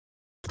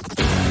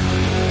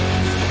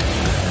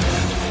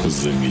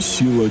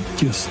Замесила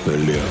тесто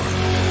Лера.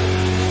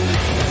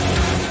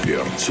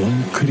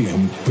 Перцем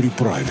крем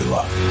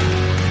приправила.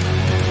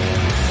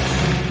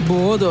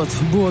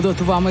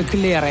 Будут вам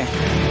эклеры,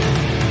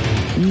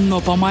 но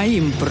по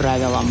моим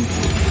правилам.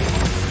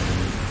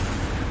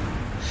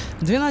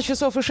 12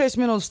 часов и 6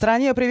 минут в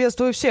стране.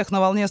 Приветствую всех на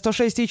волне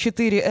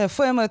 106,4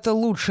 FM. Это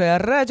лучшее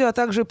радио. А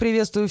также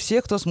приветствую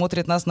всех, кто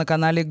смотрит нас на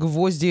канале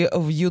 «Гвозди»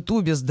 в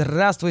Ютубе.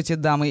 Здравствуйте,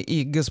 дамы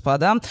и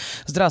господа.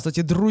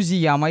 Здравствуйте,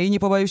 друзья мои, не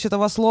побоюсь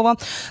этого слова.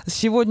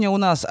 Сегодня у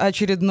нас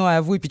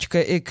очередная выпечка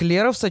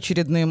эклеров с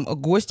очередным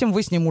гостем.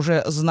 Вы с ним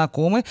уже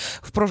знакомы.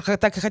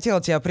 Так и хотела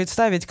тебя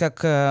представить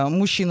как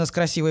мужчина с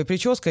красивой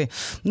прической.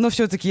 Но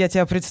все-таки я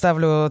тебя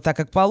представлю так,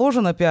 как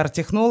положено.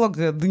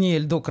 Пиар-технолог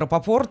Даниэль Док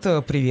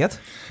Рапопорт. Привет.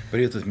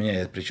 Привет от меня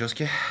и от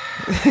прически.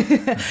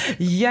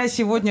 Я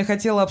сегодня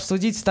хотела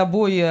обсудить с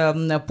тобой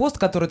пост,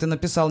 который ты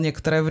написал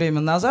некоторое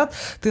время назад.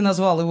 Ты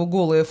назвал его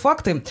 «Голые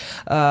факты».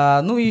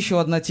 Ну и еще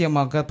одна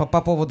тема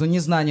по поводу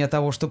незнания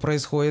того, что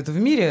происходит в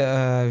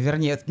мире,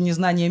 вернее,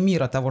 незнания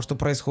мира того, что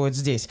происходит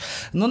здесь.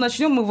 Но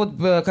начнем мы вот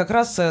как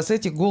раз с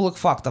этих голых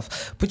фактов.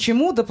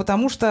 Почему? Да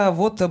потому что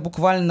вот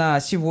буквально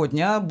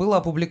сегодня было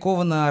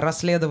опубликовано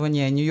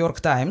расследование New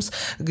York Times,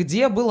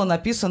 где было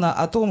написано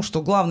о том,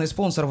 что главный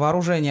спонсор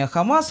вооружения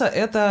Хамаса —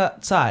 это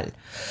ЦАЛЬ.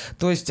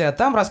 То есть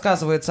там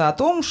рассказывается о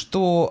том,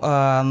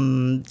 что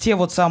те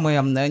вот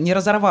самые не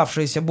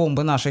разорвавшиеся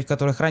бомбы наши,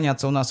 которые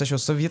хранятся у нас еще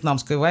со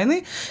Вьетнамской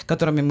войны,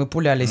 которыми мы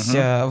пулялись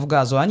в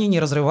Газу, они не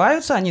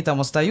разрываются, они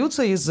там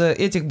остаются. Из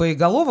этих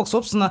боеголовок,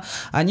 собственно,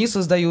 они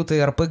создают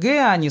и РПГ,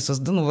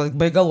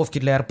 боеголовки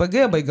для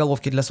РПГ,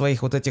 боеголовки для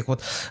своих вот этих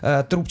вот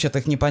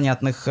трубчатых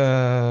непонятных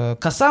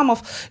касамов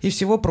и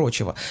всего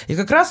прочего. И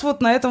как раз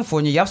вот на этом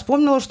фоне я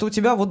вспомнила, что у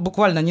тебя вот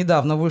буквально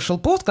недавно вышел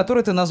пост,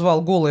 который ты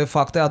назвал «Голые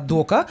факты от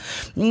Дока».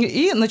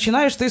 И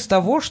начинаешь ты с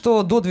того,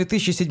 что до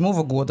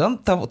 2007 года,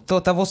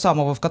 того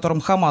самого, в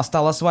котором Хамас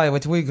стал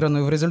осваивать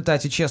выигранную в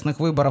результате честных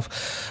выборов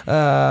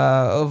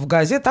в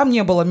Газе, там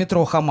не было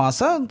метро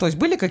Хамаса, то есть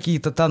были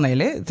какие-то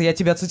тоннели, это я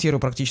тебя цитирую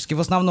практически, в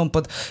основном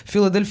под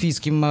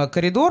Филадельфийским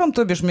коридором,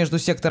 то бишь между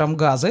сектором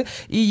Газы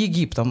и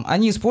Египтом.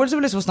 Они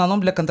использовались в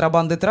основном для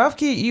контрабанды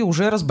травки и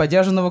уже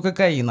разбодяженного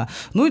кокаина.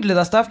 Ну и для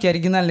доставки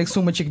оригинальных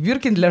сумочек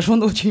Биркин для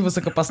жен очень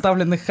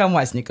высокопоставленных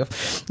хамасников.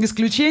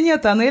 Исключение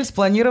 — тоннель,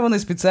 спланированный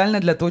специально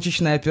для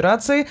точечной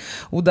операции,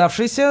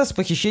 удавшейся с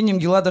похищением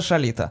Гилада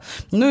Шалита.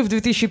 Ну и в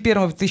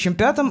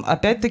 2001-2005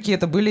 опять-таки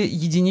это были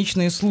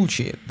единичные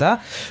случаи,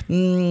 да.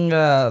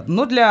 Но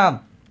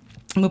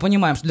мы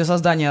понимаем, что для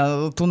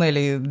создания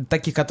туннелей,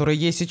 таких, которые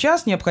есть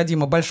сейчас,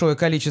 необходимо большое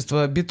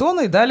количество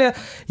бетона. И далее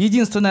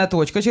единственная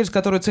точка, через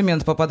которую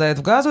цемент попадает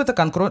в Газу, это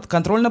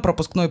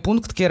контрольно-пропускной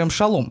пункт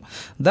Керем-Шалом.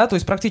 Да, то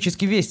есть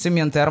практически весь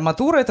цемент и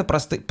арматура — это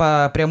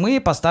прямые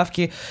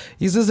поставки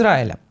из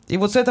Израиля. И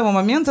вот с этого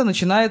момента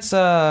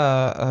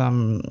начинается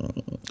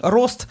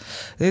рост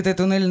этой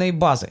туннельной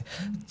базы.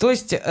 То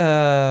есть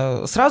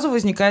сразу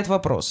возникает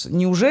вопрос.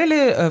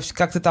 Неужели,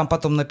 как ты там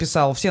потом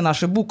написал, все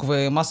наши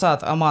буквы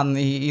Масад, Аман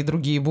и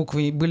другие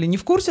буквы были не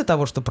в курсе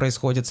того, что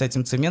происходит с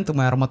этим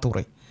цементом и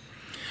арматурой?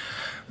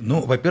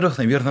 Ну, во-первых,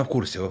 наверное, в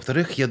курсе.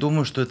 Во-вторых, я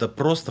думаю, что это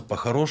просто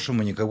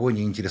по-хорошему никого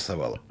не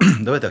интересовало.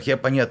 Давай так, я,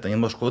 понятно,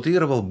 немножко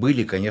утрировал.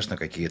 Были, конечно,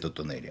 какие-то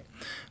туннели.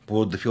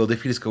 Под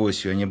Филадельфийской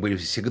осью они были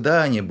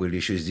всегда, они были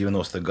еще с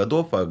 90-х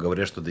годов, а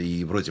говорят, что да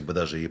и вроде бы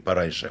даже и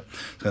пораньше,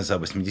 с конца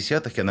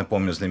 80-х. Я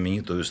напомню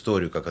знаменитую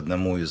историю, как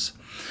одному из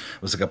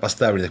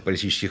высокопоставленных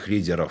политических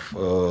лидеров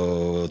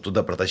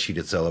туда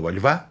протащили целого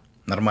льва,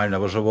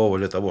 нормального живого,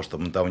 для того,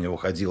 чтобы он там не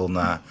выходил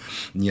на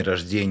дни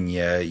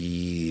рождения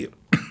и...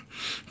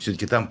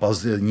 Все-таки там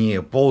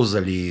не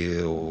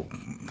ползали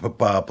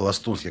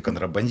по-пластунски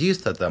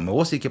контрабандисты, там и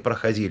ослики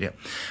проходили,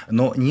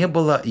 но не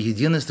было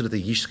единой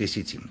стратегической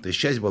сети. То есть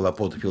часть была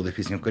под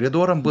Филадельфийским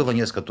коридором, было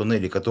несколько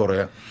туннелей,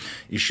 которые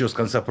еще с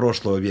конца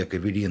прошлого века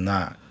вели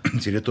на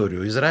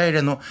территорию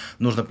Израиля, но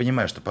нужно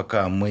понимать, что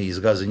пока мы из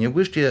Газа не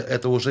вышли,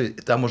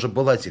 там уже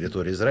была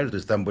территория Израиля, то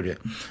есть там были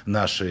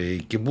наши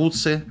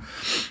кибуцы.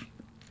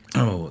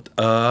 Вот.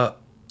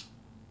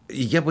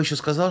 Я бы еще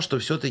сказал, что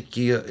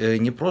все-таки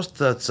не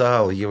просто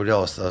ЦАЛ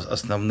являлся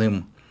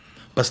основным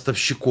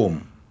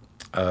поставщиком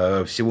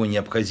всего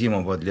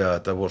необходимого для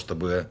того,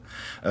 чтобы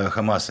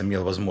Хамас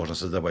имел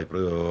возможность создавать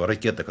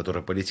ракеты,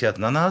 которые полетят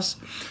на нас.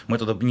 Мы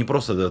туда не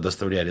просто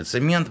доставляли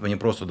цемент, мы не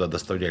просто туда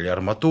доставляли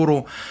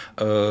арматуру.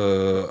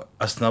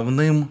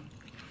 Основным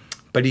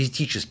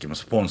политическим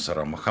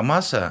спонсором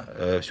Хамаса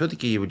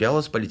все-таки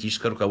являлось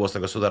политическое руководство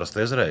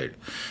государства Израиль,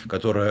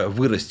 которое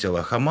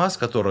вырастило Хамас,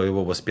 которое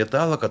его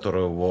воспитало,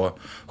 которое его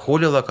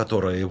холило,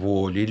 которое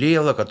его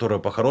лелеяло, которое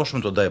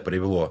по-хорошему туда и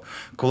привело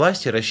к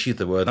власти,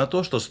 рассчитывая на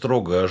то, что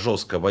строгая,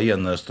 жесткая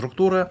военная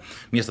структура,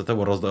 вместо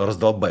того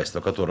раздолбайства,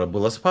 которое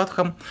было с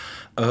Фатхом,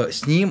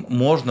 с ним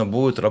можно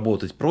будет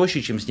работать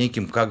проще, чем с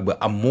неким как бы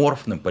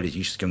аморфным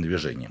политическим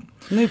движением.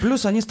 Ну и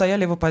плюс они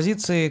стояли в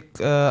оппозиции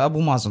к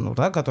Абу Мазану,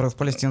 да, который в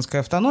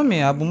палестинской автономии,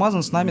 а Абу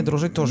Мазан с нами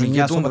дружить тоже не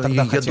особо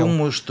тогда хотел. Я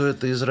думаю, что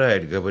это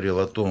Израиль говорил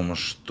о том,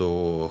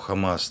 что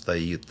Хамас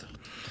стоит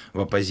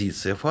в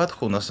оппозиции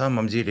Фатху. На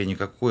самом деле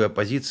никакой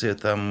оппозиции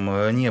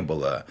там не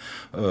было.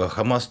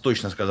 Хамас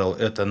точно сказал,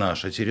 это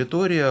наша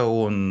территория,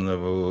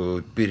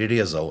 он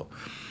перерезал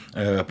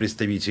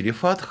представителей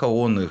Фатха,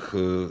 он их,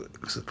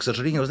 к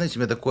сожалению, вы знаете,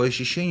 у меня такое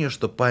ощущение,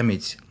 что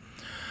память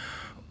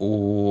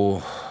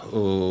у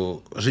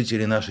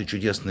жителей нашей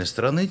чудесной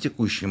страны,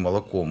 текущей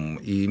молоком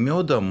и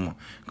медом,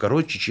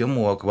 короче, чем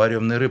у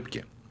аквариумной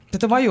рыбки.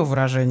 Это мое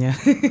выражение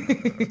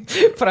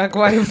про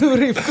аквариумную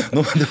рыбку.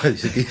 Ну, да,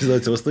 все-таки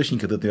называется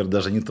восточники, это, наверное,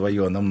 даже не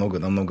твое, а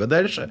намного-намного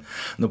дальше.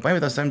 Но память,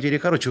 на самом деле,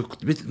 короче,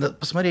 ведь,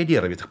 посмотри,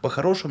 Лера, ведь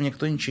по-хорошему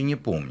никто ничего не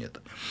помнит.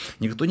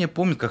 Никто не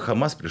помнит, как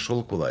Хамас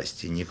пришел к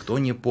власти. Никто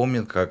не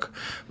помнит, как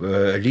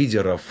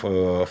лидеров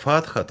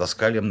Фатха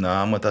таскали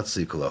на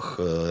мотоциклах,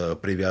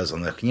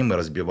 привязанных к ним, и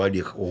разбивали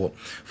их о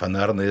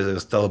фонарные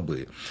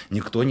столбы.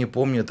 Никто не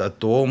помнит о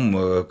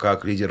том,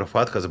 как лидеров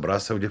Фатха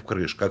сбрасывали в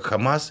крыш. Как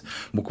Хамас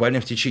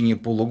буквально в течение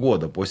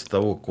полугода после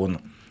того, как он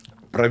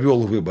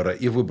провел выборы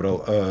и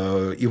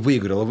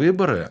выиграл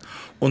выборы,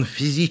 он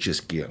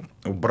физически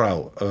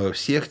брал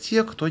всех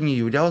тех, кто не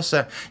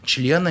являлся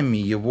членами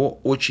его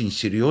очень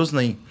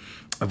серьезной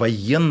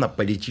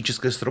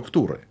военно-политической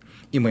структуры,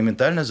 и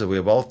моментально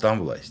завоевал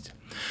там власть.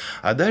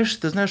 А дальше,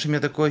 ты знаешь, у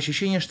меня такое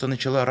ощущение, что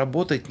начала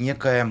работать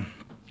некая...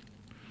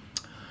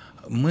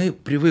 Мы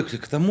привыкли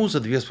к тому за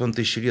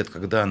 2500 лет,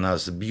 когда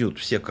нас бьют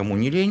все, кому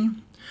не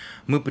лень.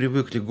 Мы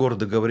привыкли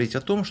гордо говорить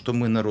о том, что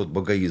мы народ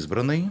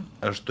богоизбранный,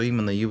 а что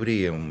именно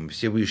евреям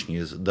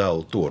Всевышний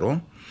дал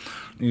Тору,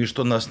 и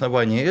что на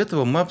основании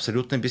этого мы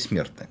абсолютно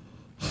бессмертны.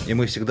 И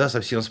мы всегда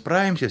со всем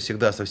справимся,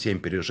 всегда со всем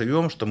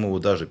переживем, что мы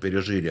вот даже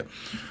пережили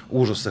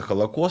ужасы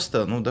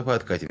Холокоста. Ну, давай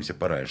откатимся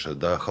пораньше.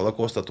 До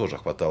Холокоста тоже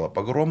хватало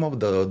погромов,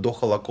 до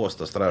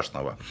Холокоста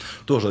страшного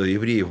тоже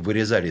евреев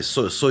вырезали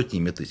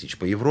сотнями тысяч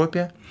по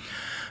Европе.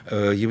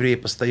 Евреи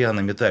постоянно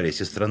метались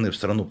из страны в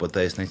страну,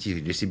 пытаясь найти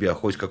для себя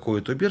хоть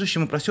какое-то убежище.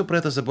 Мы про все про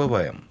это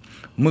забываем.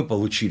 Мы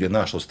получили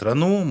нашу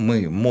страну,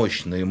 мы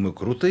мощные, мы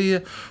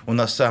крутые, у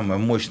нас самая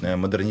мощная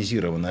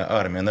модернизированная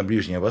армия на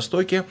Ближнем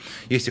Востоке.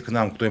 Если к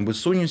нам кто-нибудь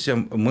сунется,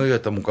 мы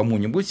этому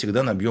кому-нибудь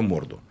всегда набьем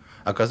морду.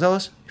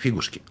 Оказалось,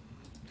 фигушки.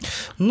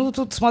 Ну,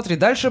 тут смотри,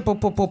 дальше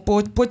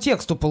по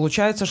тексту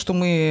получается, что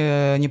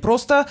мы не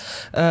просто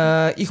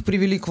их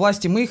привели к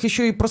власти, мы их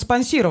еще и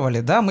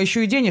проспонсировали, да, мы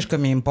еще и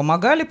денежками им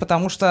помогали,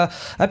 потому что,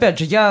 опять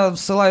же, я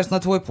ссылаюсь на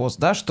твой пост,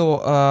 да,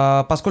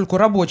 что поскольку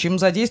рабочим,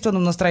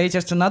 задействованным на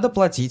строительстве, надо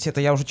платить,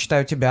 это я уже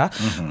читаю тебя,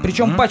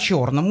 причем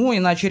по-черному,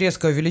 иначе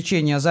резкое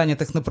увеличение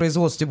занятых на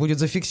производстве будет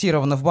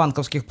зафиксировано в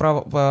банковских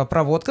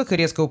проводках и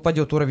резко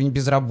упадет уровень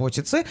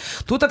безработицы.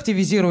 Тут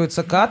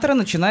активизируются каторы,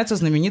 начинается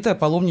знаменитое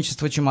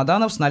паломничество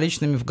чемоданов с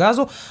наличными в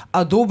Газу,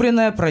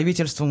 одобренное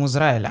правительством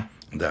Израиля.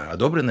 Да,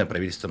 одобренное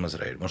правительством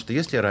Израиля. Потому что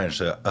если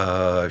раньше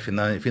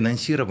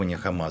финансирование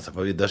Хамаса,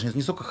 даже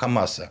не столько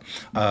Хамаса,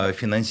 а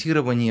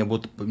финансирование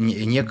вот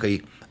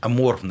некой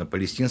аморфной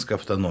палестинской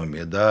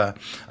автономии, да,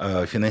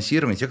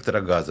 финансирование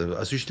сектора Газа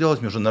осуществлялось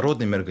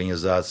международными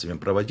организациями,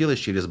 проводилось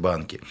через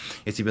банки.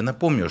 Я тебе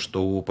напомню,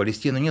 что у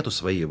Палестины нету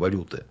своей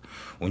валюты.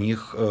 У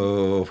них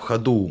в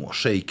ходу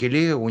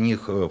шейкели, у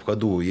них в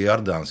ходу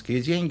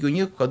иорданские деньги, у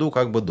них в ходу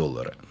как бы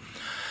доллары.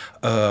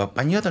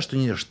 Понятно,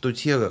 что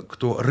те,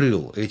 кто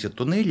рыл эти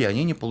туннели,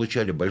 они не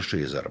получали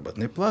большие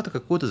заработные платы,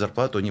 какую-то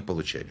зарплату они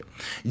получали.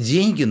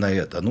 Деньги на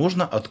это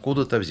нужно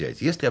откуда-то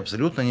взять, если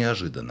абсолютно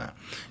неожиданно.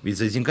 Ведь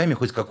за деньгами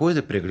хоть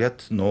какой-то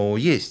пригляд, но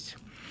есть.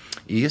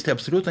 И если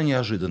абсолютно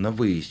неожиданно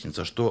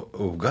выяснится, что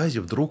в Газе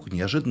вдруг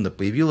неожиданно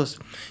появилось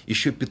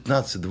еще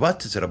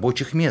 15-20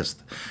 рабочих мест,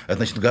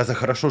 значит, Газа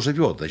хорошо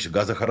живет, значит,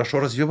 Газа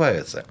хорошо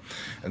развивается.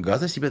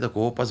 Газа себе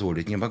такого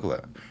позволить не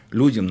могла.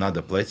 Людям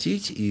надо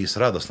платить, и с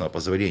радостного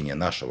позволения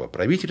нашего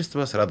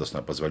правительства, с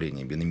радостного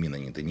позволения Беньямина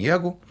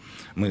Нетаньяху,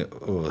 мы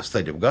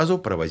стали в Газу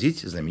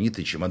провозить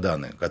знаменитые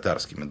чемоданы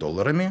катарскими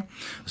долларами.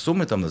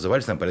 Суммы там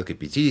назывались порядка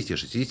 50,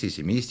 60,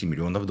 70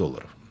 миллионов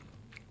долларов.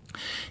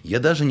 Я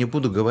даже не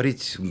буду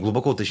говорить,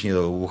 глубоко, точнее,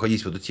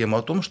 уходить в эту тему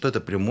о том, что это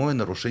прямое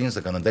нарушение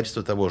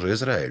законодательства того же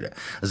Израиля.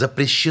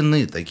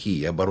 Запрещены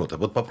такие обороты.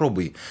 Вот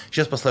попробуй,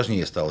 сейчас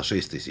посложнее стало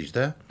 6 тысяч,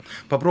 да?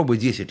 Попробуй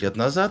 10 лет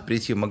назад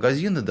прийти в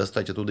магазин и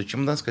достать оттуда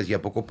чемодан, сказать, я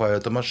покупаю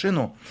эту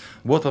машину,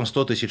 вот вам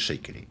 100 тысяч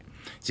шекелей.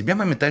 Тебя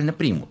моментально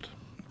примут.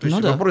 То есть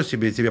вопрос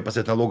тебе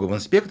поставят налоговый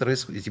инспектор и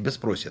тебе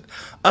спросят,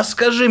 а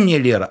скажи мне,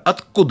 Лера,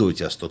 откуда у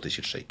тебя 100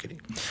 тысяч шекелей?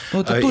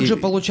 Ну, это тут же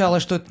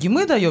получалось, что это не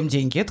мы даем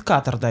деньги, это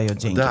Катар дает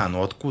деньги. Да,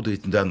 но откуда?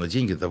 Да, но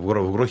деньги-то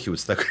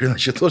вгрохиваются так или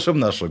иначе тоже в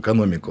нашу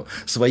экономику.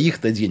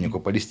 Своих-то денег у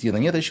Палестины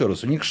нет, еще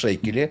раз, у них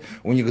шекели,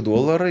 у них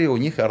доллары, у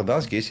них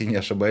иорданские, если не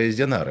ошибаюсь,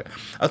 динары.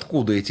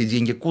 Откуда эти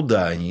деньги,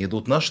 куда они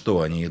идут, на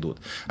что они идут?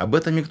 Об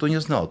этом никто не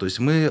знал. То есть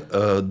мы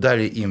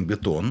дали им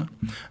бетон,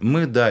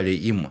 мы дали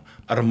им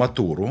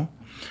арматуру,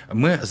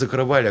 мы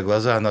закрывали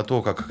глаза на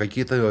то, как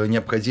какие-то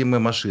необходимые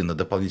машины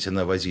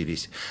дополнительно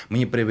возились. Мы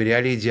не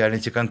проверяли идеально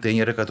эти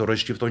контейнеры, которые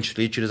шли в том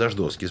числе и через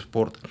Аждотский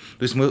порт.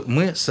 То есть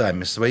мы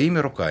сами, своими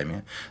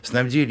руками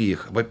снабдили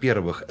их,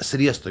 во-первых,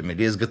 средствами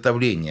для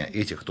изготовления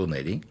этих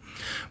туннелей.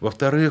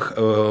 Во-вторых,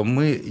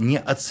 мы, не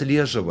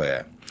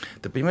отслеживая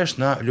Ты понимаешь,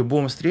 на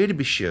любом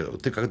стрельбище,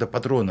 ты когда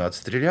патроны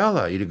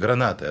отстреляла или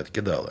гранаты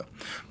откидала,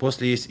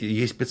 после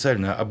есть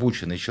специально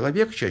обученный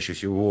человек, чаще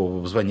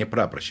всего в звании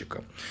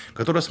прапорщика,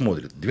 который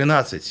смотрит: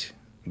 12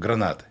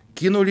 гранат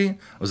кинули,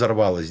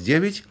 взорвалось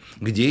 9,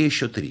 где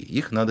еще 3?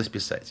 Их надо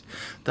списать.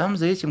 Там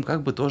за этим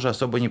как бы тоже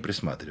особо не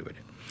присматривали.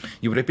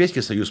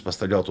 Европейский Союз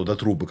поставлял туда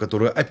трубы,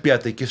 которые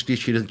опять-таки шли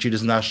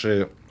через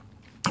наши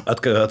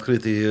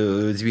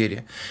открытые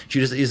двери.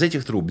 Из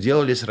этих труб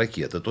делались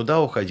ракеты,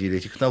 туда уходили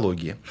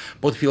технологии.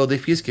 Под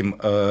филадельфийским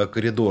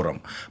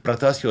коридором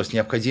протаскивалась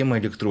необходимая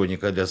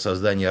электроника для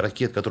создания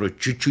ракет, которые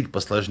чуть-чуть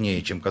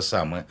посложнее, чем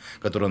 «Косамы»,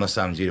 которые на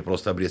самом деле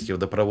просто обрезки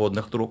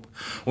водопроводных труб.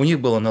 У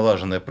них было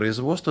налаженное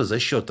производство за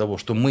счет того,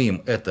 что мы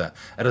им это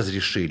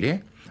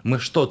разрешили. Мы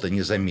что-то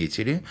не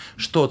заметили,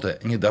 что-то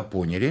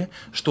недопоняли,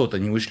 что-то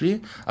не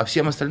учли, а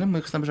всем остальным мы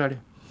их снабжали.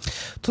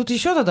 Тут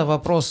еще тогда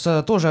вопрос,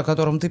 тоже о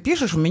котором ты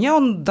пишешь. Меня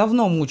он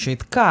давно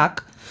мучает.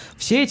 Как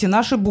все эти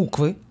наши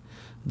буквы,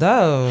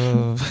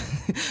 да,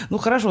 ну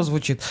хорошо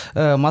звучит,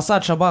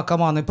 Масад, Шабак,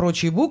 Аман и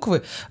прочие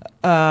буквы,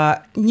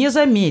 не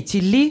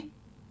заметили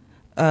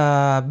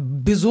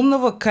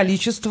безумного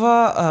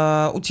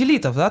количества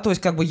утилитов, да, то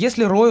есть как бы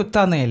если роют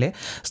тоннели,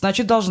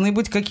 значит должны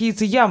быть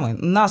какие-то ямы,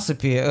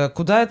 насыпи,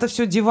 куда это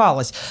все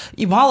девалось.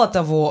 И мало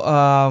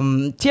того,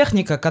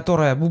 техника,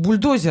 которая,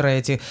 бульдозеры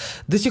эти,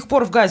 до сих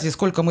пор в Газе,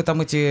 сколько мы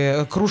там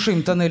эти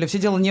крушим тоннели, все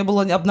дело, не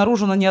было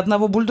обнаружено ни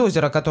одного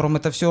бульдозера, которым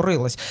это все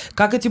рылось.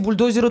 Как эти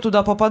бульдозеры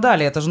туда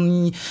попадали? Это же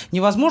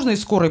невозможно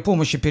из скорой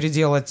помощи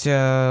переделать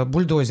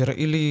бульдозер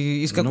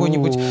или из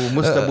какой-нибудь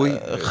мы с тобой...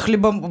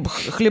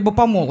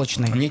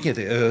 хлебопомолочной. Нет,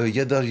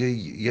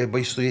 я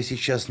боюсь, что я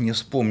сейчас не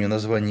вспомню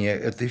название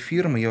этой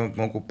фирмы. Я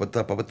могу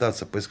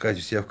попытаться поискать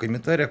у себя в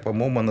комментариях.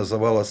 По-моему, она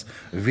называлась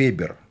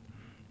 «Вебер».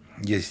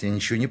 Если я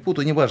ничего не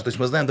путаю, не важно. То есть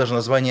мы знаем даже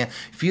название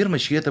фирмы,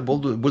 чьи это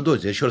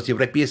бульдозер. Еще раз,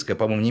 европейская,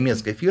 по-моему,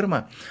 немецкая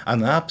фирма,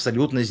 она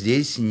абсолютно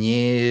здесь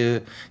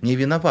не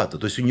виновата.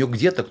 То есть у нее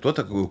где-то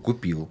кто-то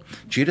купил.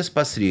 Через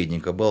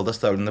посредника было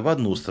доставлено в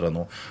одну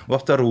страну, во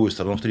вторую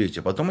страну, в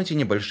третью. Потом эти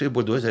небольшие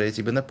бульдозеры, я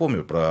тебе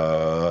напомню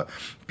про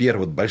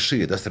первые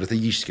большие, да,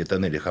 стратегические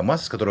тоннели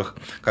ХАМАС, с которых,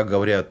 как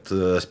говорят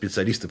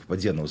специалисты по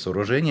подземным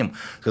сооружениям,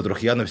 с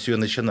которых явно все и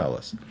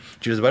начиналось.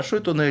 Через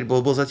большой туннель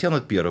был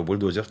затянут первый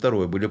бульдозер,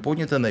 второй были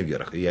подняты наверх.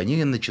 И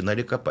они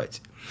начинали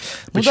копать.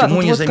 Ну да,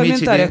 тут вот в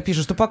комментариях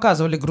пишут, что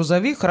показывали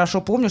грузовик,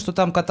 хорошо помню, что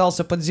там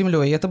катался под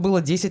землей, и это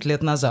было 10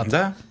 лет назад.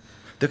 Да?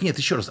 Так нет,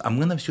 еще раз, а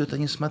мы на все это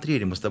не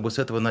смотрели, мы с тобой с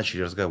этого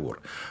начали разговор.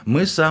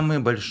 Мы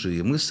самые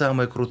большие, мы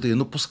самые крутые,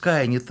 ну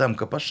пускай они там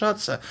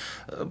копошатся,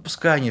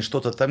 пускай они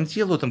что-то там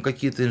делают, там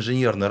какие-то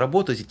инженерные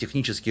работы, эти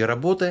технические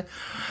работы.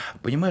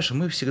 Понимаешь,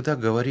 мы всегда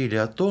говорили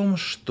о том,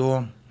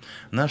 что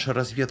наша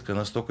разведка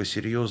настолько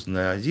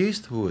серьезно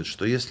действует,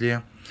 что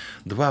если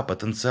два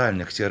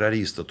потенциальных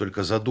террориста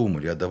только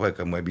задумали, а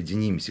давай-ка мы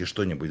объединимся и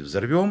что-нибудь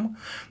взорвем,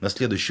 на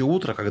следующее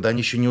утро, когда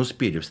они еще не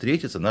успели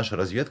встретиться, наша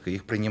разведка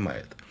их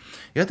принимает.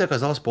 И это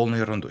оказалось полной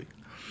ерундой.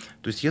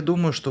 То есть я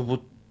думаю, что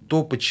вот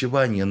то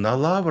почивание на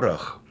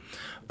лаврах,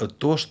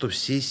 то, что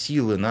все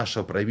силы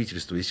нашего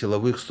правительства и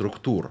силовых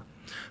структур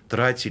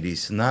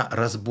тратились на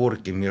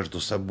разборки между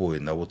собой,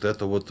 на вот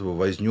эту вот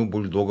возню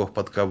бульдогов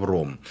под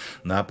ковром,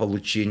 на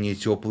получение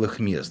теплых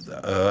мест.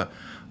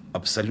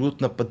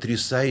 Абсолютно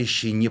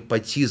потрясающий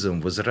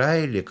непотизм в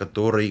Израиле,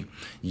 который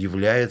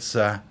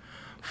является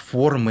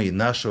формой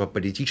нашего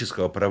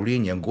политического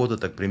правления года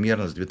так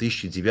примерно с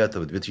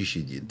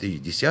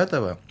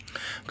 2009-2010,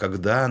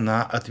 когда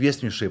на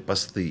ответственнейшие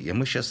посты, и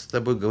мы сейчас с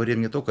тобой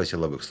говорим не только о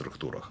силовых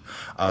структурах,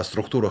 а о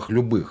структурах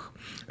любых,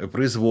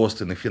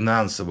 производственных,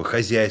 финансовых,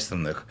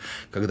 хозяйственных,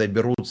 когда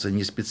берутся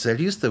не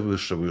специалисты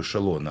высшего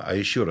эшелона, а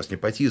еще раз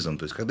непотизм,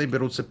 то есть когда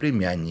берутся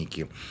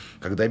племянники,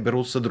 когда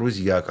берутся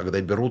друзья, когда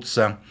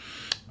берутся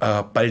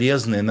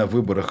полезные на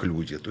выборах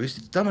люди. То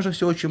есть там уже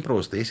все очень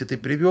просто. Если ты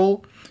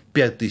привел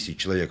 5000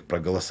 человек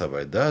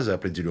проголосовать, да, за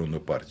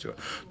определенную партию,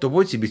 то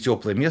вот тебе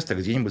теплое место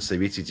где-нибудь в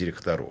совете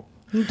директоров.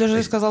 Ну, даже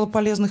я сказала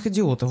полезных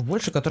идиотов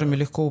больше, которыми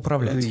легко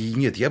управлять.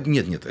 Нет,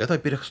 это,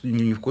 во-первых,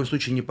 ни в коем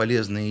случае не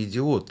полезные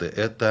идиоты.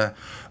 Это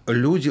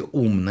люди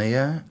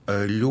умные,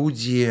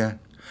 люди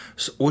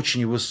с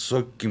очень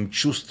высоким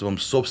чувством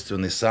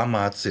собственной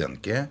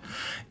самооценки,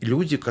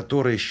 люди,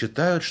 которые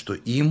считают, что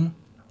им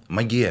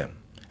магия.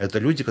 Это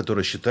люди,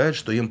 которые считают,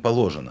 что им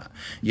положено.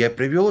 Я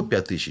привел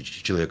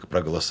 5000 человек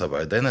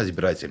проголосовать, да, на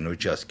избирательные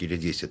участки или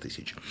 10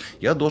 тысяч.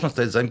 Я должен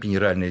стать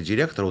замгенерального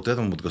директора вот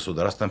этому вот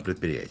государственному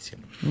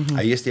предприятию. Угу.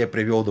 А если я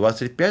привел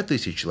 25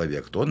 тысяч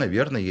человек, то,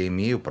 наверное, я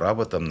имею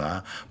право там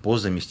на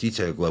пост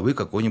заместителя главы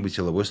какой-нибудь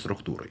силовой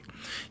структурой.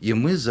 И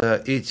мы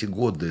за эти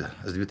годы,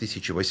 с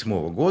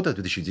 2008 года,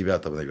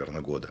 2009,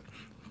 наверное, года,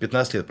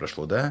 15 лет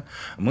прошло, да,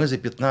 мы за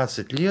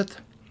 15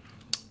 лет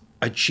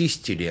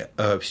очистили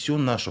всю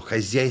нашу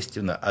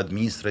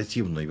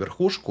хозяйственно-административную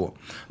верхушку.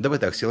 Давай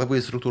так,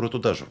 силовые структуры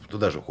туда же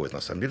входят,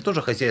 на самом деле.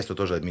 Тоже хозяйство,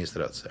 тоже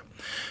администрация.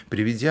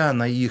 Приведя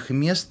на их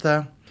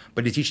место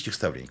политических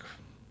ставленников.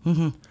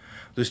 Угу.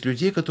 То есть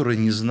людей, которые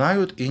не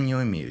знают и не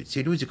умеют.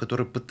 Те люди,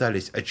 которые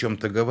пытались о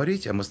чем-то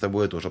говорить, а мы с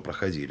тобой это уже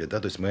проходили, да,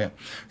 то есть мы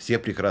все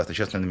прекрасно,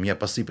 сейчас, наверное, на меня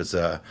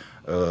посыпятся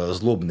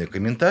злобные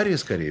комментарии,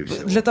 скорее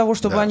всего. Для того,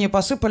 чтобы да. они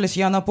посыпались,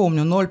 я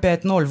напомню,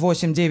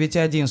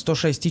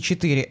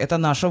 050-891-106-4 это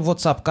наш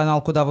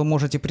WhatsApp-канал, куда вы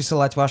можете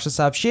присылать ваши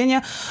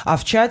сообщения, а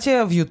в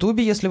чате, в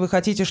Ютубе, если вы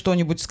хотите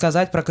что-нибудь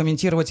сказать,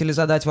 прокомментировать или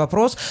задать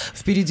вопрос,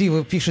 впереди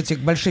вы пишете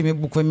большими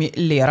буквами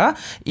 «Лера»,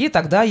 и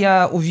тогда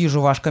я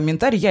увижу ваш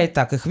комментарий, я и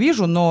так их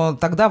вижу, но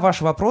тогда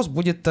ваш вопрос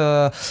будет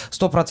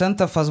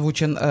 100%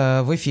 озвучен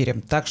в эфире.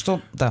 Так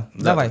что, да,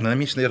 давай. На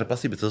меня, наверное,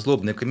 посыпятся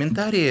злобные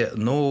комментарии,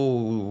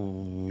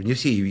 но не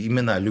все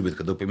имена любят,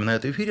 когда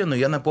упоминают в эфире, но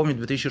я напомню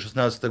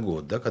 2016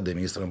 год, да, когда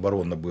министром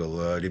обороны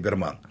был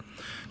Либерман,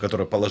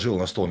 который положил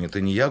на стол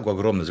Нетаньяху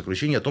огромное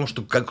заключение о том,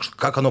 что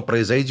как оно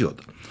произойдет.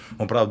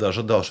 Он, правда,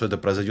 ожидал, что это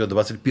произойдет в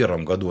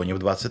 2021 году, а не в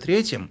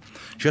 2023.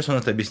 Сейчас он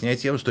это объясняет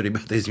тем, что,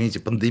 ребята, извините,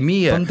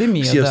 пандемия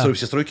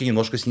все стройки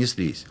немножко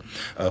снеслись.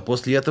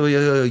 После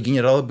этого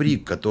генерал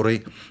Брик,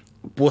 который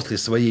после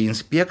своей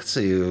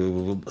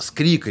инспекции с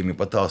криками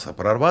пытался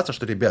прорваться,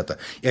 что, ребята,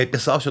 и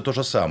описал все то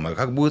же самое,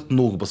 как будет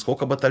нухба,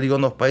 сколько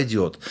батальонов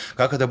пойдет,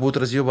 как это будет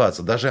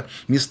развиваться, даже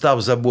места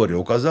в заборе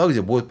указал,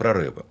 где будут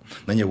прорывы.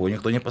 На него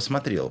никто не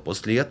посмотрел.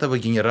 После этого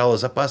генерала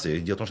запаса,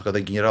 дело в том, что когда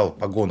генерал в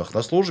погонах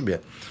на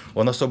службе,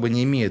 он особо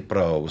не имеет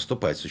права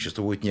выступать,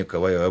 существует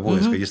некая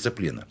воинская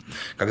дисциплина.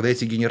 Когда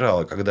эти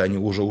генералы, когда они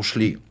уже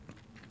ушли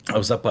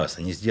в запас,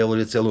 они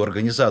сделали целую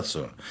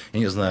организацию, я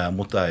не знаю,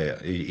 Мутая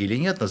или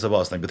нет,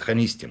 называлась на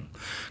Бетханисте,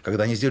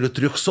 когда они сделали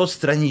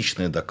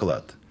 300-страничный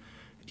доклад,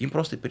 им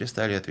просто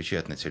перестали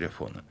отвечать на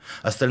телефоны.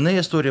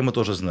 Остальные истории мы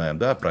тоже знаем,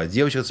 да, про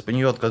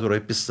девочек-спаниот,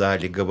 которые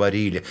писали,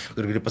 говорили,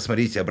 которые говорили,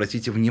 посмотрите,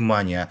 обратите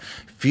внимание,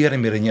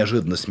 фермеры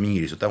неожиданно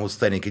сменились. Вот там вот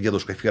старенький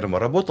дедушка фермер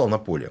работал на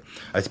поле,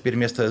 а теперь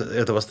вместо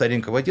этого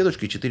старенького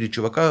дедушки 4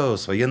 чувака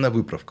с военной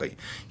выправкой.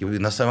 И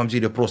на самом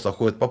деле просто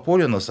ходят по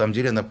полю, на самом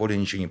деле на поле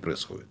ничего не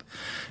происходит.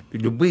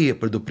 Любые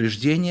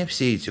предупреждения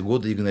все эти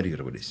годы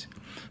игнорировались.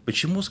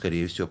 Почему?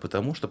 Скорее всего,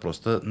 потому что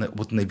просто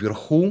вот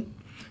наверху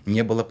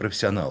не было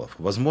профессионалов.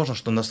 Возможно,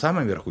 что на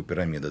самом верху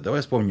пирамиды,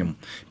 давай вспомним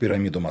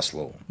пирамиду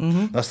Маслоу.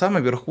 На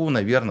самом верху,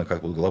 наверное,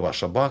 как вот глава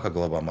Шабака,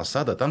 глава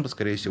Моссада, там-то,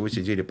 скорее всего,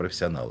 сидели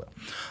профессионалы.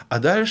 А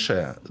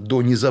дальше,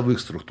 до низовых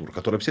структур,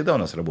 которые всегда у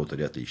нас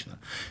работали отлично,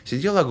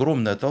 сидела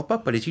огромная толпа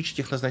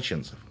политических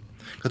назначенцев,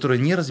 которые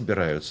не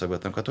разбираются в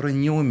этом, которые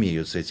не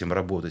умеют с этим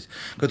работать,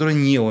 которые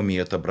не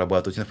умеют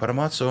обрабатывать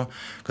информацию,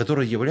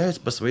 которые являются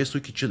по своей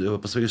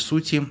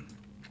сути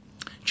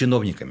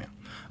чиновниками.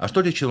 А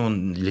что для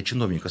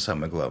чиновника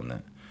самое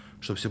главное?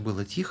 Чтобы все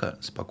было тихо,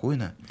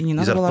 спокойно, и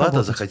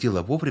зарплата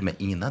заходила вовремя,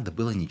 и не надо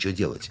было ничего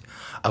делать.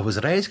 А в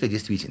израильской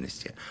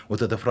действительности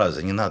вот эта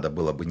фраза «не надо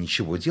было бы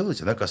ничего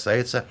делать», она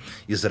касается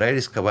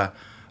израильского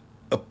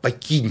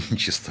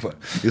покинничества,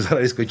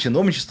 израильского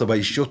чиновничества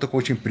еще в таком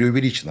очень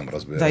преувеличенном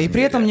размере. Да, и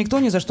при этом никто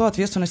ни за что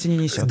ответственности не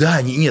несет.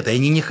 Да, нет,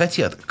 они не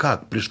хотят.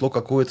 Как? Пришло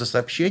какое-то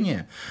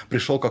сообщение,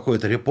 пришел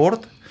какой-то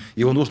репорт,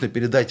 его нужно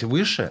передать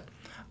выше,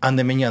 а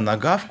на меня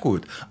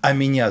нагавкают, а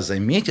меня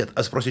заметят,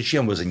 а спросят,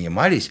 чем вы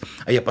занимались,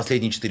 а я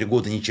последние 4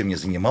 года ничем не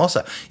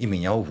занимался, и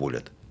меня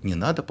уволят. Не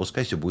надо,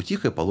 пускай все будет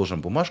тихо, и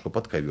положим бумажку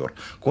под ковер.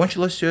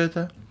 Кончилось все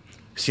это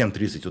в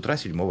 7:30 утра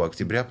 7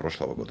 октября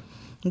прошлого года.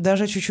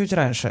 Даже чуть-чуть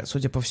раньше,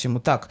 судя по всему.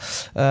 Так,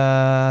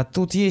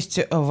 тут есть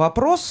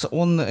вопрос,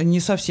 он не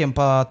совсем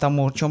по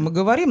тому, о чем мы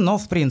говорим, но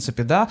в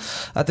принципе, да,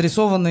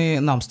 адресованный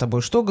нам с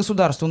тобой. Что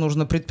государству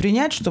нужно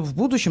предпринять, чтобы в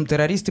будущем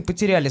террористы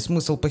потеряли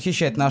смысл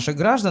похищать наших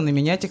граждан и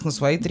менять их на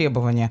свои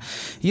требования?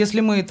 Если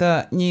мы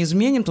это не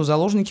изменим, то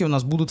заложники у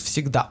нас будут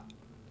всегда.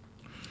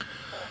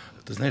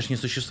 Ты знаешь, не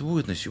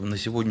существует на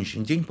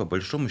сегодняшний день, по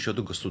большому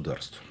счету,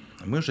 государств.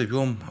 Мы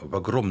живем в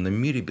огромном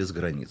мире без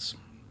границ.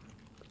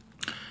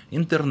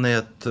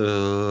 Интернет,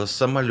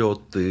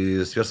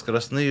 самолеты,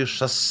 сверхскоростные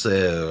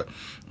шоссе,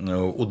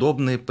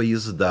 удобные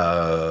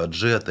поезда,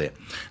 джеты.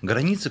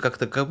 Границы как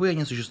таковые,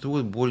 они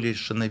существуют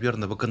больше,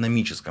 наверное, в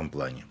экономическом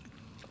плане.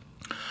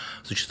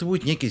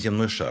 Существует некий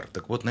земной шар.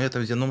 Так вот, на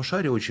этом земном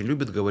шаре очень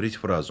любят говорить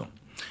фразу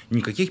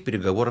 «никаких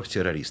переговоров с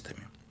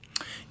террористами».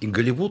 И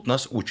Голливуд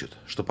нас учит,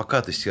 что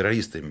пока ты с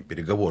террористами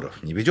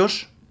переговоров не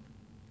ведешь,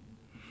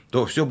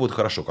 то все будет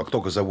хорошо. Как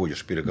только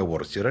заводишь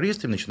переговоры с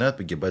террористами, начинают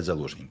погибать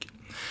заложники.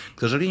 К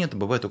сожалению, это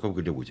бывает только в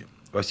Голливуде.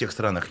 Во всех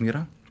странах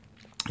мира,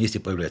 если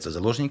появляются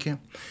заложники,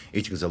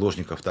 этих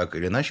заложников так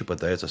или иначе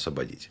пытаются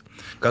освободить.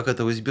 Как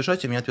этого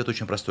избежать? У меня ответ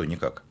очень простой –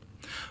 никак.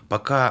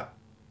 Пока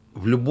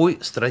в любой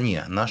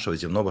стране нашего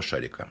земного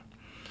шарика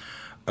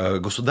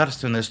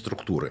государственные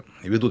структуры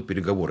ведут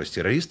переговоры с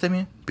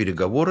террористами,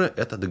 переговоры –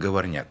 это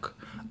договорняк.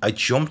 О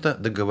чем-то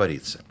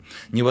договориться.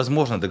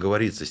 Невозможно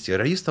договориться с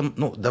террористом,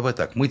 давай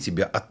так, мы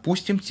тебя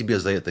отпустим, тебе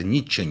за это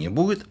ничего не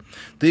будет,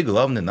 ты,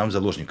 главное, нам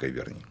заложника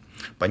верни.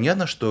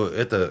 Понятно, что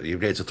это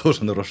является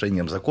тоже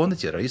нарушением закона,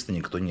 террориста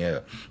никто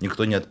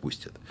не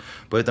отпустит.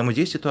 Поэтому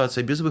здесь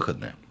ситуация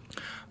безвыходная.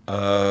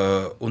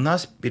 У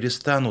нас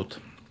перестанут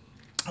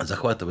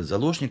захватывать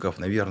заложников,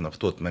 наверное, в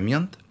тот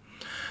момент,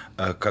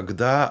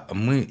 когда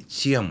мы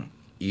тем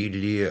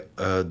или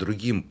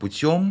другим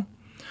путем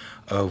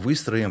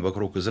выстроим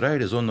вокруг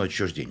Израиля зону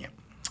отчуждения.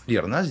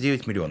 Лера, нас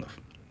 9 миллионов,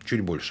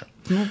 чуть больше.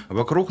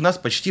 Вокруг нас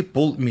почти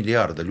 500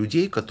 миллиона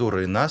людей,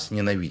 которые нас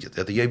ненавидят.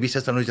 Это я весь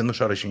остальной земной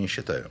шар еще не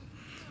считаю.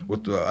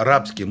 Вот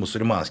арабские,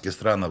 мусульманские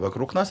страны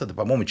вокруг нас, это,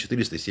 по-моему,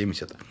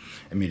 470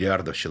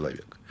 миллиардов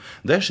человек.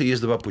 Дальше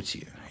есть два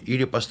пути.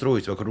 Или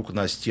построить вокруг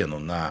нас стену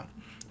на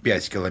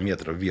 5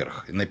 километров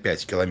вверх и на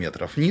 5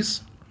 километров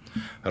вниз,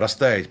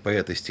 расставить по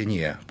этой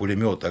стене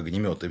пулеметы,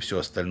 огнеметы и все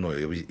остальное,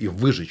 и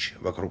выжечь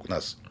вокруг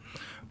нас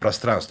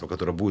пространство,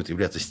 которое будет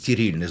являться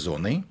стерильной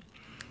зоной,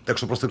 так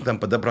что просто к нам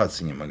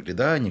подобраться не могли,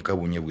 да,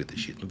 никого не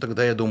вытащить. Ну,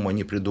 тогда, я думаю,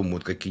 они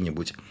придумают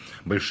какие-нибудь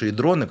большие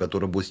дроны,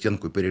 которые будут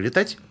стенку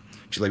перелетать,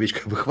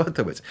 человечка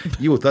выхватывать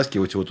и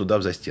утаскивать его туда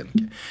в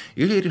застенки.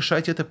 Или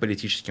решать это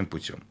политическим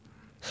путем.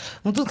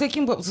 Ну тут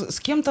с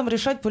кем там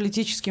решать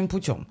политическим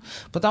путем?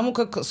 Потому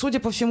как,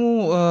 судя по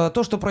всему,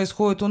 то, что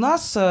происходит у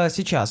нас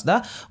сейчас,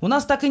 да, у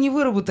нас так и не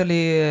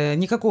выработали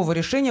никакого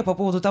решения по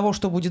поводу того,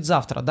 что будет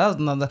завтра, да,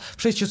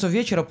 в 6 часов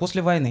вечера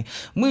после войны.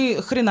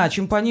 Мы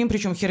хреначим по ним,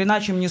 причем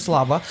хреначим не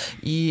слабо,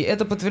 и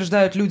это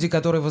подтверждают люди,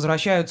 которые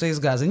возвращаются из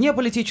Газы. Не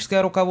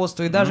политическое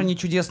руководство и даже не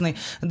чудесный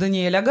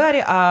Даниэль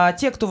Агари, а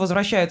те, кто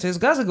возвращаются из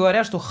Газы,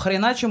 говорят, что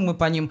хреначим мы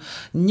по ним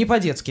не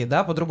по-детски,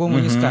 да, по-другому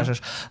не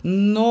скажешь.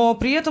 Но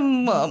при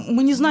этом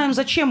мы не знаем,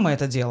 зачем мы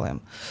это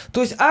делаем.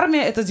 То есть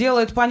армия это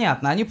делает,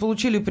 понятно. Они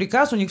получили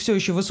приказ, у них все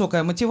еще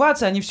высокая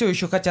мотивация, они все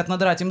еще хотят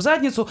надрать им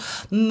задницу,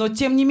 но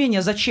тем не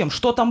менее, зачем?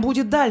 Что там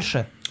будет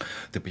дальше?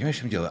 Ты понимаешь, в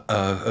чем дело?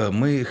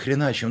 Мы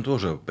хреначим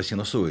тоже по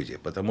синусоиде,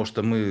 потому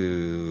что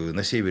мы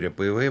на севере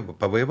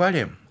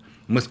повоевали,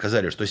 мы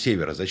сказали, что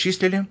севера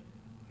зачистили,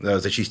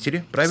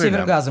 правильно?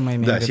 Север Газа мы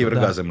имеем в виду. Да, север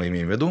Газа мы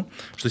имеем в виду,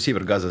 что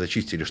север Газа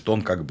зачистили, что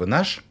он как бы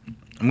наш.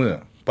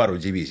 Мы пару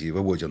дивизий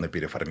выводим на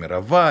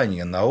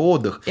переформирование, на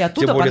отдых. И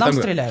оттуда по нам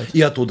стреляют.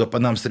 И оттуда по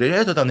нам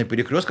стреляют, и там на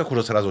перекрестках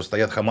уже сразу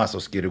стоят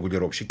хамасовские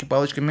регулировщики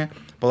палочками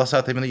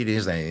полосатыми, или не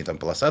знаю, они там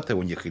полосатые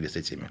у них или с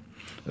этими,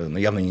 но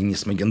явно не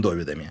с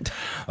Магендовидами.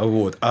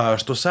 Вот. А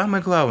что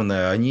самое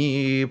главное,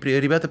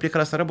 ребята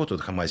прекрасно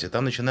работают в Хамасе,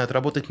 там начинают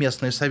работать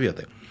местные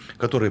советы,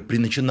 которые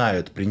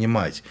начинают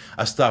принимать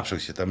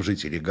оставшихся там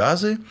жителей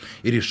Газы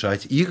и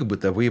решать их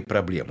бытовые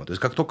проблемы. То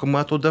есть как только мы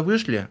оттуда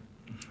вышли,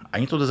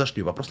 они туда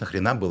зашли. Вопрос,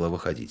 нахрена было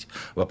выходить?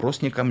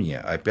 Вопрос не ко мне,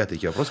 а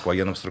опять-таки вопрос к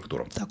военным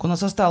структурам. Так, у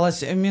нас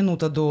осталась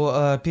минута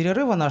до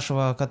перерыва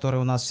нашего, который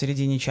у нас в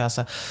середине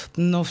часа.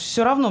 Но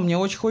все равно мне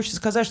очень хочется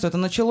сказать, что это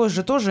началось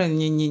же тоже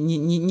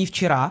не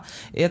вчера.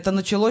 Это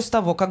началось с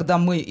того, когда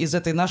мы из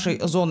этой нашей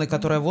зоны,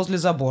 которая возле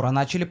забора,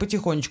 начали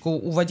потихонечку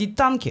уводить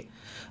танки.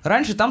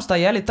 Раньше там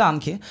стояли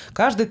танки.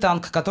 Каждый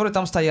танк, который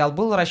там стоял,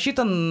 был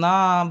рассчитан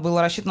на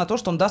то,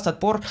 что он даст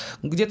отпор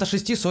где-то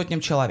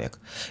 600 человек.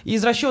 И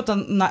из расчета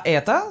на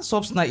это,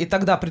 собственно, и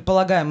тогда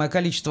предполагаемое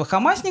количество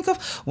хамасников,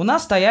 у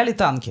нас стояли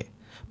танки.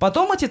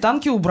 Потом эти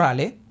танки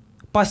убрали,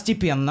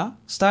 постепенно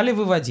стали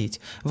выводить.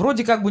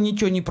 Вроде как бы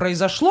ничего не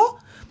произошло,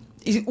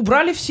 и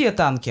убрали все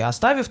танки,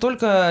 оставив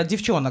только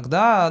девчонок,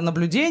 да,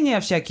 наблюдения,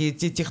 всякие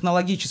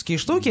технологические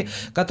штуки,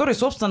 которые,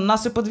 собственно,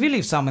 нас и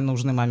подвели в самый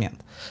нужный момент.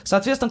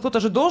 Соответственно,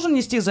 кто-то же должен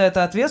нести за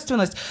это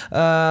ответственность,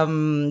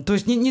 то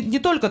есть не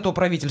только то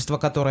правительство,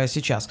 которое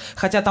сейчас,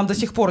 хотя там до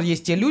сих пор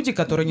есть те люди,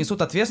 которые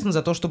несут ответственность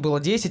за то, что было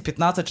 10,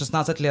 15,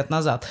 16 лет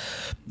назад.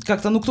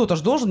 Как-то, кто-то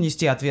же должен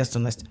нести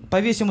ответственность.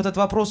 Повесим этот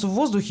вопрос в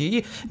воздухе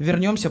и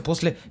вернемся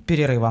после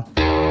перерыва.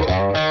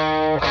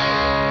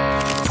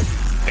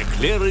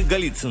 Эклеры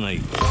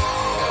Голицыной.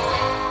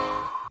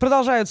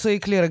 Продолжаются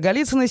эклеры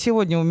Голицыной.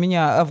 Сегодня у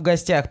меня в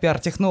гостях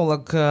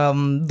пиар-технолог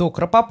Док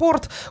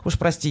Рапопорт. Уж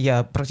прости,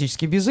 я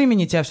практически без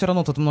имени. Тебя все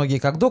равно тут многие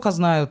как Дока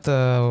знают.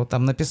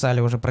 Там написали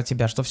уже про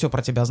тебя, что все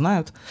про тебя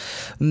знают.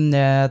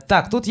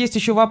 Так, тут есть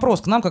еще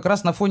вопрос. К нам как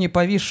раз на фоне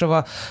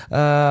повисшего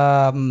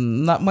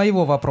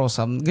моего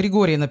вопроса.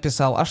 Григорий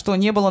написал. А что,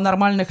 не было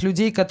нормальных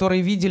людей,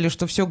 которые видели,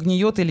 что все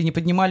гниет, или не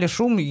поднимали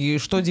шум, и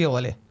что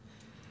делали?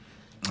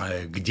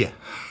 Где?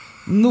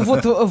 Ну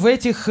вот в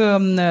этих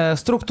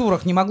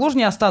структурах не могло же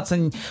не остаться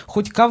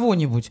хоть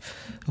кого-нибудь,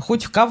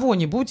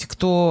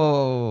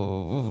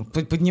 кто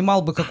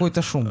поднимал бы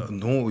какой-то шум?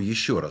 Ну,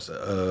 еще раз,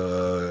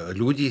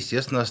 люди,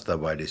 естественно,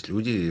 оставались,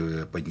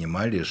 люди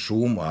поднимали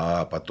шум,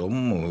 а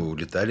потом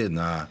улетали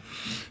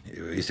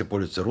если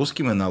пользоваться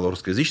русскими,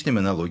 русскоязычными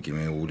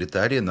аналогиями,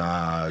 улетали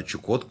на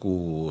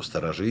Чукотку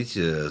сторожить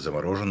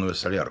замороженную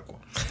солярку.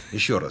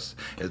 Еще раз,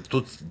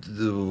 тут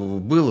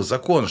был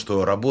закон,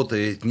 что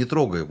работает не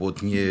трогай,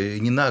 вот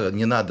не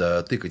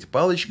надо тыкать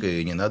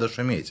палочкой, не надо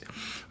шуметь.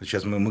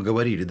 Сейчас мы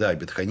говорили, да, о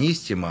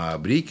бетханисте, о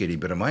Брике,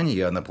 Либермане.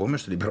 Я напомню,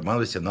 что Либерман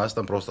в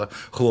 18-м просто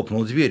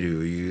хлопнул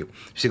дверью. И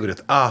все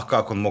говорят,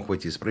 как он мог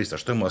войти из правительства,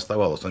 что ему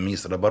оставалось? Он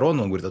министр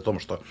обороны, он говорит о том,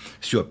 что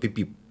все,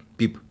 пип,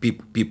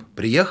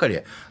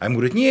 приехали. А ему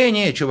говорят,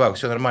 не, чувак,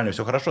 все нормально,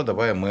 все хорошо,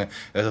 давай мы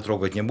это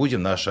трогать не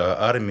будем. Наша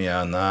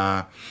армия,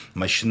 она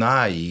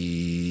мощна,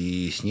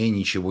 и с ней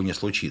ничего не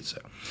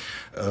случится.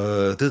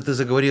 Ты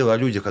заговорил о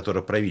людях,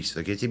 которые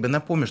правительство. Я тебе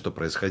напомню, что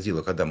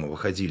происходило, когда мы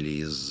выходили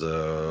из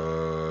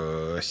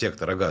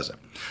сектора Газа.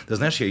 Ты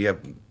знаешь, я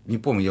не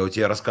помню, я у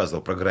тебя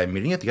рассказывал в программе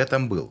или нет, я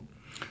там был.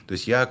 То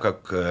есть я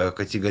как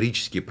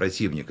категорический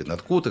противник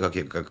Надкута,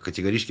 как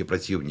категорический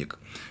противник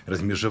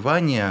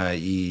размежевания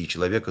и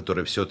человек,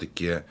 который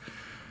все-таки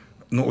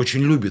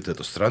очень любит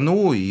эту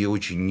страну и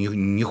очень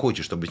не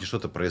хочет, чтобы с ней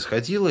что-то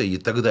происходило, и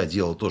тогда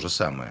делал то же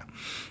самое.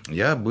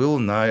 Я был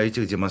на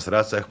этих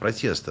демонстрациях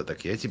протеста.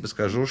 Так я тебе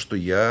скажу, что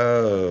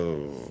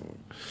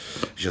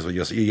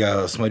сейчас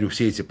я смотрю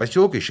все эти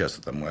поселки, сейчас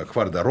там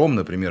Хвар-Даром,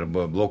 например,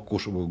 блок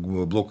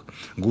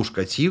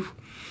Гуш-Катив.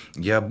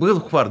 Я был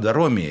в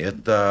Хвар-Дароме,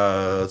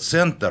 это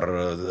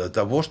центр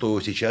того, что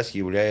сейчас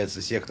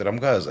является сектором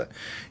Газа.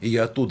 И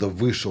я оттуда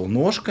вышел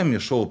ножками,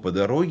 шел по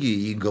дороге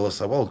и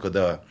голосовал,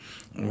 когда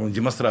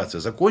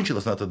демонстрация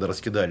закончилась, нас тогда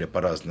раскидали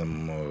по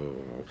разным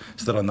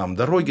сторонам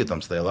дороги,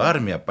 там стояла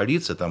армия,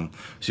 полиция, там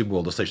все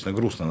было достаточно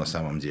грустно на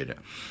самом деле.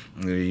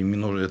 И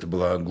это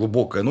была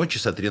глубокая ночь,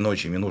 часа 3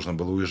 ночи, мне нужно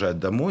было уезжать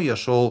домой, я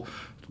шел,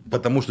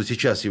 потому что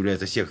сейчас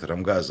является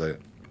сектором Газа.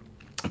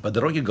 По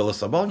дороге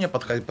голосовал, меня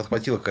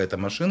подхватила какая-то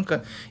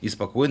машинка и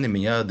спокойно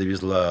меня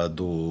довезла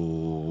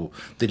до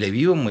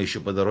Тель-Авива. Мы еще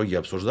по дороге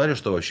обсуждали,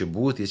 что вообще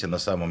будет, если на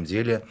самом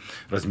деле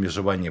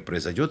размежевание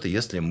произойдет, и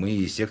если мы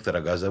из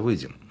сектора Газа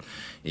выйдем.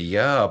 И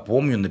я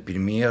помню,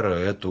 например,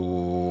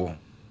 эту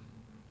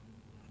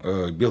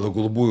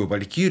бело-голубую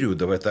валькирию,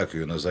 давай так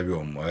ее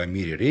назовем,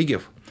 Мири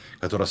Регев,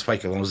 которая с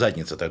факелом в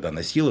заднице тогда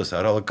носилась,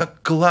 орала: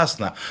 как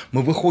классно,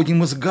 мы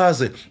выходим из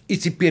Газы, и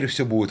теперь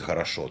все будет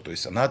хорошо. То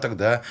есть она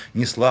тогда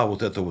несла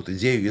вот эту вот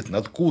идею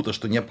Надкута,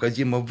 что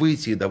необходимо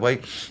выйти, и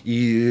давай,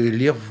 и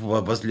лев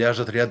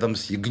возляжет рядом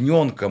с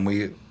ягненком,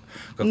 и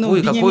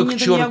какой к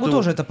черту...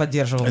 тоже это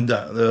поддерживал.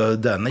 Да,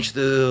 значит,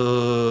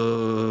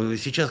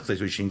 сейчас,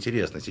 кстати, очень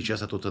интересно, сейчас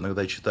я тут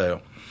иногда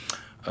читаю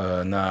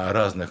на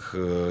разных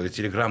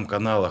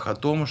телеграм-каналах о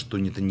том, что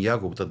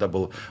Нетаньяху тогда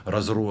был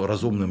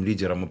разумным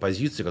лидером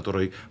оппозиции,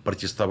 который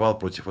протестовал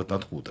против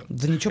Надкута.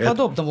 Да ничего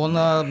подобного,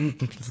 он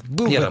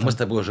был Лера, мы с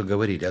тобой уже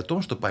говорили о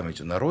том, что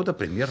память у народа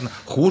примерно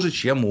хуже,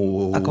 чем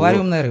у...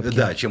 аквариумной рыбки.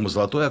 Да, чем у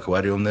золотой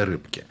аквариумной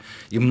рыбки.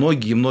 И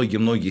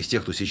многие из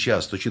тех, кто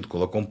сейчас стучит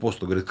кулаком по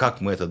столу, говорит, как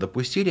мы это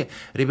допустили.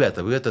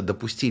 Ребята, вы это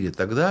допустили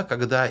тогда,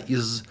 когда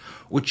из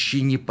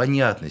очень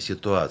непонятной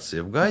ситуации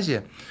в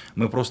Газе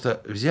мы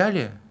просто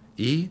взяли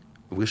и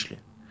вышли,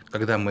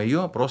 когда мы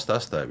ее просто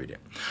оставили.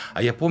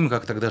 А я помню,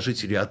 как тогда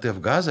жители АТФ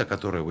Газа,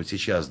 которые вот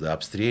сейчас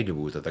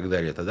обстреливают и так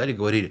далее,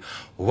 говорили: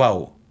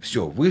 вау,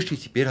 все, вышли,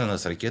 теперь на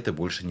нас ракеты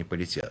больше не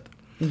полетят.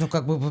 Ну,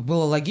 как бы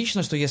было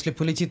логично, что если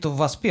полетит, то в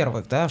вас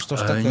первых, да? Что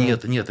ж такое?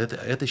 Нет,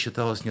 это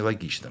считалось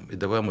нелогичным. И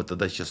давай мы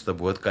тогда сейчас с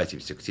тобой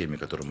откатимся к теме,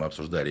 которую мы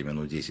обсуждали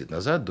минут 10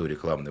 назад, до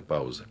рекламной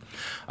паузы,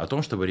 о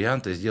том, что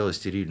варианты сделать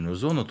стерильную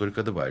зону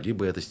только два.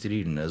 Либо это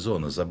стерильная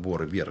зона,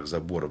 забор вверх,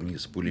 забор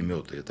вниз,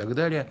 пулеметы и так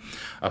далее,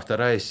 а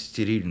вторая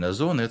стерильная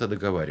зона – это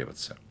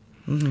договариваться.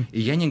 И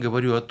я не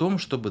говорю о том,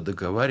 чтобы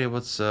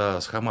договариваться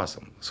с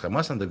Хамасом. С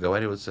Хамасом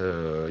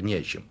договариваться не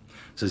о чем.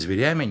 Со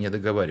зверями не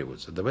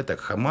договариваются. Давай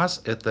так,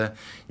 Хамас – это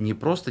не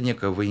просто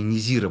некая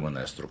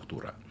военизированная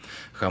структура.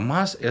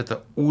 Хамас –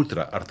 это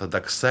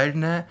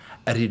ультраортодоксальная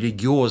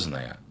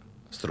религиозная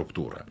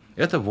структура.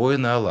 Это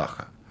воины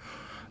Аллаха.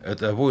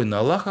 Это воины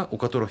Аллаха, у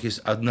которых есть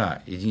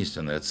одна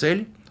единственная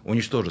цель –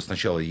 уничтожить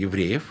сначала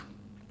евреев,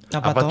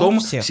 а потом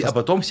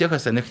всех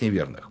остальных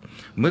неверных.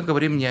 Мы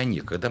говорим не о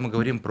них. Когда мы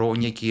говорим про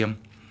некие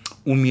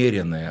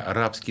умеренные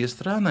арабские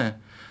страны,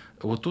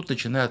 вот тут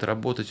начинает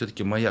работать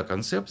все-таки моя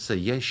концепция.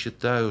 Я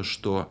считаю,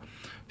 что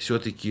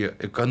все-таки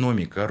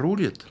экономика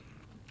рулит,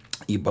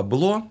 и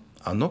бабло,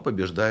 оно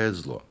побеждает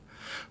зло.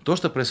 То,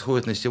 что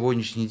происходит на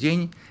сегодняшний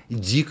день,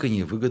 дико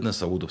невыгодно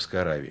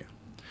Саудовской Аравии.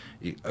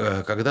 И,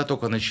 когда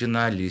только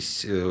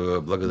начинались,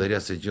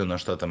 благодаря Соединенным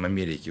Штатам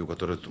Америки, у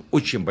которых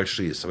очень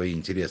большие свои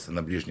интересы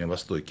на Ближнем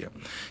Востоке,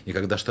 и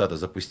когда Штаты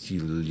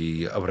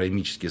запустили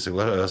авраамические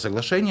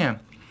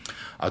соглашения,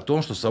 о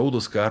том, что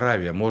Саудовская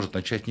Аравия может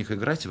начать в них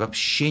играть,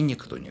 вообще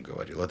никто не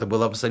говорил. Это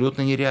было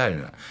абсолютно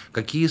нереально.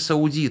 Какие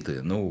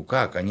саудиты? Ну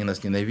как? Они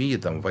нас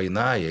ненавидят, там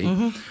война.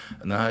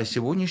 На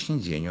сегодняшний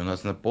день у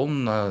нас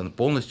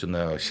полностью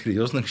на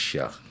серьезных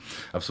щах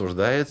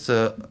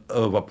обсуждается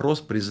вопрос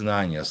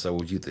признания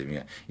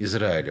саудитами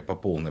Израиля по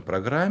полной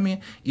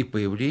программе и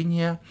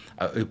появление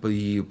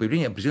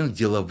определенных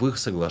деловых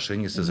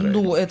соглашений с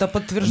Израилем. Ну, это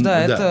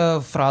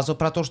подтверждает фразу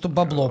про то, что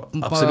бабло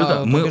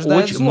абсолютно.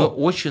 побеждает зло. Мы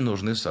очень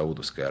нужны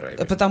Саудовской Аравии.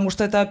 Потому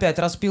что это опять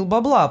распил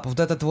бабла. Вот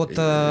этот вот...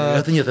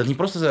 Это не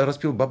просто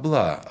распил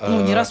бабла.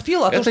 Ну, не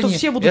распил, а то, что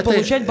все будут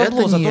получать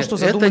бабло за то, что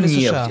задумали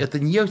США. Это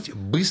нефть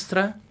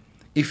быстро,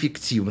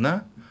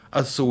 эффективно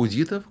от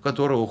саудитов,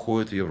 которые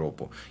уходят в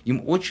Европу.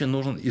 Им очень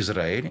нужен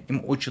Израиль,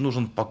 им очень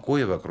нужен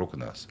покой вокруг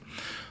нас.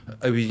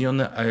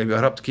 Объединенные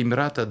Арабские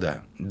Эмираты,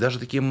 да. Даже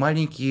такие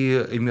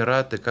маленькие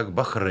Эмираты, как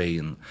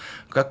Бахрейн,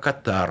 как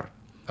Катар.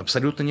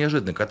 Абсолютно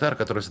неожиданно. Катар,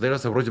 который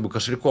является вроде бы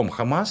кошельком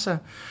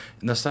Хамаса,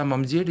 на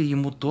самом деле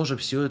ему тоже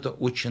все это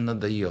очень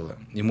надоело.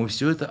 Ему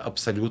все это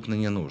абсолютно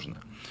не нужно.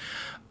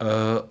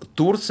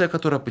 Турция,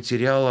 которая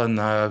потеряла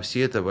на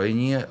всей этой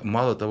войне,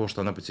 мало того,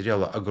 что она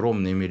потеряла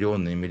огромные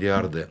миллионы и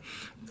миллиарды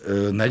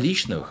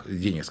наличных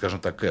денег, скажем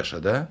так, кэша,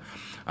 да,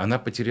 она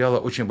потеряла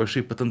очень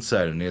большие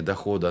потенциальные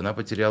доходы,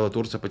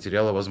 Турция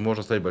потеряла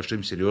возможность стать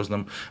большим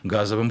серьезным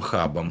газовым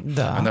хабом,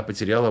 Да. она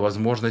потеряла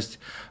возможность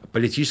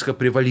политического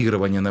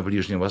превалирования на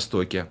Ближнем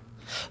Востоке.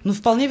 Ну,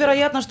 вполне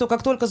вероятно, что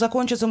как только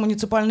закончатся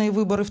муниципальные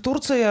выборы в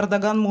Турции,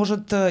 Эрдоган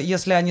может,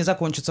 если они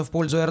закончатся в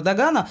пользу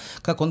Эрдогана,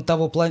 как он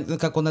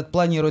это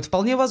планирует,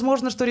 вполне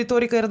возможно, что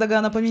риторика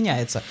Эрдогана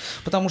поменяется,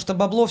 потому что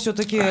бабло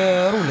все-таки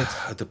рулит.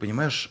 Ты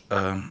понимаешь,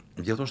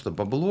 дело в том, что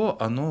бабло,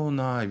 оно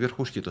на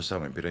верхушке той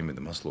самой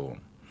пирамиды Маслоу.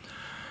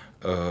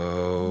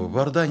 В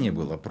Иордании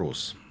был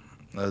опрос.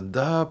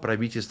 Да,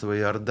 правительство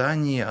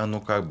Иордании, оно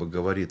как бы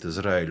говорит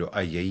Израилю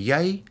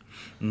ай-яй-яй,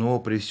 но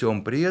при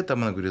всем при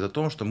этом оно говорит о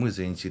том, что мы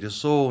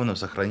заинтересованы в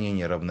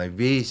сохранении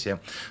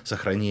равновесия,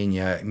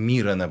 сохранении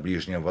мира на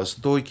Ближнем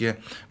Востоке,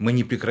 мы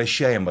не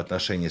прекращаем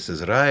отношения с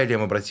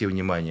Израилем, обрати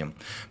внимание.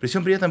 При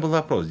всем при этом был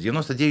опрос.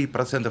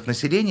 99%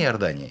 населения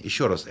Иордании,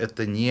 еще раз,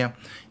 это не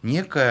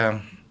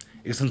некая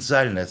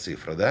эссенциальная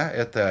цифра, да,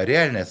 это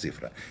реальная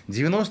цифра.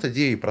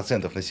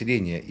 99%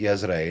 населения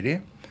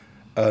Израиля,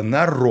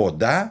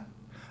 народа,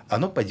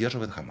 оно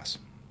поддерживает Хамас.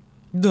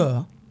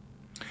 Да.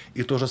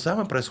 И то же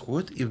самое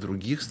происходит и в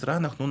других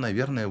странах. Ну,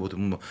 наверное, вот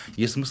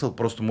есть смысл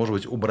просто, может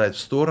быть, убрать в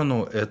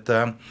сторону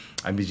это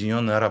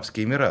Объединенные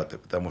Арабские Эмираты,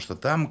 потому что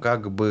там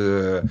как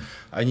бы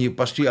они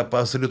пошли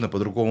абсолютно по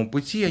другому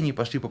пути, они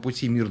пошли по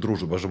пути мир,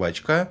 дружба,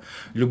 жвачка,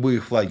 любые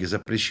флаги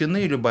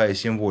запрещены, любая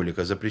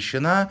символика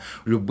запрещена,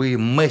 любые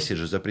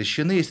месседжи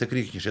запрещены. Если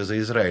крикнешь «я за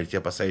Израиль», тебя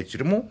посадят в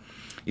тюрьму,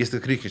 если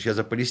крикнешь «я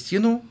за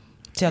Палестину»,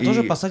 тебя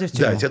тоже посадят в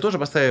тюрьму. Да, тебя тоже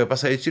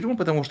посадят в тюрьму,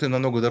 потому что им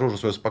намного дороже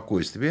свое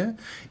спокойствие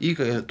и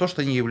то,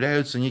 что они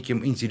являются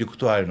неким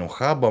интеллектуальным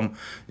хабом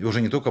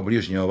уже не только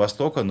Ближнего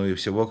Востока, но и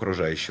всего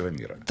окружающего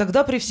мира.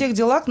 Тогда при всех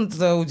делах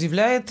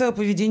удивляет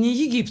поведение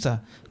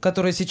Египта,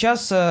 который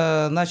сейчас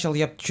начал,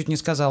 я чуть не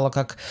сказала,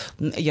 как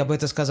я бы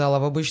это сказала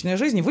в обычной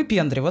жизни,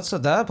 выпендриваться,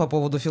 да, по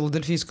поводу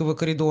Филадельфийского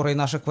коридора и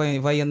наших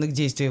военных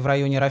действий в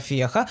районе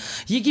Рафеха.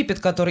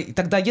 Египет, который...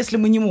 Тогда, если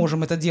мы не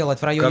можем это делать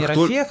в районе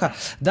Рафеха,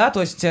 да, то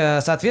есть,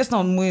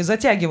 соответственно, мы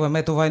затягиваем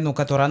эту войну,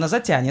 которая она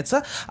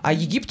затянется, а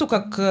Египту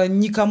как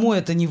никому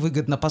это не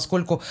выгодно,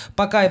 поскольку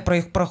пока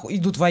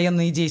идут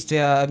военные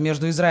действия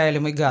между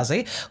Израилем и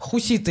Газой,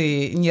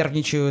 хуситы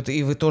нервничают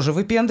и тоже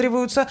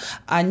выпендриваются,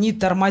 они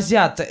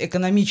тормозят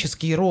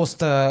экономический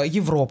рост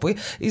Европы,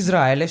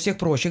 Израиля, всех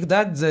прочих,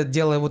 да,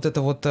 делая вот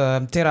это вот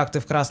теракты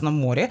в Красном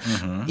море,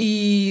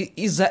 и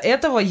из-за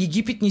этого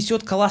Египет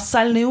несет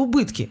колоссальные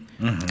убытки.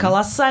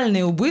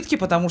 Колоссальные убытки,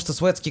 потому что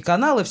Суэцкий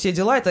канал и все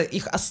дела, это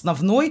их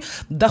основной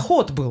доход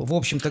был, в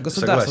общем-то,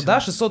 государства. Да,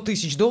 $600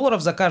 тысяч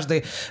за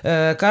каждый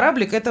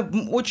кораблик, это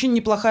очень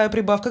неплохая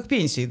прибавка к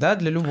пенсии, да,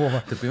 для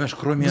любого. Ты понимаешь,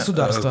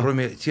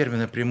 кроме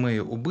термина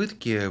 «прямые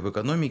убытки», в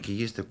экономике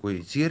есть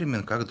такой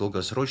термин, как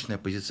долгосрочное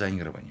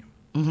позиционирование.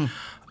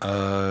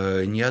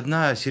 Ни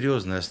одна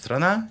серьезная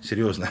страна,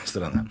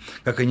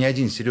 как и ни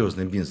один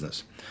серьезный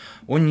бизнес,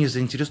 он не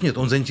заинтересован, нет,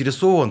 он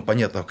заинтересован,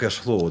 понятно, в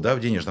кэшфлоу, да, в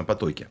денежном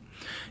потоке.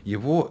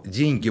 Его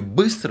деньги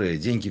быстрые,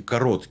 деньги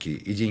короткие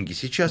и деньги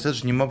сейчас, это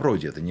же не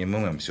Мавроди, это не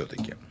МММ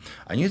все-таки.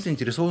 Они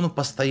заинтересованы в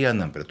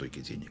постоянном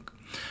притоке денег.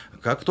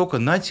 Как только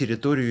на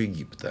территорию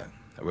Египта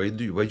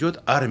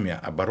войдет армия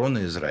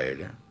обороны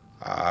Израиля,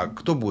 а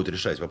кто будет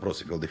решать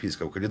вопросы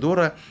Филадельфийского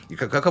коридора и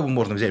как его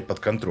можно взять под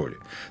контроль?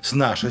 С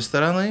нашей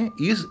стороны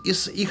и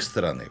с их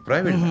стороны,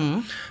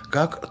 правильно?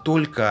 Как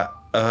только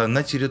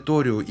на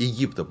территорию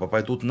Египта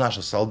попадут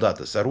наши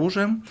солдаты с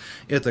оружием,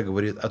 это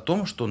говорит о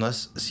том, что у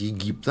нас с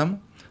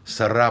Египтом, с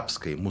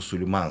арабской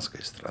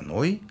мусульманской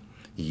страной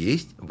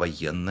есть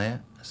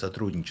военное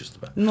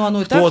сотрудничество. Ну,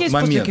 оно и так есть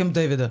после Кэмп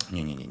Дэвида.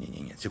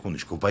 Не,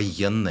 секундочку,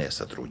 военное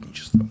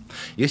сотрудничество.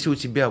 Если у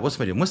тебя, вот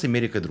смотри, мы с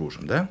Америкой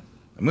дружим, да?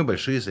 Мы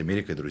большие с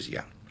Америкой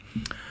друзья.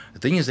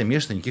 Ты не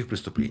замешан в никаких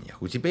преступлениях.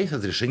 У тебя есть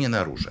разрешение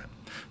на оружие.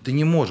 Ты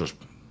не можешь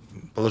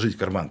положить в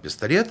карман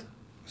пистолет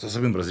со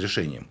своим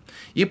разрешением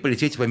и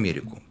полететь в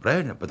Америку.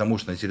 Правильно? Потому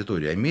что на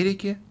территории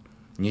Америки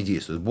не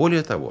действует.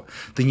 Более того,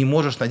 ты не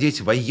можешь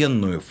надеть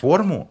военную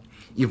форму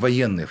и в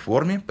военной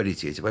форме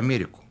полететь в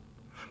Америку.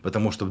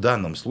 Потому что в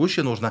данном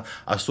случае нужно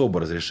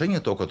особое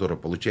разрешение, то, которое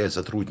получают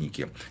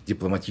сотрудники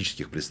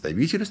дипломатических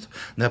представительств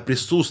на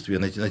присутствие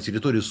на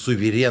территории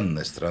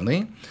суверенной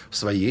страны в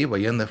своей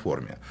военной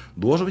форме.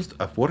 Должен быть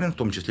оформлен, в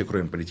том числе,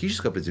 кроме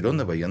политического,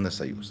 определенный военный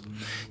союз.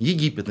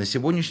 Египет на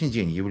сегодняшний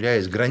день,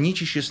 являясь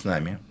граничащей с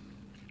нами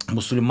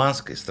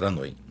мусульманской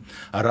страной,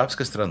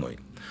 арабской страной,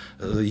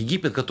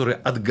 Египет, который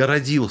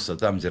отгородился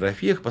там, где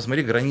Рафех,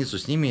 посмотри границу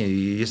с ними,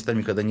 и если там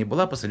никогда не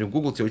была, посмотри в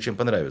Google, тебе очень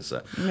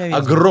понравится.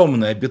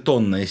 Огромная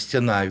бетонная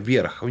стена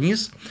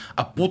вверх-вниз,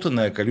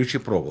 опутанная колючей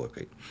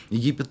проволокой.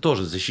 Египет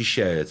тоже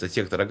защищается от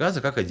сектора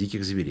Газа, как от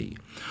диких зверей.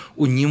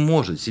 Он не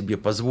может себе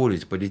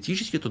позволить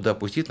политически туда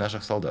пустить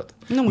наших солдат.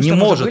 Не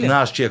может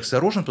наш человек с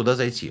оружием туда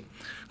зайти.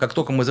 Как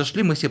только мы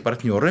зашли, мы все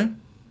партнеры,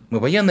 мы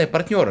военные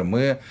партнеры,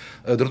 мы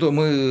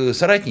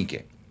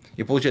соратники.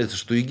 И получается,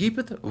 что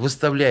Египет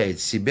выставляет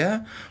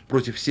себя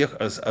против всех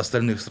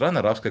остальных стран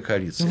арабской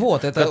коалиции,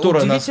 вот, это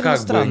которая нас как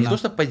странно. бы не то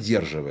что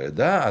поддерживает,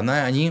 да,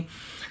 они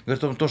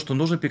говорят о том, что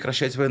нужно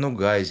прекращать войну в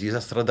Газе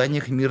из-за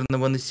страданий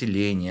мирного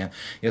населения,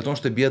 и о том,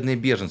 что бедные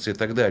беженцы и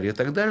так далее,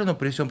 но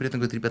при всем при этом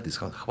говорят, ребята,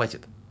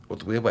 хватит,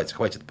 вот воевать,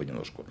 хватит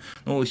понемножку.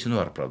 Ну,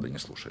 Синуар, правда, не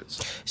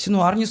слушается.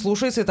 Синуар не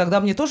слушается, и тогда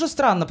мне тоже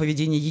странно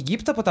поведение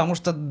Египта, потому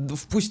что,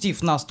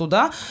 впустив нас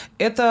туда,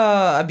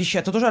 это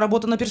тоже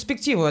работа на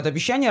перспективу, это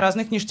обещание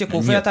разных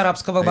ништяков и от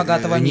арабского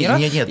богатого мира,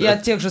 и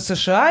от тех же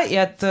США, и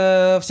от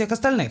всех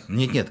остальных.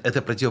 Нет,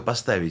 это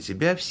противопоставить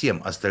себя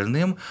всем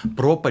остальным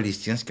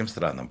пропалестинским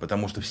странам,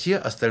 потому что все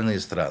остальные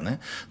страны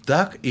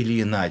так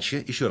или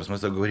иначе, еще раз мы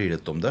говорили о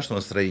том, да, что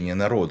настроение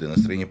народа и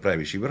настроение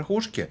правящей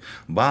верхушки,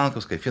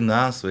 банковской,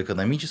 финансовой,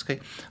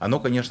 экономической, оно,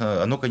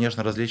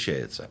 конечно,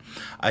 различается.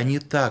 Они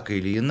так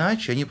или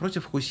иначе, они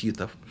против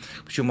хуситов.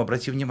 Причем,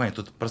 обрати внимание,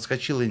 тут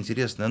проскочила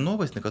интересная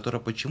новость, на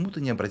которую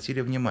почему-то не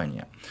обратили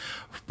внимания.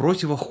 В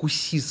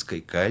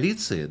противохуситской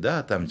коалиции,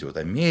 да, там, где вот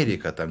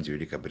Америка, там, где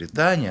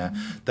Великобритания,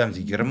 там,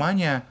 где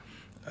Германия,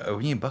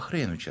 в ней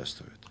Бахрейн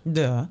участвует.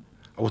 Да.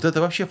 Вот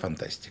это вообще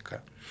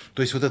фантастика.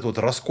 То есть вот этот вот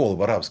раскол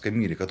в арабском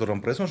мире, который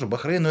происходит,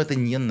 Бахрейну это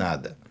не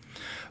надо.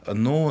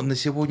 Но на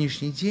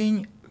сегодняшний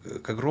день,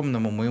 к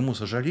огромному моему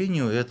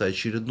сожалению, это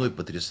очередной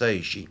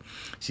потрясающий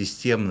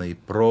системный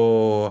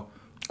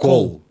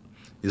прокол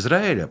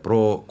Израиля.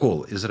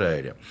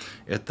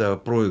 Это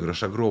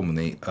проигрыш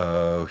огромный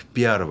в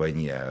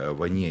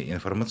войне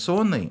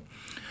информационной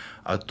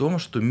о том,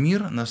 что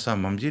мир на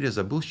самом деле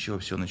забыл, с чего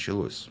все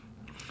началось.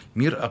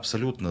 Мир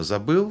абсолютно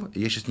забыл,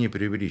 я сейчас не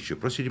преувеличиваю,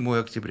 про 7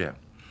 октября.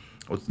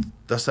 Вот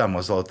та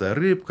самая золотая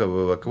рыбка,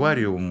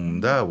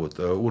 аквариум, да, вот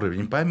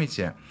уровень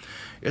памяти,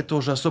 это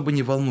уже особо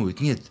не волнует.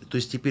 Нет, то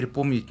есть теперь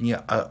помнит не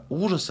о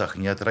ужасах,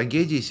 не о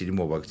трагедии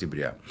 7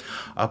 октября,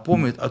 а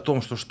помнит о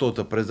том, что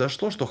что-то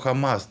произошло, что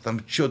Хамас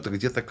там что-то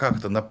где-то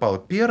как-то напал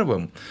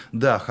первым.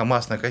 Да,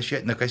 Хамас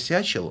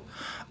накосячил,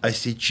 а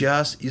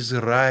сейчас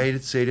Израиль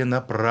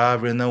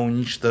целенаправленно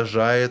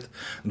уничтожает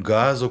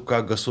Газу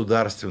как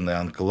государственный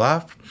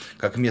анклав,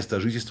 как место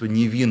жительства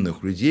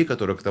невинных людей,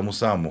 которые к тому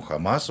самому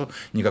Хамасу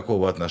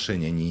никакого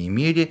отношения не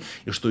имели,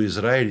 и что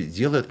Израиль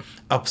делает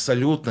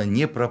абсолютно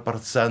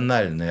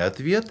непропорциональный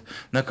ответ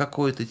на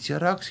какой-то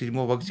теракт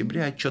 7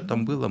 октября, а что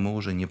там было, мы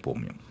уже не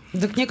помним.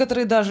 Так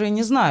некоторые даже и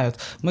не знают.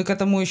 Мы к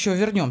этому еще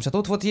вернемся.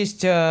 Тут вот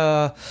есть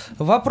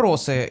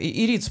вопросы.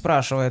 Ирит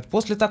спрашивает.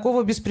 После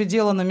такого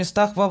беспредела на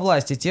местах во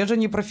власти те же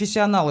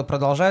непрофессионалы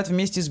продолжают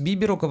вместе с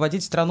Биби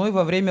руководить страной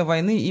во время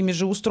войны, ими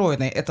же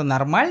устроенной. Это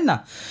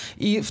нормально?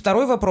 И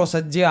второй вопрос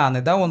от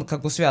Дианы, да, он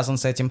как бы связан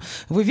с этим.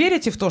 Вы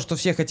верите в то, что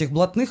всех этих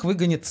блатных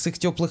выгонят с их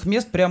теплых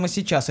мест прямо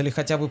сейчас или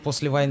хотя бы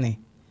после войны?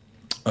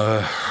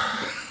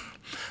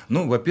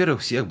 Ну,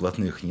 во-первых, всех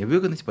блатных не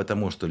выгнать,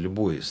 потому что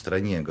любой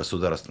стране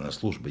государственная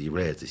служба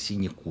является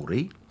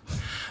синекурой.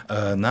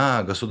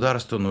 На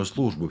государственную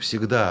службу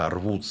всегда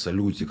рвутся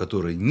люди,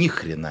 которые ни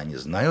хрена не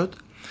знают,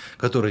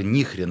 которые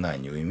ни хрена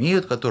не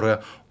умеют,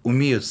 которые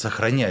умеют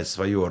сохранять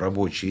свое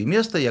рабочее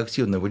место и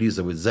активно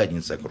вылизывать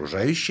задницы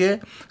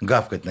окружающие,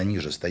 гавкать на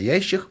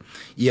нижестоящих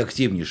и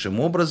активнейшим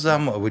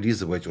образом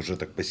вылизывать уже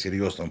так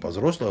по-серьезному,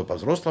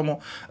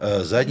 по-взрослому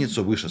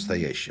задницу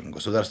вышестоящим.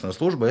 Государственная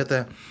служба –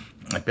 это,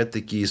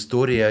 опять-таки,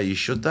 история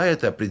еще та,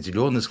 это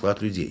определенный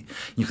склад людей.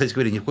 Кстати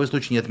говоря, ни в коем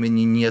случае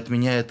не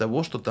отменяя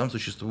того, что там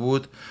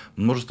существует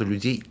множество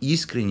людей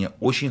искренне,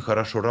 очень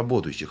хорошо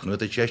работающих, но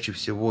это чаще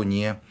всего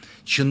не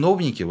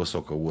чиновники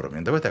высокого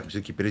уровня. Давай так,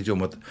 все-таки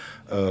перейдем от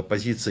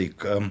позиций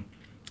к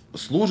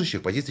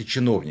служащих, позиций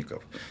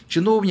чиновников.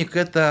 Чиновник –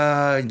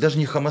 это даже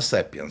не homo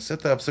sapiens,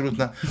 это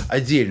абсолютно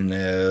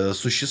отдельное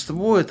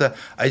существо, это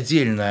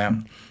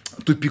отдельная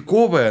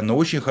тупиковая, но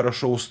очень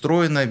хорошо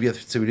устроенная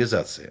ветвь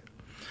цивилизации.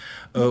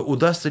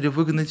 Удастся ли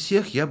выгнать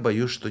всех? Я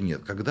боюсь, что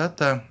нет.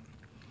 Когда-то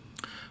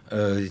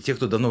те,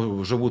 кто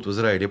давно живут в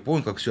Израиле,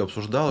 помнят, как все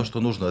обсуждалось,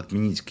 что нужно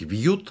отменить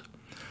квиют,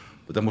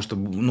 потому что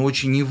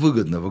очень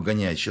невыгодно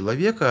выгонять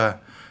человека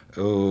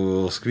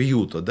с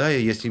квиюта, да,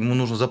 и если ему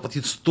нужно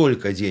заплатить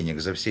столько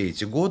денег за все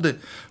эти годы,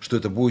 что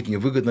это будет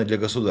невыгодно для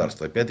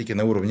государства, опять-таки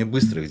на уровне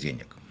быстрых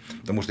денег.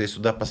 Потому что если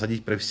туда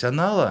посадить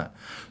профессионала,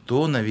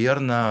 то,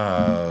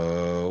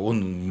 наверное,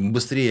 он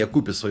быстрее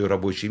окупит свое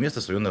рабочее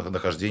место, свое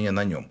нахождение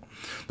на нем.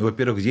 Ну,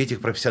 во-первых, где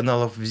этих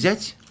профессионалов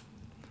взять?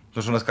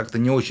 Потому что у нас как-то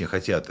не очень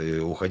хотят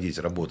уходить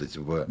работать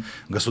в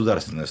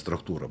государственную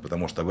структуру,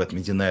 потому что в этом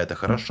Медина это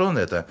хорошо,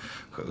 это,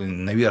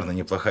 наверное,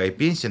 неплохая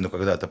пенсия, но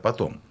когда-то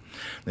потом.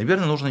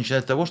 Наверное, нужно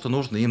начинать с того, что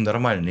нужно им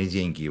нормальные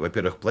деньги,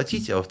 во-первых,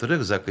 платить, а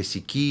во-вторых, за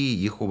косяки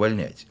их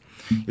увольнять.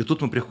 И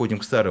тут мы приходим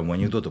к старому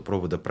анекдоту про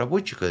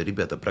водопроводчика.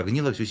 Ребята,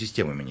 прогнило, всю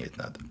систему менять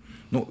надо.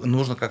 Ну,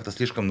 нужно как-то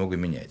слишком много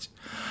менять.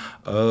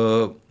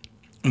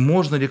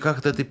 Можно ли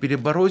как-то это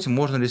перебороть,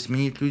 можно ли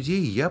сменить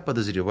людей? Я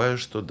подозреваю,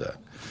 что да.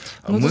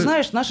 Ну, ты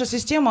знаешь, наша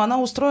система, она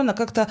устроена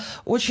как-то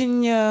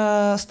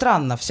очень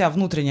странно. Вся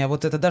внутренняя,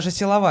 вот эта даже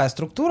силовая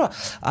структура,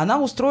 она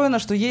устроена,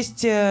 что есть,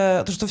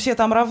 что все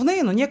там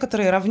равны, но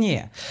некоторые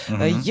равнее.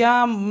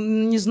 Я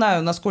не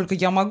знаю, насколько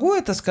я могу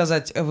это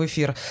сказать в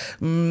эфир.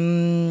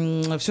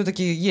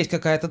 Все-таки есть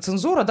какая-то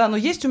цензура, да, но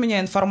есть у меня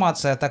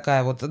информация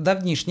такая вот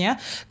давнишняя,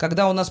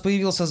 когда у нас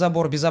появился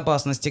забор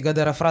безопасности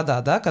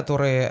Гадера-Фрада, да,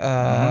 который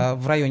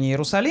в районе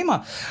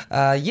Иерусалима.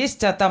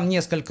 Есть там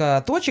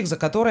несколько точек, за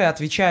которые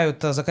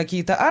отвечают за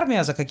какие-то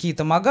армии, за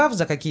какие-то МАГАВ,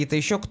 за какие-то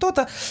еще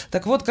кто-то.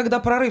 Так вот, когда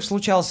прорыв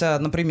случался,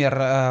 например,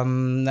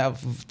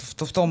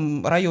 в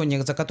том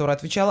районе, за который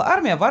отвечала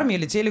армия, в армии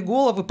летели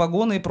головы,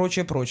 погоны и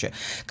прочее, прочее.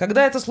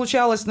 Когда это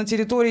случалось на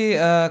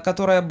территории,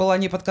 которая была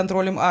не под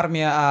контролем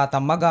армии, а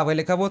там МАГАВ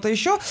или кого-то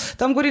еще,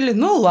 там говорили,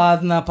 ну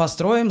ладно,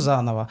 построим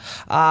заново.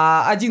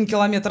 А 1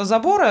 километр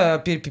забора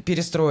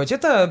перестроить,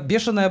 это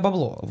бешеное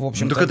бабло, в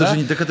общем-то.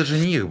 Так это же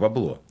не их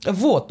бабло.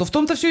 Вот, то в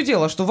том-то все и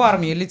дело, что в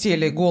армии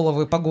летели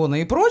головы,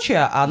 погоны и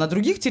прочее, а на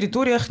других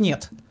территориях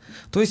нет.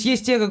 То есть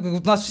есть те, как у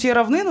нас все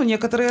равны, но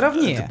некоторые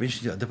равнее.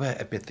 Давай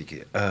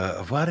опять-таки,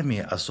 в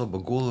армии особо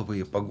головы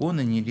и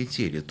погоны не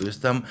летели. То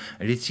есть там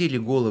летели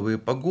головы и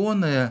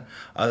погоны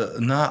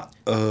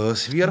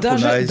сверху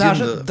на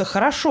один... Да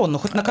хорошо, но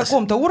хоть на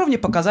каком-то уровне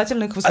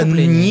показательных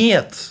выступлений.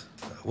 Нет!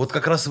 Вот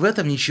как раз в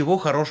этом ничего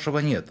хорошего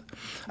нет.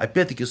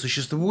 Опять-таки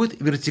существует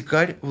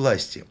вертикаль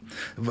власти.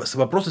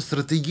 Вопросы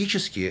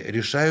стратегические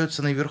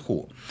решаются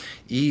наверху.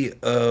 И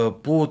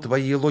по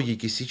твоей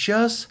логике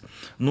сейчас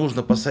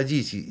нужно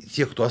посадить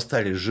тех, кто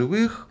остались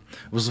живых,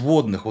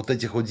 взводных вот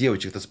этих вот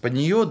девочек из-под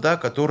нее, да,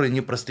 которые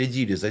не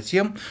проследили за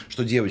тем,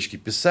 что девочки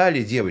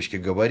писали, девочки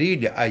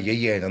говорили,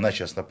 ай-яй-яй, на нас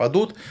сейчас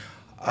нападут.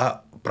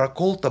 А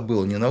прокол-то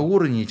был не на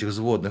уровне этих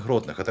взводных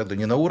ротных, а тогда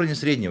не на уровне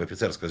среднего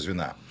офицерского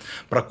звена.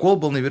 Прокол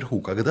был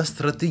наверху, когда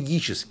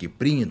стратегически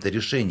принято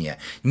решение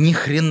ни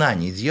хрена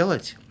не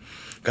делать,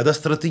 когда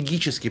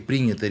стратегически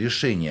принято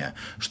решение,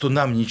 что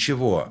нам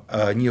ничего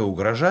не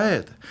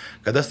угрожает,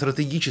 когда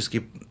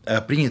стратегически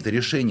принято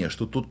решение,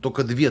 что тут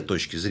только 2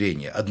 точки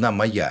зрения, одна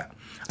моя,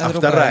 а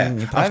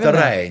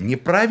вторая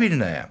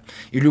неправильная,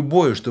 и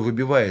любое, что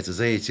выбивается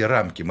за эти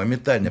рамки,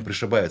 моментально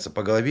пришибается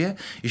по голове,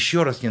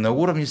 еще раз не на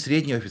уровне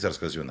среднего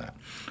офицерского звена.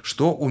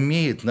 Что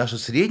умеет наше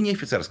среднее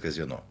офицерское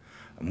звено?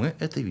 Мы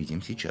это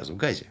видим сейчас в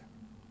Газе.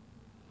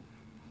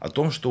 О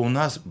том, что у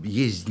нас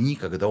есть дни,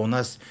 когда у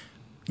нас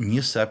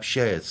не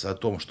сообщается о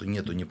том, что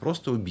нету не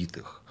просто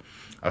убитых,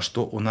 а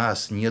что у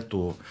нас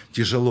нету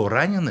тяжело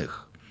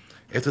раненых,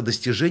 это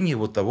достижение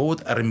вот того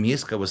вот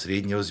армейского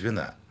среднего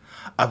звена.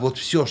 А вот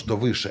все, что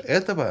выше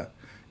этого,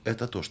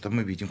 это то, что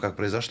мы видим, как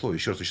произошло.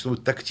 Еще раз,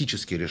 существуют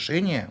тактические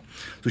решения,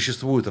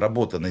 существует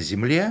работа на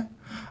земле,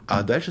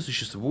 а дальше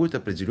существует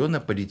определенное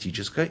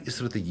политическое и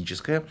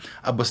стратегическое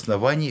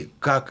обоснование,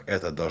 как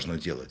это должно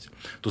делать.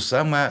 Та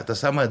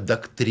самая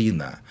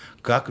доктрина,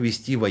 как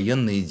вести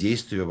военные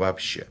действия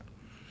вообще.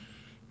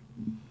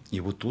 И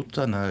вот тут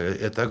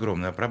это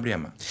огромная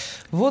проблема.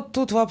 Вот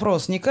тут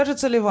вопрос. Не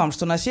кажется ли вам,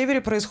 что на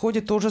севере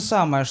происходит то же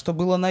самое, что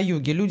было на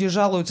юге? Люди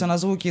жалуются на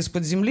звуки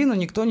из-под земли, но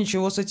никто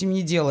ничего с этим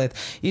не делает.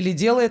 Или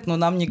делает, но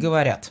нам не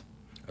говорят.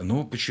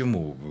 Ну,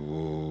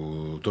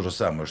 почему? То же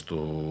самое,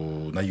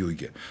 что на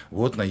юге.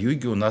 Вот на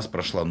юге у нас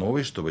прошла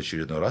новость, что в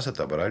очередной раз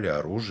отобрали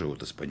оружие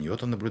от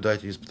испаньота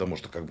наблюдателей, потому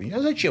что а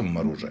зачем им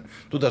оружие?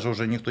 Туда же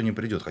уже никто не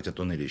придет, хотя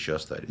туннели еще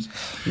остались.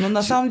 Но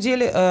на самом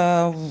деле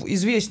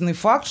известный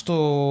факт,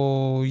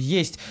 что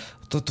есть...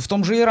 В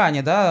том же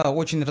Иране, да,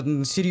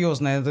 очень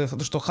серьезное,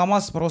 что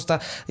Хамас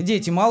просто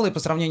дети малые по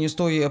сравнению с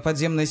той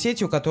подземной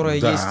сетью, которая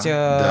есть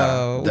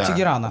у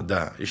Тегерана.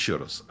 Да, еще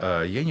раз.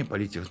 Я не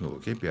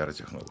политтехнолог, я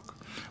пиар-технолог.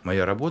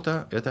 Моя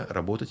работа – это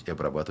работать и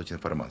обрабатывать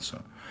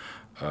информацию.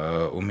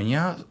 У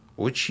меня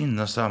очень,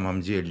 на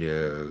самом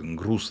деле,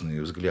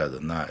 грустные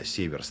взгляды на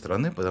север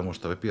страны, потому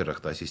что,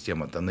 во-первых, та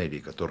система тоннелей,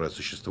 которая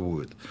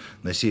существует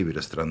на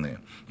севере страны,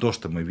 то,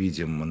 что мы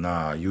видим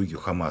на юге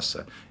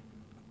Хамаса,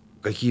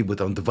 какие бы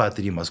там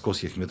 2-3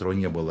 московских метро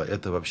не было,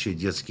 это вообще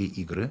детские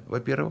игры,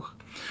 во-первых.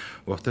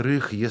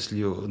 Во-вторых,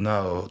 если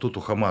тут у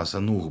Хамаса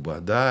нухба,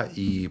 да,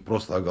 и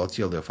просто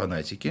оголтелые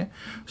фанатики,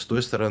 с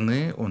той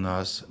стороны у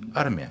нас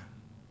армия.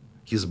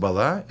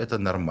 Хизбалла – это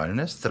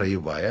нормальная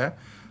строевая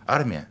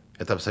армия.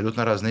 Это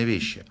абсолютно разные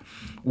вещи.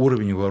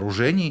 Уровень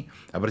вооружений,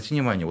 обрати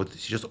внимание, вот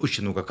сейчас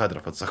очень много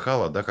кадров от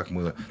Сахала, да, как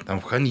мы там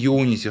в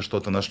Хан-Юнисе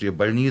что-то нашли в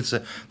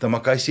больнице, там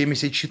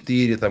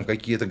АК-74, там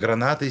какие-то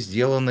гранаты,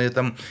 сделанные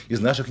там из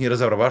наших не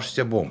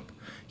разорвавшихся бомб.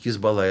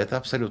 Хизбалла – это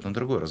абсолютно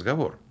другой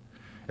разговор.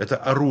 Это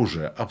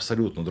оружие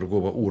абсолютно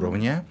другого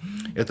уровня,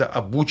 это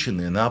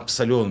обученные на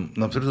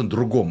абсолютно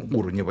другом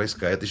уровне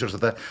войска. Это еще раз,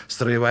 это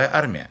строевая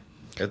армия.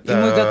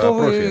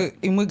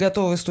 И мы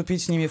готовы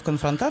вступить с ними в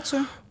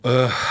конфронтацию?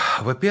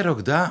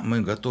 Во-первых, да,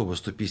 мы готовы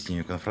вступить с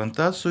ними в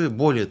конфронтацию.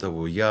 Более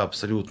того, я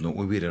абсолютно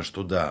уверен,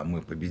 что да,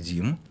 мы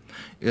победим.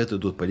 Это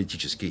идут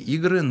политические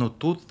игры, но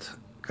тут,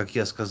 как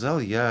я сказал,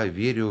 я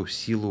верю в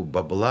силу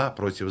бабла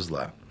против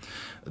зла.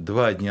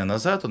 2 дня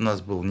назад у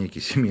нас был некий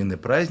семейный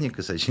праздник,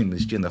 и с одним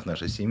из членов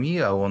нашей семьи,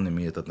 а он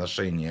имеет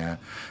отношение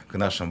к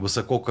нашим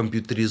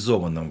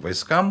высококомпьютеризованным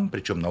войскам,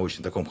 причем на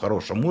очень таком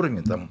хорошем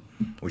уровне, там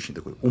очень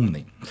такой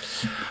умный.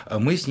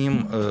 Мы с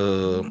ним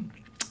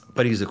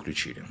пари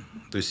заключили.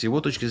 То есть, с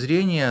его точки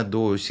зрения,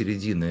 до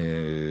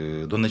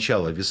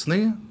начала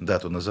весны,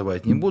 дату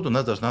называть не буду, у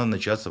нас должна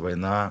начаться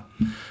война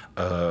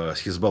с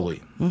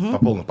Хизбаллой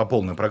по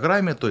полной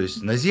программе, то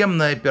есть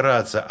наземная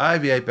операция,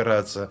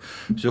 авиаоперация,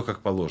 все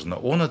как положено.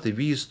 Он это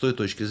видит с той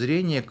точки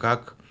зрения,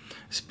 как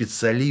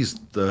специалист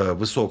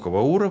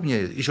высокого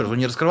уровня. Еще раз, он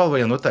не раскрывал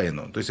военную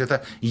тайну, то есть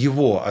это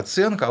его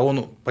оценка, а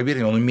он, поверь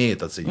мне, он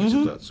умеет оценивать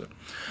ситуацию.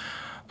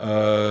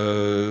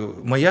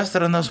 Моя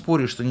сторона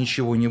спорит, что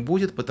ничего не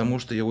будет, потому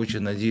что я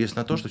очень надеюсь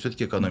на то, что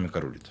все-таки экономика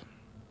рулит.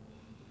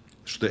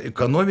 Что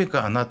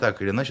экономика, она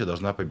так или иначе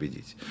должна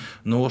победить.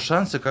 Но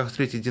шансы, как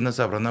встретить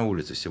динозавра на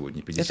улице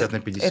сегодня, 50 на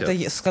 50.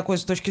 Это с какой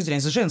точки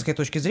зрения? С женской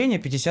точки зрения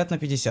 50 на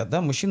 50,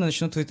 да? Мужчины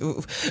начнут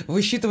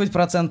высчитывать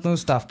процентную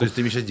ставку. То есть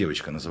ты меня сейчас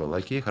девочка называла.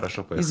 Окей,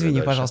 хорошо, поехали. Извини,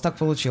 дальше. Пожалуйста, так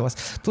получилось.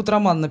 Тут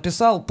Роман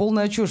написал: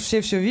 полная чушь,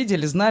 все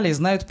видели, знали и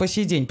знают по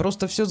сей день.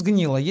 Просто все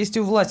сгнило. Если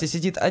у власти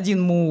сидит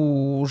один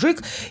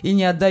мужик и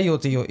не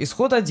отдает ее,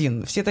 исход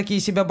один. Все такие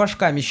себя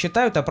башками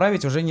считают, а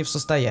править уже не в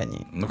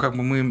состоянии. Ну, как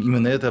бы мы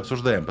именно это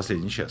обсуждаем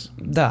последний час.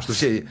 Да.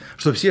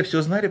 Что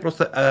все знали,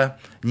 просто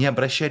не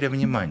обращали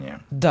внимания.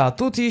 Да,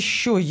 тут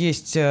еще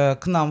есть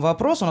к нам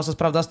вопрос. У нас,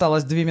 правда,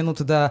 осталось 2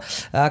 минуты до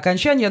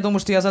окончания. Я думаю,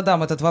 что я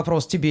задам этот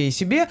вопрос тебе и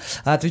себе,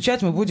 а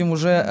отвечать мы будем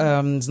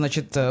уже,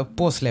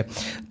 после.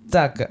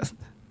 Так...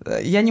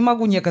 Я не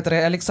могу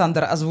некоторые,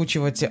 Александр,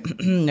 озвучивать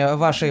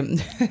ваши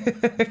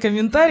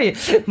комментарии.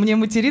 Мне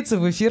материться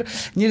в эфир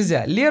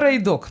нельзя. Лера и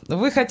Док,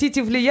 вы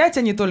хотите влиять,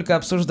 а не только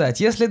обсуждать?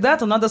 Если да,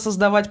 то надо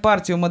создавать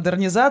партию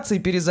модернизации,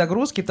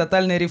 перезагрузки,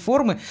 тотальной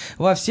реформы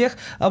во всех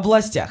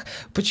областях.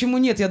 Почему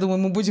нет? Я думаю,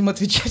 мы будем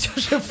отвечать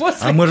уже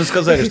после. А мы же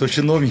сказали, что в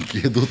чиновники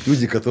идут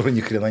люди, которые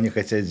ни хрена не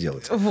хотят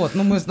делать. Вот,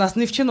 нас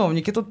не в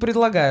чиновники тут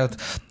предлагают.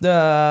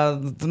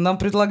 Нам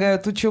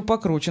предлагают тут чего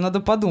покруче. Надо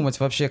подумать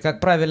вообще,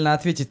 как правильно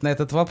ответить на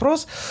этот вопрос.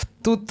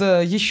 Тут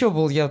еще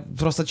был, я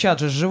просто чат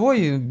же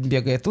живой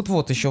бегает, тут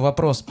вот еще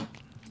вопрос.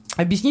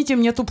 Объясните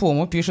мне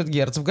тупому, пишет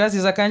Герц, в газе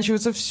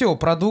заканчивается все,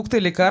 продукты,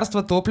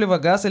 лекарства, топливо,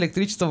 газ,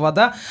 электричество,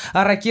 вода,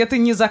 а ракеты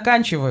не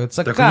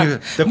заканчиваются. Так как?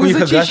 Мы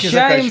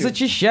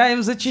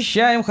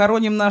зачищаем,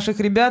 хороним наших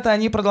ребят, а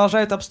они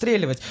продолжают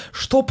обстреливать.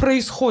 Что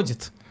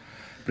происходит?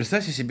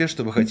 Представьте себе,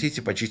 что вы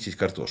хотите почистить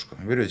картошку.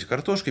 Берете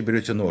картошку,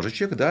 берете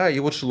ножичек, да, и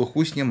вот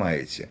шелуху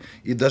снимаете,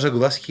 и даже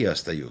глазки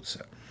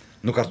остаются.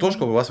 Но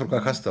картошка у вас в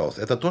руках осталась.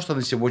 Это то, что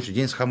на сегодняшний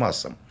день с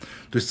Хамасом.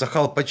 То есть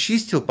Сахал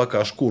почистил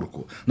пока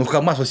шкурку, но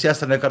Хамас, вся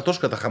остальная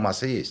картошка, это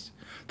Хамаса есть.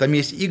 Там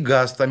есть и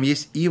газ, там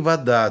есть и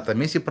вода,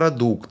 там есть и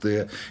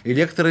продукты,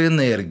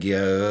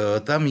 электроэнергия,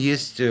 там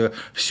есть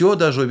все,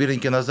 даже уверен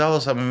кинозала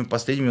самыми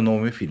последними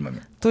новыми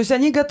фильмами. То есть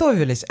они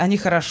готовились, они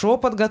хорошо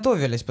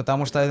подготовились,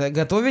 потому что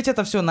готовить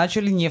это все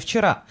начали не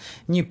вчера,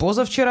 не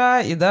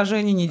позавчера и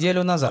даже не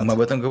неделю назад. Мы об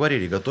этом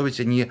говорили.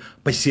 Готовить они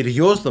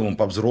по-серьезному,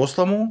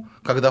 по-взрослому,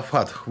 когда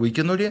Фатх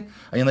выкинули,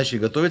 они начали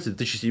готовиться в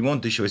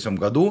 2007-2008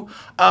 году,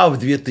 а в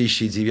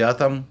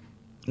 2009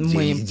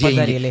 мы им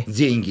подарили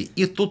деньги.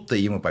 И тут-то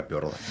им и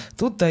поперло.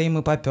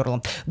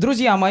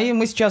 Друзья мои,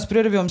 мы сейчас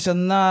прервемся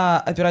на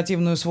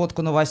оперативную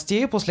сводку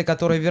новостей, после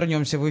которой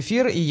вернемся в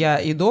эфир, и я,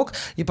 и Док,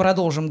 и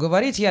продолжим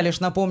говорить. Я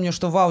лишь напомню,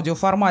 что в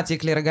аудиоформате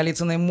Эклеры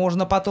Голицыной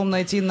можно потом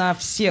найти на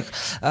всех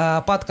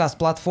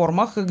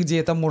подкаст-платформах, где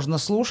это можно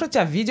слушать,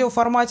 а в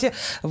видеоформате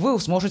вы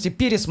сможете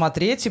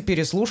пересмотреть,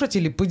 переслушать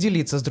или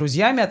поделиться с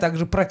друзьями, а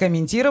также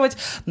прокомментировать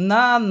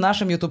на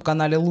нашем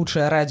YouTube-канале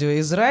 «Лучшее радио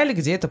Израиль»,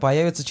 где это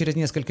появится через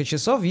несколько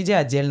часов в виде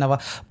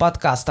отдельного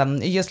подкаста.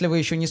 Если вы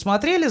еще не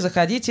смотрели,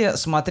 заходите,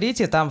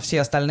 смотрите, там все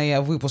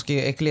остальные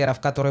выпуски эклеров,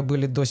 которые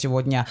были до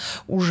сегодня,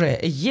 уже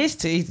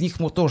есть, и их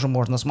тоже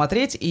можно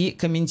смотреть и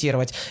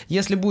комментировать.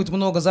 Если будет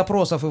много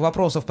запросов и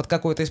вопросов под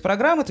какой-то из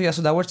программ, то я с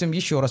удовольствием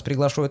еще раз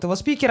приглашу этого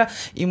спикера,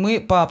 и мы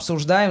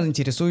пообсуждаем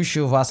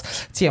интересующую вас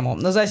тему.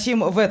 Засим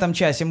в этом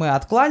часе мы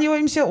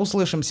откланиваемся,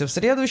 услышимся в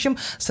следующем,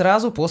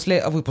 сразу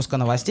после выпуска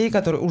новостей,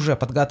 который уже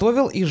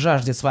подготовил и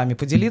жаждет с вами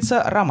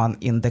поделиться Роман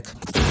Индек.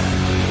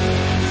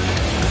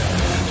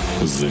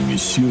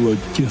 Замесила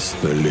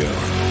тесто Лера.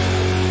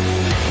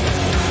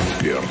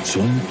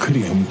 Перцем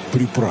крем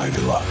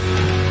приправила.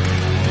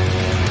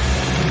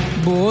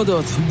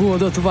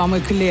 Будут вам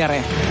эклеры,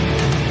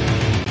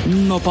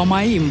 но по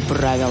моим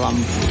правилам.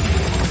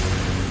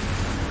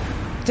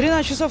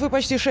 13 часов и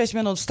почти 6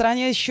 минут в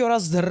стране. Еще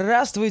раз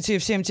здравствуйте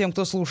всем тем,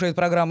 кто слушает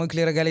программу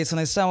Эклеры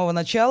Голицыной с самого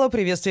начала.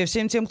 Приветствие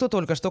всем тем, кто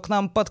только что к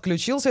нам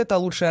подключился. Это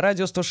лучшее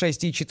радио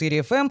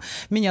 106,4 FM.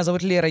 Меня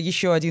зовут Лера.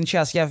 Еще один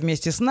час я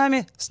вместе с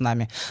нами. С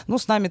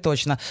нами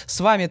точно. С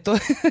вами то.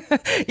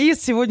 И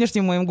с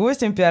сегодняшним моим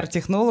гостем,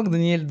 пиар-технолог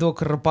Даниэль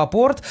Док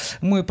Рапопорт.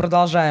 Мы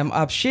продолжаем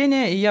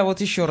общение. И я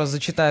вот еще раз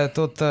зачитаю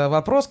тот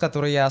вопрос,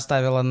 который я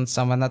оставила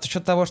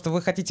насчет того, что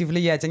вы хотите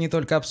влиять, а не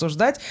только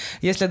обсуждать.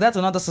 Если да,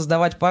 то надо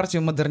создавать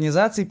партию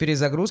модернизации,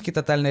 перезагрузки,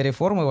 тотальной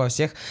реформы во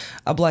всех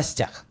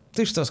областях.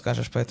 Ты что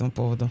скажешь по этому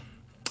поводу?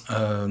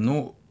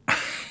 Ну,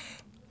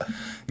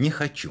 не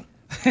хочу.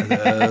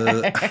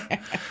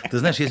 Ты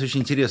знаешь, есть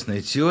очень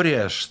интересная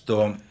теория,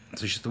 что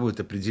существует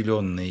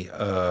определенный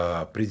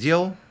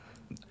предел,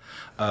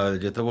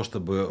 для того,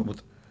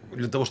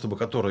 чтобы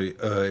который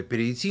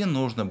перейти,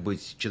 нужно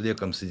быть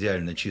человеком с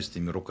идеально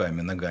чистыми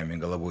руками, ногами,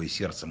 головой,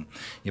 сердцем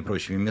и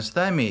прочими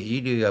местами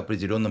или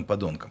определенным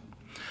подонком.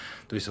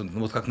 То есть,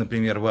 вот как,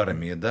 например, в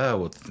армии, да,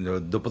 вот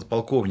до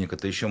подполковника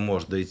ты еще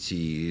можешь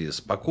дойти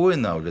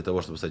спокойно, а для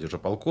того, чтобы стать уже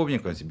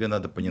полковником, тебе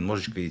надо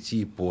понемножечко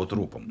идти по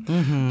трупам.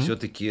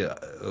 Все-таки,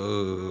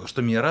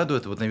 что меня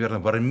радует, вот, наверное,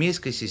 в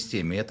армейской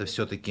системе это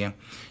все-таки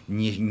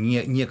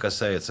не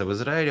касается в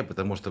Израиле,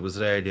 потому что в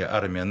Израиле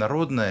армия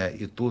народная,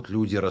 и тут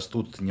люди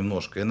растут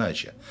немножко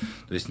иначе.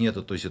 То есть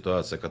нету той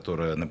ситуации,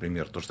 которая,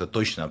 например, то, что я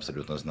точно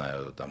абсолютно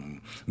знаю,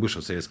 там, в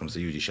бывшем Советском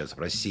Союзе, сейчас в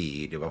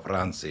России, или во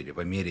Франции, или в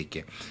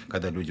Америке,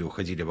 когда люди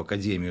уходили в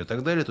академию и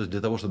так далее, то есть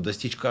для того, чтобы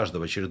достичь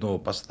каждого очередного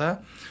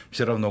поста,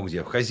 все равно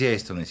где, в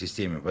хозяйственной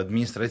системе, в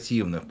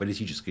административной, в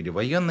политической или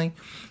военной,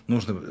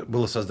 нужно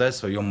было создать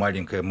свое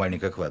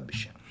маленькое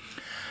кладбище.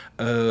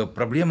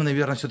 Проблема,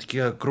 наверное,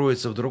 все-таки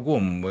кроется в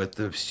другом.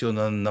 Это все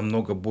на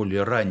намного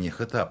более ранних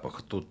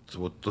этапах. Тут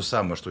вот то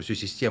самое, что всю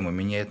систему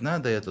менять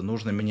надо, это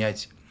нужно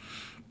менять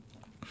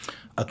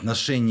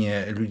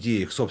отношение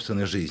людей к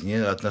собственной жизни,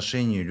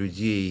 отношение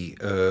людей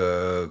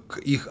к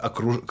их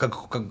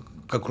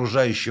к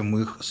окружающему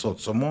их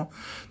социуму.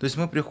 То есть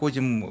мы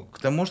приходим к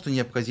тому, что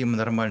необходимо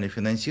нормально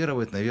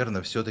финансировать,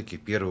 наверное, все-таки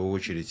в первую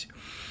очередь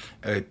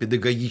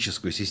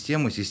педагогическую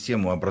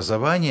систему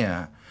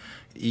образования,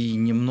 и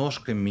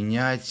немножко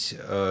менять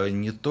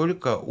не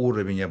только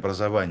уровень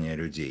образования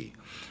людей,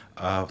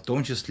 а в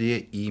том числе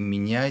и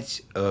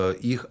менять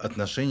их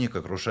отношение к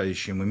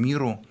окружающему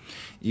миру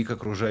и к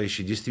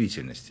окружающей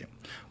действительности.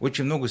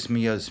 Очень много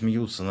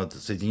смеются над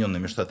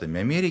Соединенными Штатами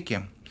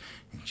Америки,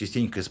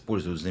 частенько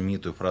используют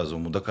знаменитую фразу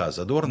мудака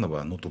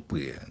Задорнова, ну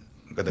тупые,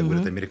 когда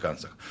говорят о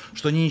американцах,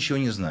 что они ничего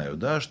не знают,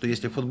 да, что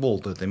если футбол,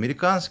 то это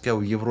американский, а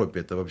в Европе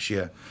это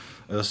вообще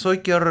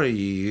сокер,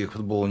 и к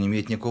футболу не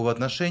имеет никакого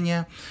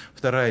отношения.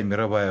 Вторая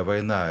мировая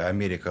война,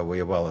 Америка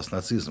воевала с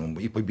нацизмом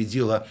и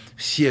победила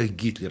всех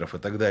Гитлеров и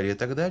так далее, и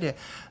так далее.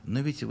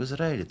 Но ведь в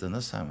Израиле-то на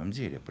самом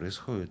деле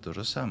происходит то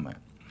же самое.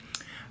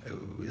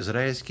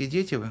 Израильские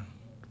дети,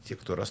 те,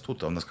 кто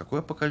растут, а у нас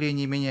какое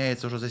поколение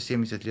меняется уже за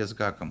 70 лет с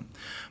гаком,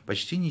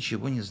 почти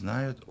ничего не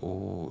знают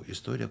о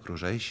истории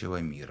окружающего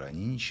мира.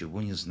 Они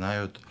ничего не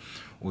знают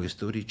о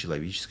истории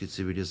человеческой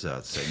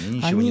цивилизации.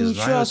 Они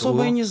ничего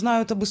особо и не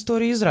знают об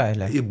истории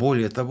Израиля. И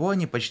более того,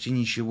 они почти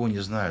ничего не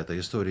знают о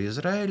истории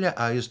Израиля,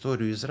 а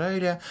историю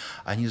Израиля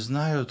они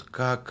знают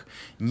как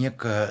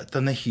некая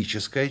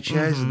танахическая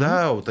часть,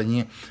 да, вот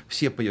они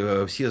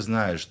все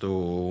знают,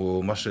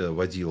 что Моше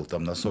водил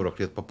там на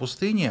 40 лет по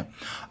пустыне,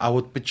 а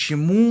вот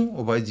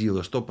почему водил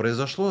и что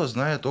произошло,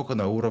 знают только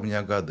на уровне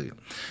Агады.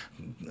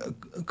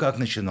 Как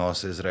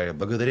начинался Израиль,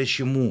 благодаря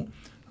чему?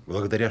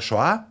 Благодаря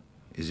Шоа?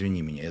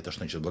 Извини меня, это что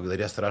значит,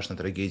 благодаря страшной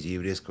трагедии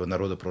еврейского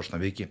народа в прошлом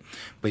веке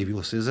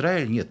появился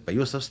Израиль? Нет,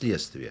 появился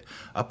вследствие.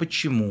 А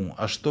почему?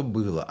 А что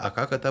было? А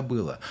как это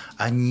было?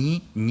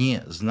 Они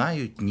не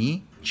знают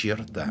ни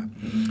черта.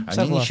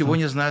 Они ничего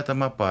не знают о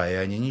Мапае,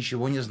 они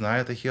ничего не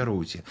знают о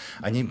Херуте,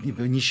 они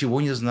ничего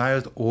не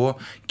знают о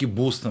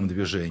киббуцном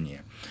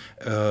движении.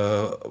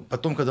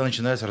 Потом, когда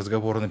начинаются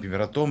разговоры, например,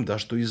 о том, да,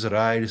 что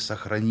Израиль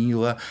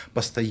сохранила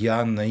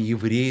постоянное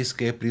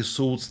еврейское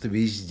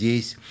присутствие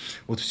здесь,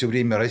 вот все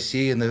время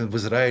рассеяно, в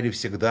Израиле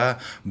всегда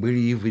были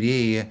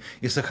евреи,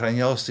 и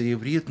сохранялся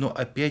иврит, но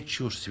опять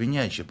чушь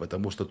свинячья,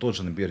 потому что тот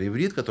же, например,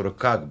 иврит, который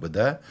как бы,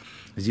 да,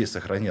 здесь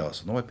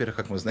сохранялся. Ну, во-первых,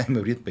 как мы знаем,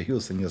 иврит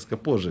появился несколько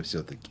позже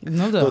все-таки.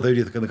 Ну, да. Тот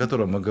иврит, на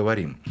котором мы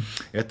говорим.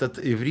 Этот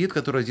иврит,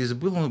 который здесь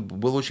был, он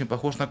был очень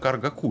похож на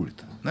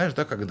карго-культ. Знаешь,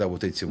 да, когда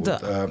вот эти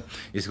вот,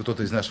 если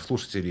кто-то из наших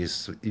слушателей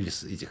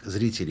или этих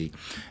зрителей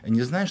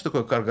не знает, что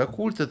такое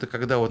карго-культ, это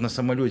когда вот на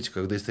самолете,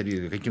 когда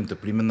каким-то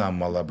племенам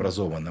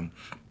малообразованным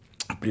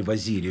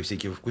привозили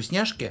всякие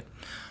вкусняшки,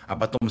 а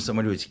потом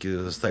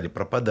самолетики стали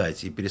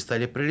пропадать и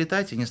перестали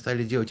прилетать, они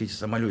стали делать эти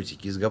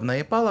самолетики из говна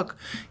и палок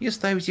и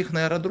ставить их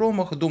на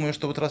аэродромах, думая,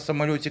 что вот раз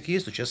самолетик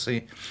есть, то сейчас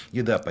и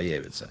еда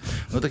появится.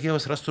 Но так я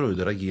вас расстрою,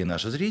 дорогие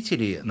наши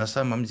зрители, на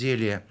самом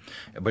деле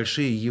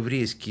большие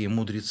еврейские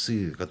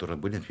мудрецы, которые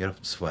были, например,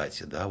 в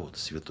Цфате, да, вот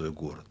святой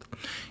город,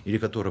 или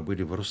которые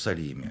были в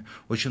Иерусалиме,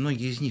 очень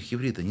многие из них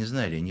еврита не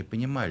знали, не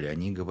понимали,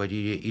 они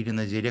говорили или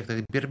на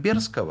диалектах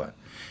берберского,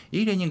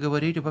 или они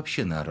говорили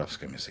вообще на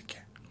арабском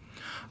языке.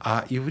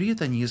 А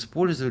иврит они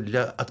использовали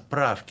для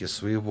отправки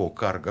своего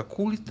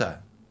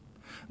карго-культа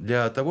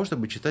для того,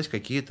 чтобы читать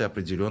какие-то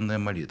определенные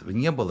молитвы.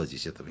 Не было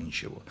здесь этого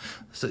ничего.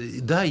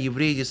 Да,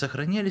 евреи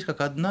сохранялись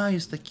как одна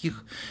из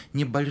таких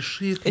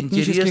небольших,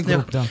 интересных,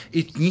 групп, да.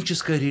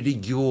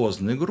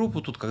 этническо-религиозных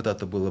групп. Тут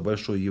когда-то было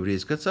большое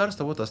еврейское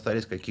царство, вот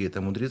остались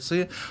какие-то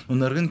мудрецы, но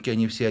на рынке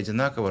они все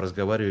одинаково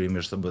разговаривали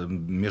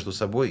между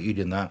собой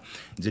или на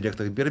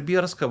диалектах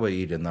берберского,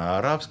 или на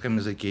арабском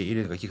языке,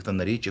 или на каких-то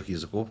наречиях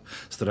языков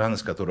стран,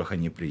 из которых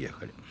они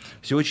приехали.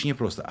 Все очень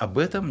непросто. Об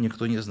этом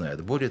никто не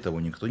знает. Более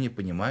того, никто не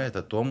понимает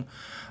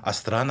о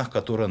странах,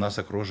 которые нас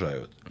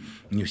окружают.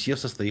 Не все в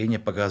состоянии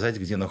показать,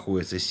 где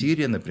находится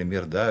Сирия,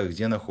 например, да,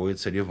 где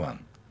находится Ливан.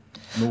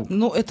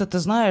 Ну, это, ты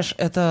знаешь,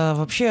 это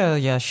вообще,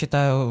 я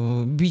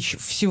считаю, бич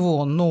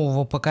всего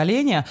нового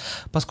поколения,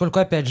 поскольку,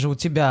 опять же, у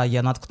тебя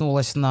я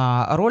наткнулась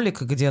на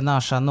ролик, где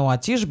наша Ноа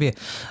Тишби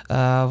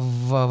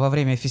во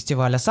время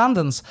фестиваля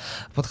Sundance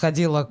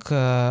подходила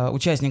к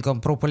участникам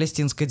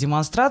пропалестинской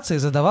демонстрации и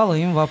задавала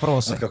им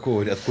вопросы. От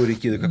какой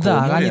реки до какого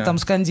да, моря? Они там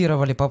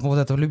скандировали вот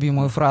эту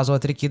любимую фразу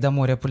 «От реки до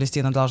моря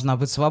Палестина должна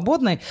быть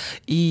свободной»,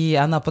 и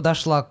она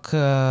подошла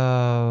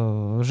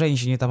к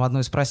женщине, там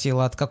одной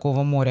спросила, от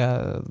какого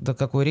моря до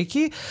какой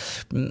реки.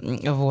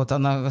 Вот,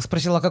 она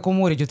спросила, о каком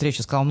море идет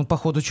речь, и сказала,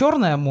 походу,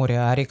 Черное море,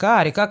 а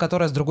река,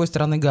 которая с другой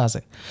стороны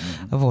Газы.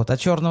 Вот, от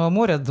Черного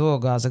моря до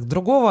Газы. К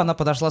другого она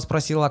подошла,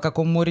 спросила, о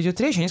каком море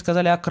идет речь, они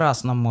сказали о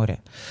Красном море.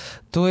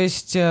 То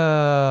есть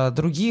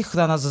других,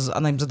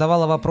 она им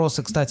задавала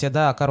вопросы, кстати,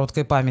 да, о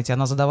короткой памяти,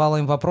 она задавала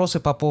им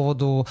вопросы по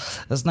поводу,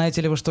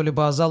 знаете ли вы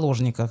что-либо о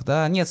заложниках,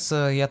 да, нет,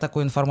 я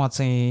такой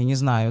информации не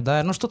знаю,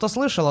 да, что-то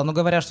слышала, но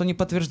говорят, что не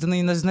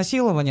подтверждены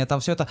изнасилования, там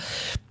все это,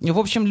 в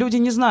общем, люди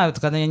не знают,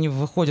 когда они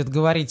выходят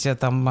говорить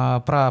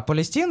там про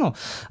Палестину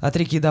от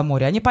реки до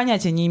моря, они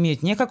понятия не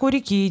имеют, ни о какой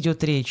реке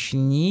идет речь,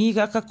 ни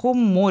о каком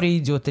море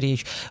идет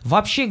речь,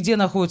 вообще, где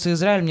находится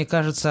Израиль, мне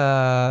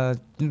кажется,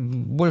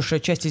 большая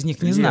часть из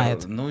них не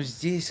знает.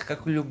 Здесь,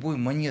 как у любой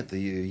монеты,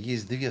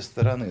 есть две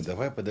стороны.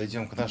 Давай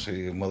подойдем к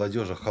нашей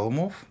молодежи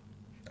холмов.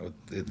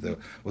 Это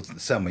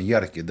самые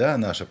яркие, да,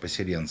 наши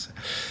поселенцы,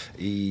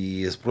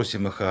 и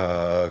спросим их,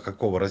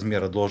 какого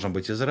размера должен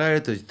быть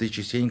Израиль, то ты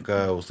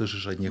частенько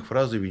услышишь от них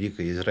фразу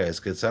 «Великое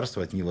Израильское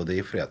царство от Нила до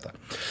Ефрата».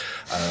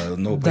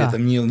 Но при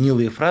этом Нил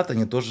и Ефрат,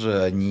 они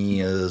тоже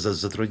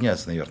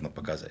затрудняются, наверное,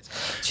 показать.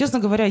 Честно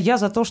говоря, я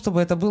за то,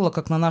 чтобы это было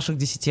как на наших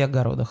 10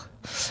 огородах.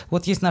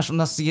 Вот есть у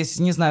нас есть,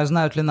 не знаю,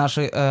 знают ли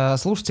наши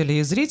слушатели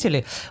и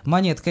зрители,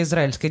 монетка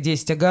израильская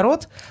 10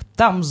 огород,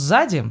 там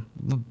сзади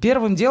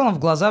первым делом в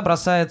глаза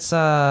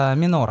бросается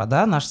минора,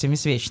 да, наш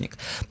семисвечник.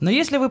 Но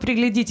если вы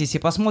приглядитесь и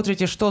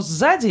посмотрите, что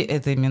сзади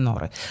этой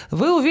миноры,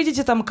 вы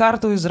увидите там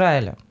карту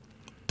Израиля.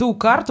 Ту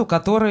карту,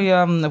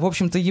 которая, в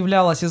общем-то,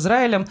 являлась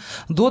Израилем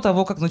до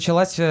того, как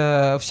началась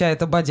вся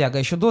эта бодяга.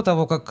 Еще до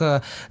того,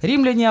 как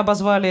римляне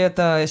обозвали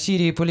это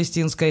Сирией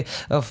Палестинской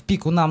в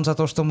пику нам за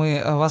то, что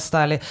мы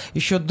восстали.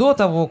 Еще до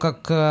того,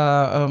 как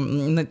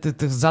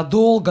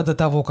задолго до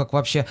того, как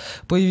вообще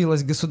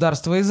появилось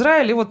государство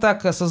Израиль. И вот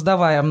так,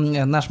 создавая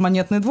наш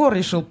монетный двор,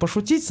 решил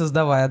пошутить,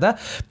 создавая, да.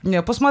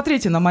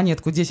 Посмотрите на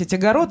монетку 10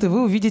 огород, и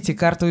вы увидите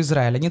карту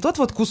Израиля. Не тот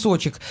вот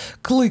кусочек,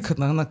 клык,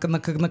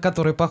 на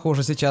который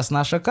похожа сейчас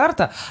наша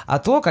карта, а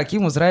то,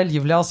 каким Израиль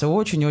являлся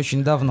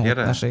очень-очень давно.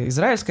 Вера, наше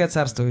Израильское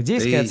царство,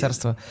 Иудейское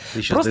царство.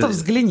 Просто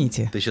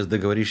взгляните. Ты сейчас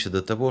договоришься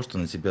до того, что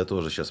на тебя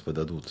тоже сейчас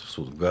подадут в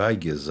суд в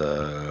Гааге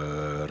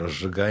за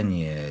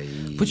разжигание.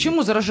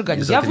 Почему за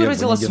разжигание? Я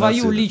выразила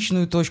свою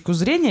личную точку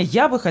зрения.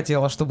 Я бы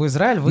хотела, чтобы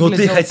Израиль выглядел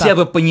так. Но ты хотя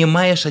бы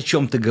понимаешь, о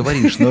чем ты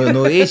говоришь,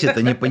 но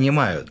эти-то не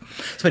понимают.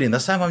 Смотри,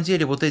 на самом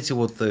деле вот эти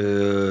вот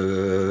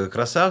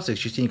красавцы, их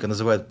частенько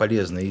называют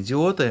полезные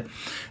идиоты.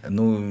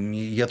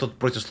 Я тут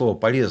против слова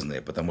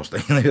полезные, потому что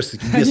они,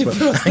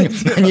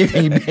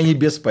 наверное, они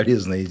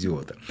бесполезные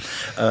идиоты.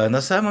 На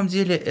самом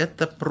деле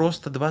это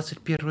просто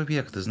 21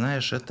 век, ты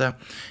знаешь, это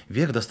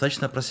век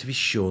достаточно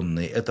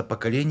просвещенный, это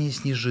поколение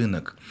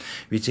снежинок.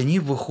 Ведь они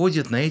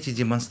выходят на эти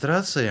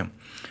демонстрации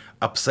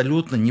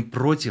абсолютно не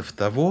против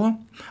того,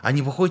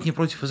 они выходят не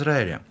против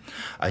Израиля,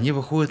 они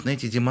выходят на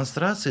эти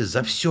демонстрации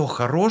за все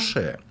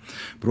хорошее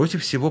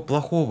против всего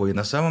плохого. И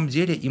на самом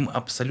деле им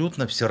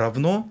абсолютно все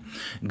равно,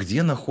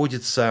 где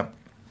находится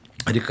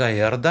река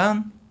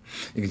Иордан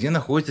и где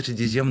находится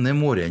Средиземное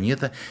море. Они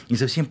это не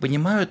совсем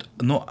понимают,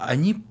 но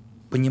они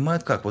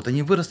понимают как. Вот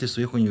они выросли в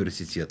своих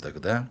университетах,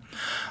 да,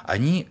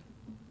 они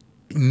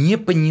не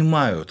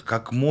понимают,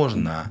 как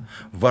можно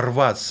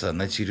ворваться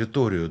на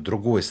территорию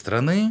другой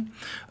страны,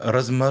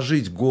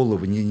 размажить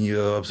головы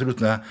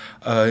абсолютно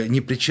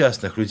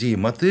непричастных людей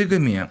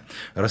мотыгами,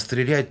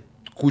 расстрелять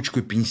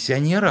кучку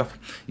пенсионеров,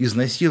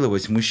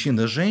 изнасиловать мужчин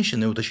и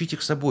женщин и утащить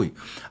их с собой.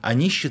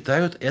 Они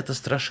считают это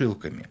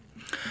страшилками.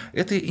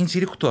 Это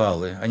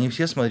интеллектуалы. Они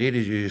все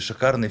смотрели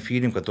шикарный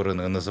фильм, который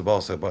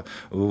назывался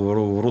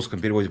в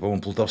русском переводе,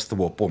 по-моему,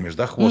 «Плутовство». Помнишь,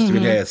 да? «Хвост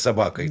виляет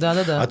собакой».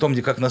 Да-да-да. О том,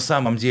 как на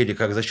самом деле,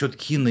 как за счет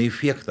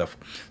киноэффектов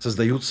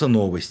создаются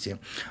новости.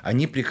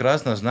 Они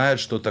прекрасно знают,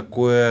 что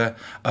такое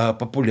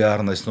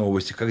популярность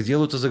новости, как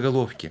делаются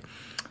заголовки.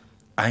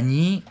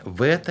 Они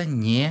в это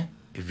не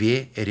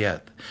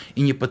верят.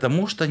 И не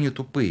потому, что они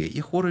тупые.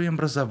 Их уровень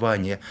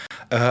образования,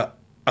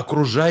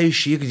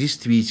 окружающая их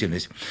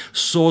действительность,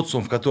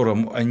 социум, в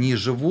котором они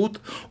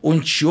живут,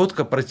 он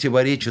четко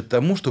противоречит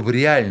тому, что в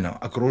реальном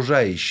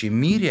окружающем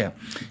мире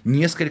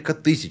несколько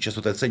тысяч, сейчас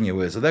вот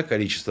оценивается, да,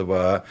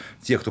 количество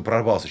тех, кто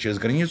прорвался через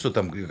границу,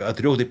 там от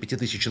 3 до 5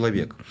 тысяч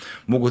человек,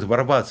 могут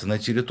ворваться на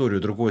территорию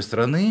другой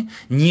страны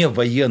не в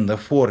военной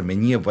форме,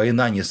 не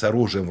война, не с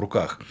оружием в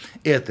руках.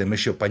 Это им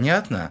еще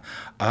понятно,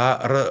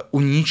 а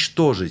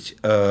уничтожить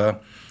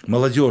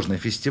молодежный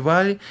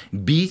фестиваль,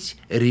 бить,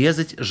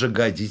 резать,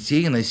 сжигать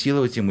детей,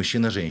 насиловать и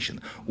мужчин, и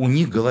женщин. У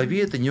них в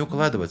голове это не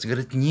укладывается.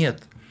 Говорят,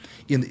 нет.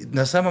 И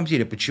на самом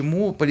деле,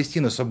 почему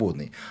Палестина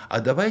свободной? А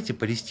давайте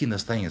Палестина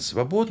станет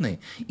свободной,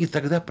 и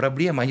тогда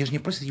проблема, они же не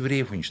просят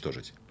евреев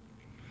уничтожить.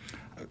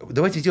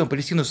 Давайте сделаем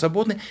Палестину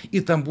свободной, и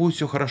там будет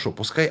все хорошо.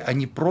 Пускай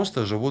они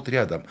просто живут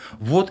рядом.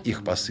 Вот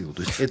их посыл.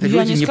 То есть это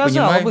я люди не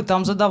сказала понимают... бы,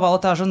 там задавала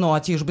та же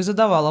Ноатиш бы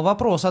задавала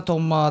вопрос о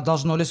том,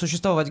 должно ли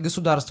существовать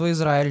государство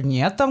Израиль.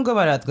 Нет, там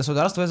говорят,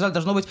 государство Израиль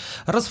должно быть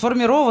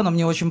расформировано.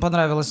 Мне очень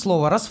понравилось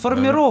слово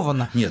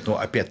 «расформировано». Нет, но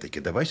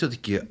опять-таки, давай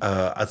все-таки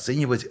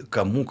оценивать,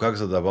 кому как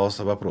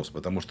задавался вопрос.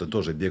 Потому что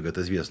тоже бегает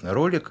известный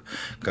ролик,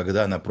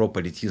 когда на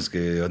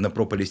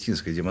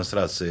пропалестинской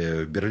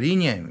демонстрации в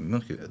Берлине,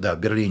 в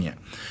Берлине,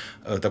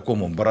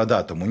 такому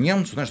бородатому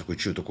немцу, знаешь,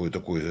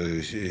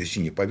 такой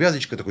синяя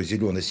повязочка, такой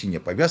зелено-синяя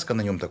повязка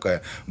на нем,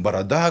 такая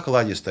борода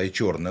кладистая,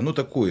 черная, ну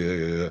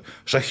такой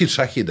шахид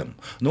шахидом.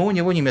 Но у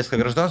него немецкое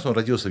гражданство, он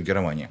родился в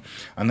Германии.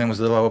 Она ему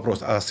задала вопрос,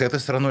 а с этой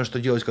страной что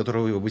делать, в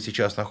которой вы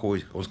сейчас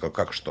находитесь? Он сказал,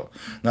 как что?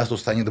 Нас тут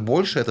станет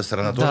больше, эта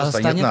страна тоже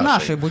станет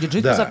нашей. Будет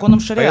жить по законам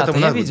шариата,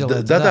 я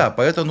видела. Да,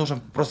 поэтому нужно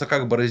просто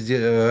как бы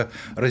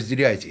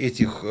разделять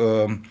этих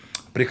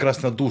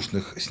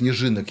прекраснодушных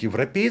снежинок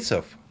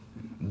европейцев,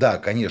 да,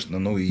 конечно,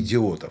 но и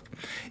идиотов.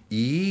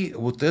 И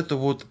вот эту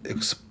вот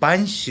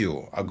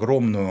экспансию,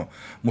 огромную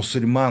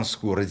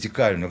мусульманскую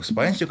радикальную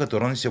экспансию,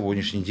 которую на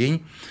сегодняшний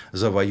день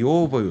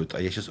завоевывают,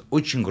 а я сейчас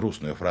очень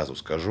грустную фразу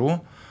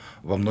скажу,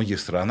 во многих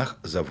странах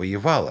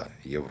завоевала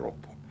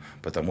Европу.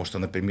 Потому что,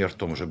 например, в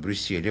том же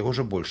Брюсселе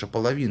уже больше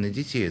половины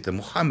детей – это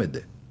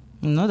мухаммеды.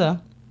 Ну да.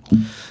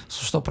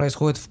 Что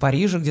происходит в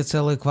Париже, где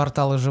целые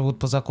кварталы живут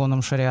по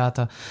законам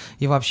шариата.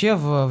 И вообще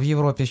в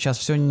Европе сейчас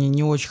все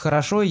не очень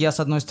хорошо. И я, с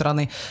одной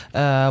стороны,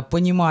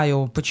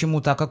 понимаю, почему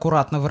так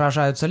аккуратно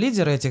выражаются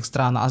лидеры этих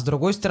стран, а с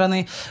другой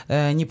стороны,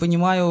 не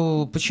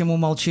понимаю, почему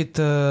молчит,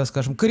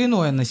 скажем,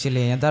 коренное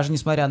население. Даже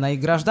несмотря на их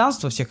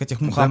гражданство, всех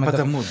этих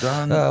мухаммедов.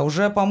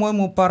 Уже,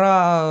 по-моему,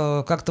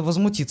 пора как-то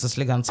возмутиться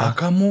слегонца. А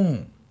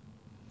кому?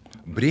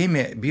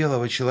 Бремя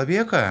белого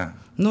человека...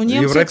 Ну,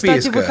 немцы,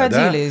 кстати,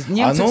 выходили. Да?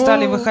 Немцы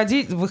стали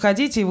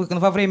выходить, и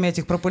во время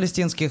этих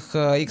пропалестинских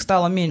их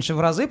стало меньше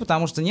в разы,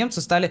 потому что немцы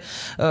стали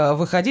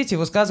выходить и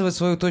высказывать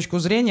свою точку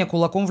зрения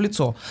кулаком в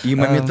лицо. И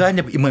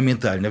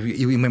моментально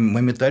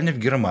в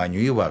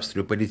Германию и в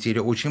Австрию полетели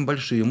очень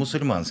большие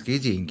мусульманские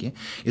деньги,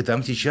 и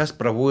там сейчас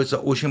проводятся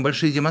очень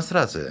большие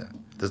демонстрации.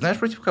 Ты знаешь,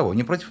 против кого?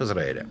 Не против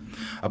Израиля,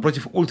 а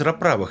против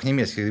ультраправых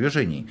немецких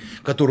движений,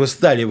 которые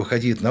стали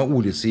выходить на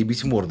улицы и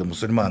бить морды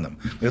муссульманам.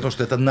 Потому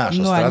что это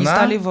наша страна. Они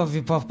стали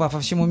по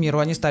всему миру,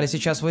 они стали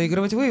сейчас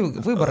выигрывать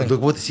выборы. Так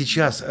вот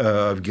сейчас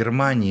в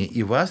Германии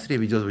и в Австрии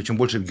ведется, чем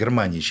больше в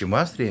Германии, чем в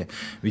Австрии,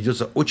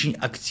 ведется очень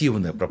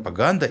активная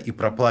пропаганда и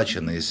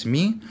проплаченные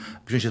СМИ.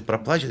 Причем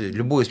сейчас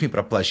любое СМИ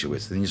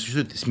проплачивается, не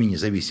существует СМИ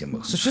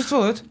независимых.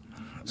 Существует.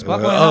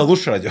 Спокойно.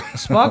 Лучше радио.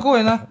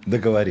 Спокойно.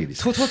 Договорились.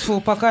 Тьфу-тьфу-тьфу,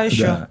 пока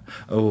еще. Да.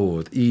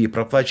 Вот. И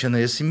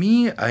проплаченные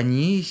СМИ,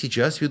 они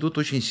сейчас ведут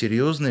очень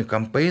серьезные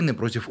кампейны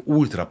против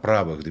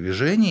ультраправых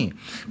движений,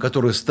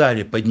 которые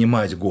стали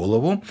поднимать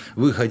голову,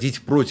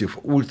 выходить против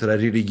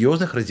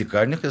ультрарелигиозных,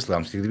 радикальных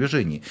исламских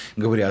движений,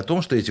 говоря о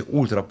том, что эти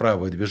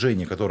ультраправые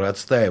движения, которые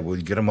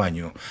отстаивают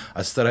Германию,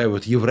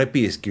 отстаивают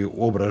европейский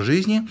образ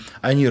жизни,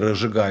 они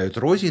разжигают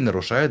рози и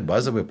нарушают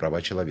базовые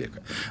права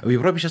человека. В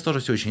Европе сейчас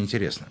тоже все очень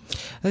интересно.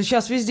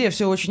 Сейчас везде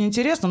все очень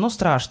интересно, но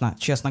страшно,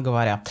 честно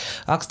говоря.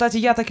 А, кстати,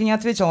 я так и не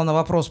ответила на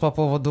вопрос по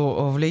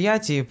поводу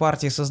влиять и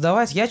партии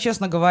создавать. Я,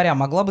 честно говоря,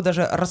 могла бы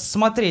даже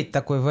рассмотреть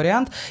такой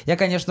вариант. Я,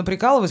 конечно,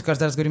 прикалываюсь,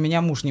 каждый раз говорю,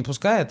 меня муж не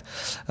пускает,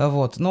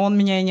 вот, но он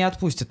меня и не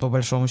отпустит, по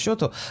большому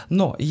счету.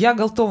 Но я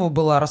готова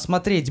была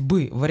рассмотреть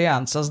бы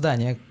вариант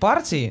создания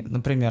партии,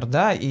 например,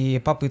 да, и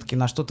попытки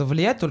на что-то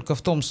влиять только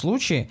в том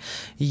случае,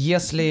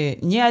 если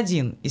ни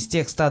один из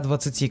тех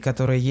 120,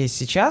 которые есть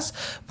сейчас,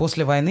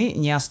 после войны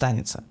не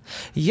останется.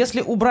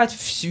 Если убрать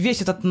весь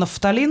этот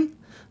нафталин,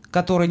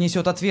 который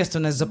несет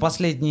ответственность за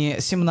последние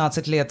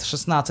 17 лет,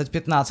 16,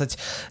 15,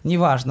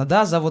 неважно,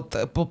 да, за вот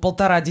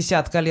 1,5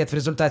 десятка лет, в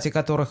результате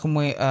которых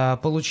мы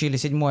получили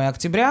 7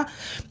 октября,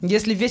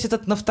 если весь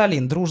этот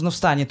нафталин дружно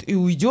встанет и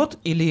уйдет,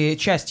 или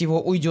часть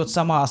его уйдет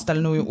сама,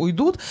 остальную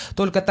уйдут,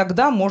 только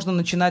тогда можно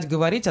начинать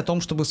говорить о том,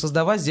 чтобы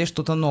создавать здесь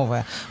что-то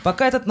новое.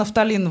 Пока этот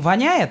нафталин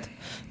воняет,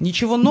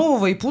 ничего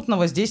нового и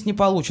путного здесь не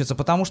получится,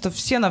 потому что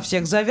все на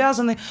всех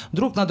завязаны,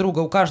 друг на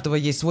друга у каждого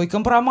есть свой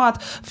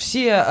компромат,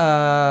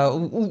 все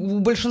у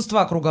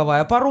большинства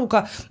круговая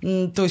порука,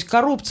 то есть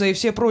коррупция и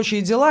все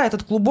прочие дела,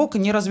 этот клубок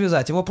не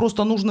развязать. Его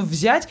просто нужно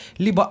взять,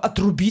 либо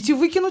отрубить и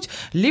выкинуть,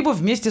 либо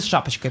вместе с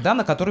шапочкой, да,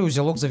 на которой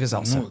узелок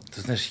завязался. Ну,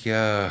 ты знаешь,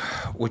 я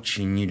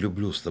очень не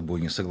люблю с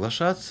тобой не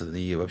соглашаться,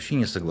 и вообще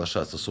не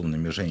соглашаться с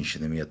умными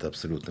женщинами, это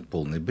абсолютно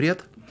полный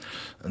бред.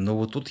 Но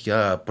вот тут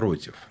я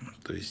против.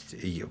 То есть,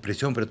 при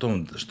всем при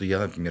том, что я,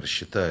 например,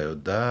 считаю,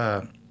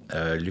 да,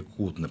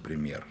 Ликуд,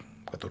 например,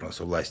 который у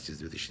нас у власти с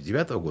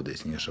 2009 года,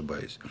 если не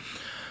ошибаюсь,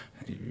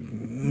 я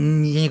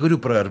не говорю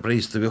про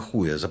правительство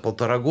хуя, за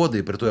 1,5 года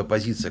и при той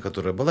оппозиции,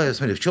 которая была,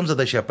 смотри, в чем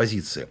задача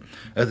оппозиции?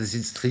 Это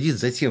следить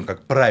за тем,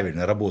 как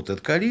правильно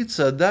работает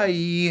коалиция, да,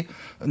 и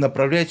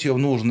направлять ее в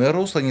нужное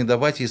русло, не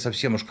давать ей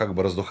совсем уж как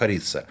бы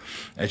раздухариться.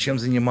 А чем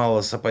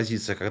занималась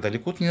оппозиция, когда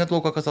Ликуд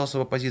ненадолго оказался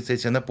в оппозиции, я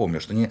тебе напомню,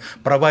 что они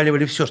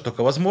проваливали все, что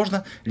только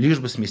возможно, лишь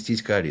бы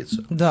сместить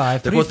коалицию. Да,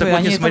 так вот,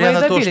 несмотря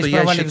на то, что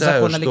я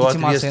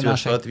считаю,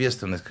 что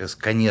ответственность,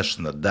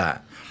 конечно,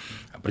 да,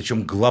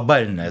 причем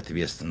глобальная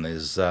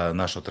ответственность за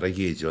нашу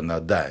трагедию, она,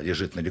 да,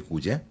 лежит на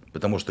Ликуде,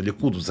 потому что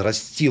Ликуд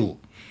взрастил,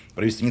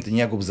 правительство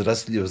Нетаньяху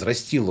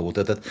взрастило вот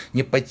этот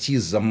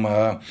непотизм,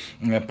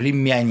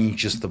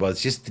 племянничество,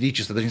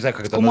 сестричество, даже не знаю,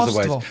 как это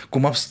называть,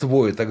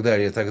 кумовство и так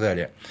далее, и так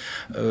далее.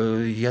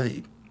 Я,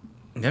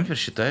 например,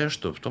 считаю,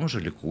 что в том же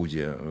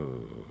Ликуде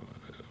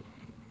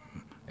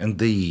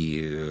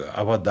НДИ,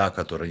 Авода,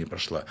 которая не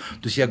прошла.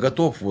 То есть я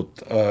готов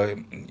вот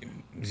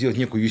сделать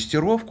некую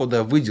юстировку,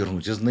 да,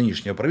 выдернуть из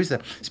нынешнего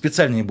правительства.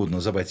 Специально не буду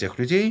называть тех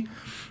людей.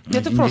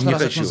 Это в прошлый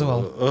раз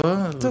называл.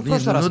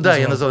 Ну да,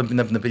 я назвал,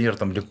 например,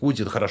 там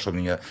Ликуде, хорошо,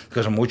 мне,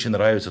 скажем, очень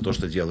нравится то,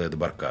 что делает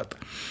Баркат.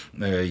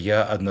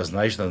 Я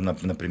однозначно,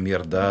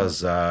 например, да,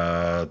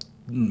 за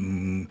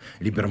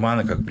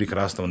Либермана как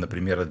прекрасного,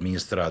 например,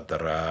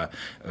 администратора.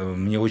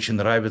 Мне очень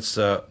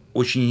нравится,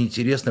 очень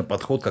интересный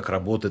подход, как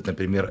работает,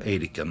 например,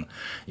 Эрикин.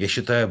 Я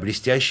считаю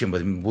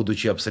блестящим,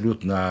 будучи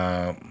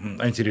абсолютно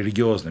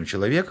антирелигиозным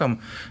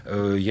человеком,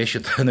 я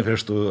считаю, например,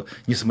 что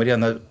несмотря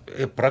на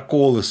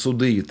проколы,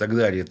 суды и так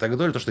далее,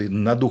 то, что я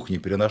на дух не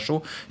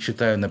переношу,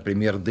 считаю,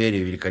 например, Дерри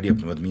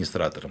великолепным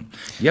администратором.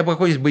 Я бы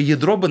какое-нибудь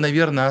ядро бы,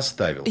 наверное,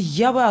 оставил.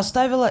 Я бы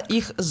оставила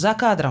их за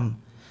кадром.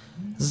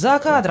 За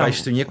кадром. В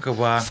качестве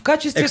некого в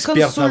качестве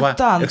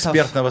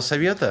экспертного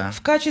совета?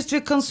 В качестве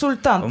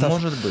консультантов.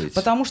 Может быть.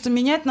 Потому что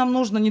менять нам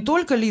нужно не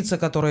только лица,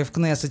 которые в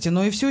Кнессете,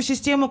 но и всю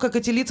систему, как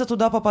эти лица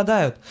туда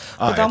попадают.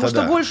 Потому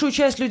что большую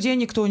часть людей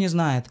никто не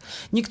знает.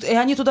 И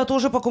они туда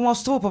тоже по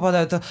кумовству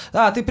попадают.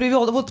 Ты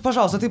привел, вот,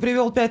 пожалуйста, ты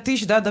привел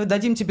 5000, да,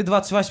 дадим тебе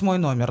 28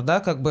 номер, да,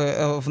 как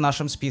бы в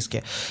нашем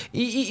списке.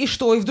 И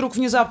что? И вдруг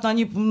внезапно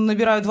они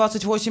набирают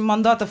 28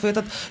 мандатов, и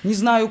этот, не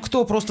знаю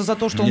кто, просто за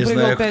то, что он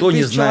привел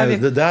 5000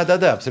 человек.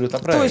 Да, абсолютно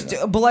правильно. То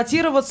есть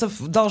баллотироваться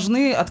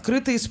должны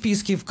открытые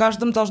списки, в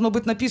каждом должно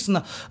быть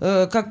написано,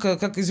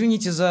 как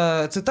извините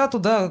за цитату,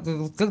 да,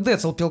 как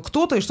Децл пел,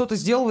 кто-то и что-то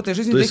сделал в этой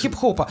жизни для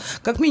хип-хопа.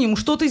 Как минимум,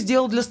 что ты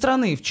сделал для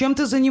страны, в чем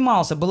ты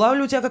занимался, была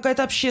ли у тебя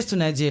какая-то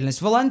общественная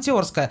деятельность,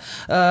 волонтерская,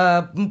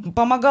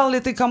 помогал ли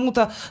ты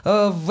кому-то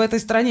в этой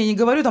стране, не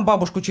говорю там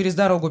бабушку через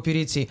дорогу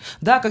перейти,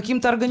 да,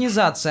 каким-то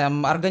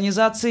организациям,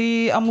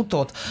 организации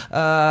Амутот,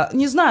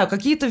 не знаю,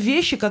 какие-то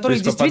вещи, которые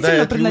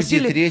действительно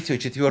приносили... Люди 3-го,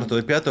 4-го,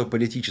 5-го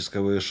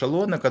политического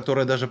эшелона,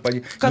 которые даже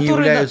не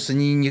являются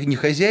ни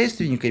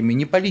хозяйственниками,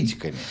 ни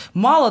политиками.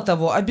 Мало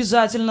того,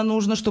 обязательно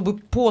нужно, чтобы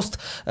пост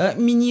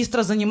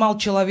министра занимал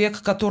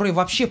человек, который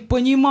вообще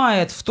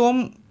понимает в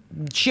том,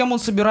 чем он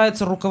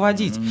собирается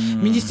руководить.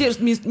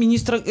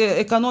 Министр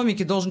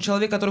экономики должен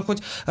человек, который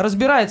хоть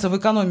разбирается в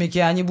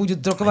экономике, а не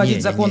будет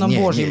руководить законом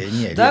Божьим.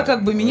 Да,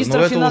 как бы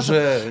министр финансов.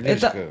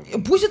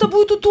 Пусть это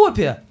будет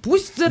утопия.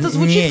 Пусть это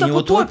звучит как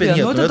утопия,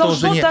 но это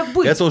должно так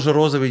быть. Это уже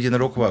розовый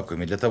единорог в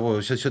вакууме. Для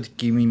того,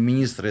 все-таки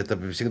министры это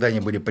всегда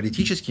не были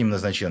политическими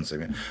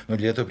назначенцами, но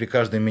для этого при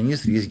каждом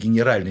министре есть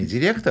генеральный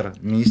директор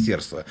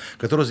министерства,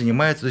 который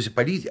занимается, то есть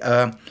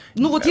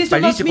ну вот если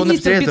у нас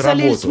министр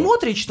Бецалель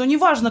смотрит, что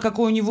неважно,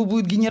 какой у него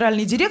будет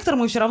генеральный директор,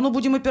 мы все равно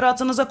будем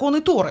опираться на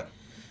законы Торы.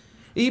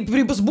 И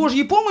с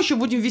Божьей помощью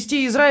будем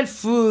вести Израиль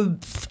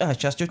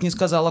сейчас чуть не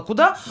сказала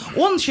куда,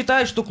 он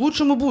считает, что к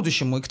лучшему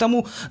будущему и к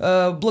тому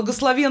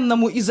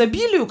благословенному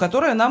изобилию,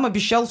 которое нам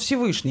обещал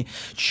Всевышний.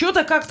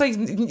 Что-то как-то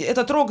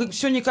этот рог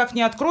все никак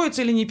не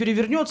откроется или не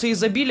перевернется, и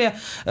изобилие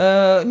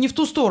не в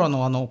ту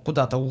сторону оно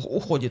куда-то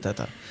уходит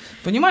это.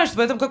 Понимаешь?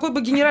 Поэтому какой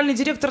бы генеральный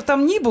директор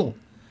там ни был,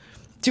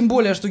 тем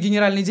более, что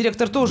генеральный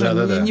директор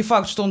тоже не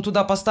факт, что он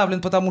туда поставлен,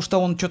 потому что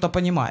он что-то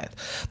понимает.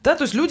 Да,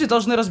 то есть люди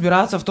должны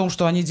разбираться в том,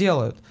 что они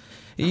делают.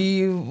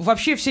 И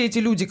вообще все эти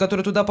люди,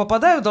 которые туда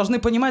попадают, должны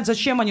понимать,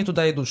 зачем они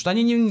туда идут. Что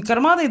они не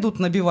карманы идут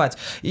набивать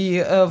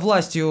и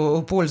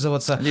властью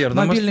пользоваться, Лер,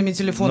 мобильными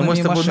телефонами и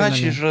машинами. Мы с тобой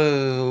начали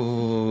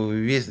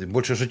же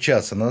больше же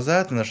часа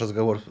назад наш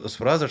разговор с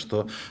фразой,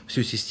 что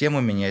всю систему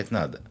менять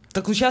надо.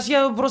 Так сейчас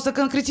я просто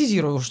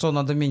конкретизирую, что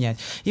надо менять.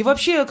 И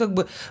вообще, как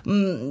бы,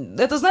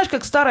 это знаешь,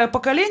 как старое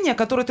поколение,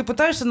 которое ты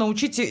пытаешься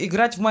научить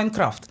играть в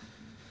Майнкрафт.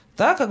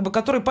 да, как бы,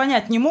 которые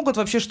понять не могут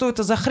вообще, что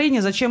это за хрень, и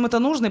зачем это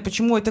нужно, и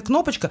почему эта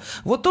кнопочка.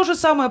 Вот то же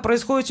самое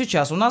происходит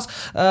сейчас. У нас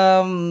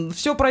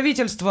все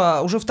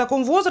правительство уже в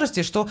таком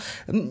возрасте, что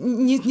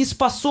не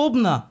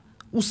способно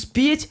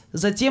успеть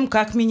за тем,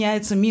 как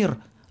меняется мир.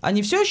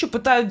 Они все еще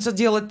пытаются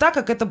делать так,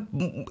 как это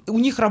у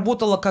них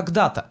работало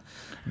когда-то.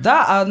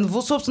 Да,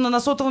 а, собственно, на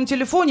сотовом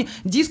телефоне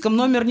диском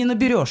номер не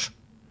наберешь.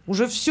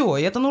 Уже все.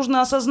 И это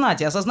нужно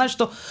осознать. И осознать,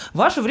 что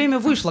ваше время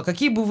вышло.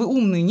 Какие бы вы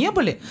умные не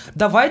были,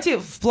 давайте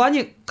в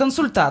плане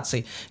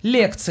консультаций,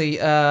 лекций,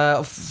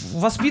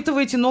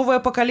 воспитывайте новое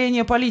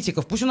поколение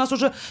политиков. Пусть у нас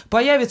уже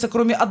появится,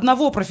 кроме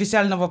одного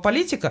профессионального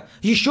политика,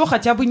 еще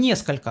хотя бы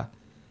несколько.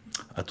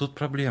 А тут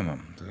проблема.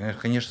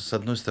 Конечно, с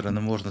одной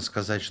стороны, можно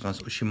сказать, что у нас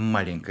очень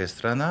маленькая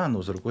страна,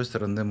 но с другой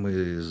стороны,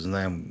 мы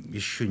знаем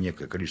еще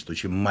некое количество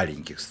очень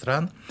маленьких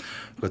стран,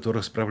 в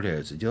которых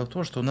справляются. Дело в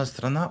том, что у нас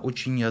страна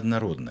очень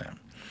неоднородная.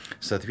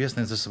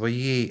 Соответственно, из-за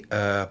своей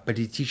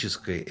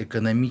политической,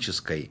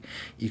 экономической,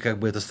 и как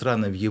бы это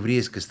странно в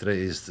еврейской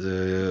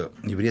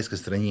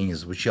стране не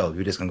звучало, в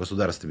еврейском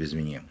государстве,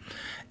 извини,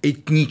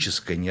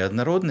 этнической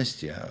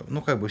неоднородности,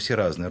 ну как бы все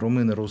разные,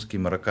 румыны, русские,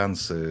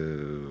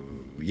 марокканцы,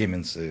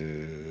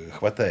 йеменцы,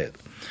 хватает,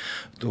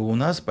 то у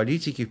нас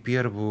политики в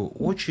первую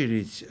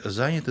очередь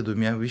заняты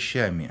двумя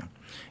вещами.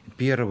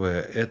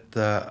 Первое –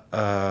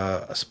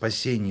 это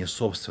спасение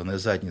собственной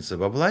задницы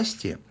во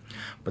власти,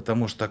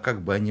 потому что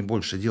как бы они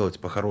больше делать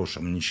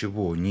по-хорошему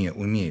ничего не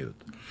умеют.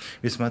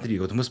 Ведь смотри,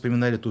 вот мы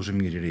вспоминали ту же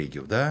Мири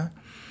Регев, да,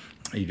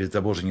 или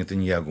того же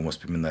Нетаньягу мы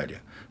вспоминали,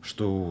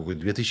 что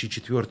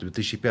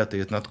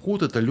 2004-2005 это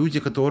откуда? Это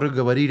люди, которые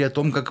говорили о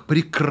том, как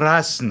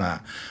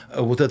прекрасно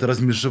вот это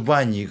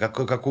размежевание,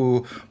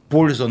 какую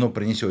пользу оно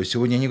принесет.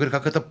 Сегодня они говорят,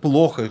 как это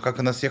плохо,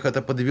 как нас всех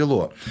это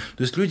подвело.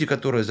 То есть люди,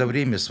 которые за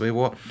время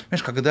своего...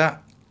 Понимаешь,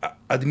 когда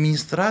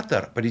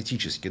администратор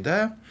политический,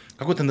 да,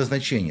 какой-то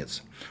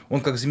назначенец,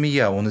 он как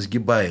змея, он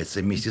изгибается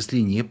вместе с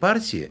линией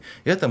партии,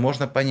 это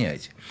можно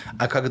понять.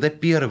 А когда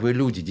первые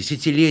люди,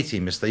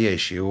 десятилетиями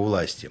стоящие у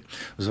власти,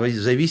 в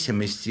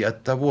зависимости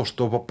от того,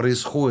 что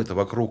происходит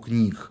вокруг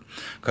них,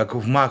 как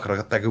в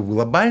макро, так и в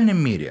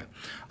глобальном мире,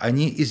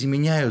 они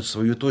изменяют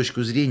свою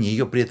точку зрения,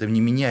 ее при этом не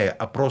меняя,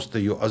 а просто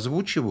ее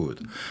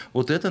озвучивают,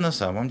 вот это на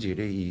самом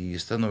деле и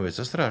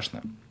становится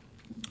страшно.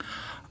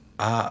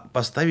 А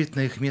поставить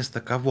на их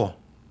место кого?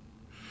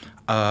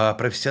 А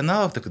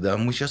профессионалов тогда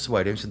мы сейчас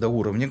свалимся до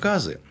уровня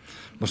Газы.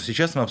 Потому что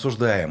сейчас мы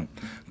обсуждаем,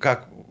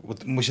 как...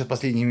 Вот мы сейчас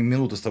последние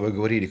минуты с тобой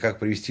говорили, как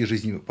привести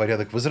жизнь в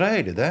порядок в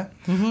Израиле, да?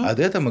 Угу. А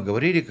до этого мы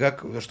говорили,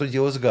 что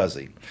делать с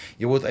Газой.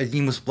 И вот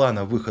одним из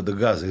планов выхода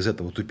Газы из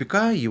этого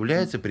тупика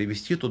является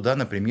привести туда,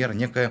 например,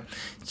 некое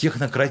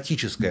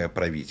технократическое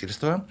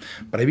правительство,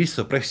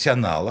 правительство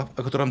профессионалов,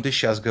 о котором ты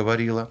сейчас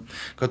говорила,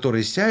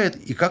 которые сядут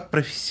и как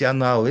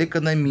профессионалы,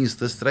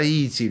 экономисты,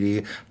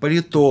 строители,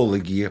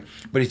 политологи,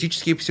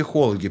 политические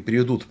психологи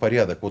приведут в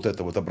порядок вот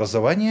это вот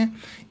образование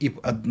и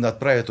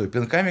отправят его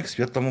пинками к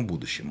светлому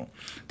будущему.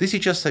 Ты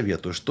сейчас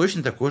советуешь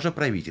точно такое же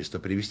правительство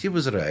привести в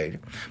Израиль,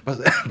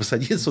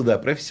 посадить сюда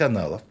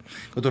профессионалов,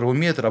 которые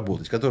умеют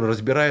работать, которые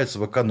разбираются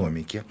в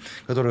экономике,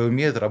 которые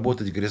умеют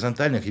работать в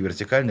горизонтальных и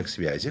вертикальных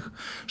связях,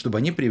 чтобы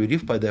они привели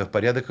в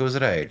порядок в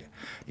Израиле.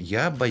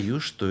 Я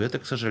боюсь, что это,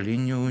 к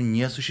сожалению,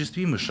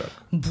 неосуществимый шаг.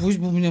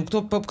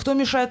 Кто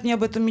мешает мне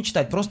об этом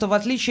мечтать? Просто в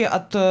отличие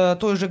от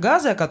той же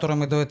Газы, о которой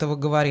мы до этого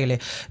говорили,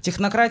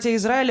 технократия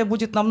Израиля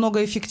будет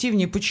намного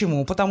эффективнее.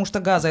 Почему? Потому что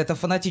Газа — это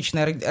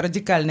фанатичное,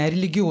 радикальное,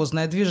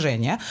 религиозное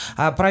движение,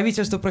 а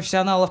правительство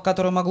профессионалов,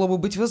 которое могло бы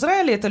быть в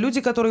Израиле, это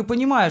люди, которые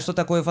понимают, что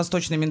такое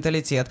восточный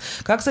менталитет,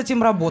 как с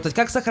этим работать,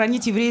 как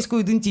сохранить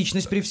еврейскую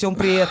идентичность при всем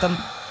при этом,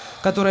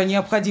 которая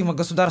необходима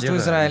государству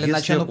Израиля,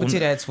 иначе оно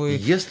потеряет свой...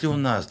 Если у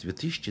нас в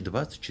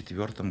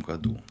 2024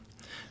 году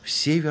в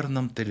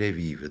северном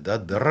Тель-Авиве, да,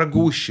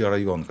 дорогущий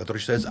район, который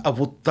считается, а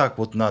вот так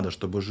вот надо,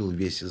 чтобы жил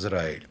весь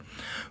Израиль,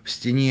 в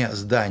стене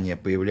здания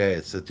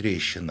появляется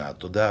трещина,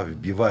 туда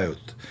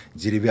вбивают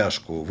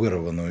деревяшку,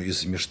 вырванную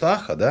из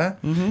мештаха, да,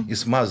 и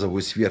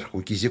смазывают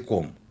сверху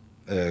кизиком.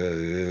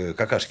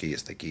 Какашки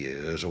есть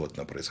такие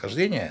животного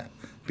происхождения,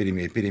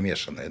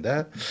 перемешанные,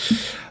 да,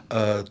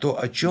 то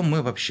о чем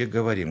мы вообще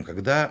говорим?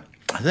 Когда,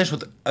 знаешь,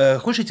 вот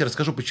хочешь, я тебе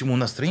расскажу, почему у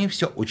нас в стране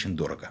все очень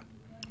дорого?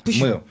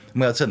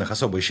 Мы о ценах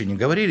особо еще не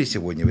говорили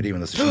сегодня, время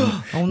у нас еще...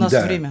 А у нас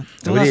время.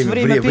 У нас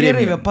время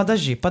перерыва.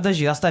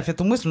 Подожди, оставь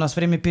эту мысль, у нас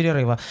время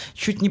перерыва.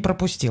 Чуть не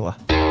пропустила.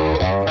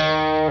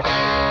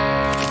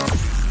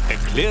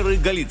 Эклеры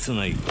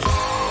Голицыной.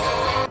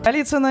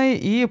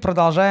 И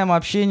продолжаем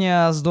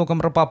общение с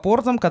Доком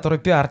Рапопортом, который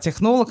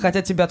пиар-технолог,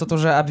 хотя тебя тут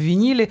уже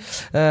обвинили,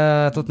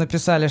 тут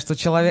написали, что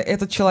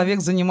этот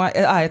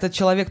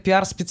человек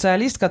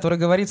пиар-специалист, который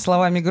говорит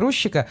словами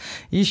грузчика.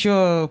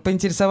 Еще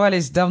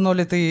поинтересовались, давно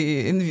ли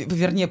ты,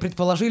 вернее,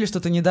 предположили,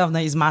 что ты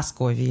недавно из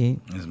Москвы.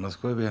 Из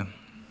Москвы.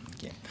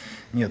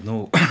 Нет,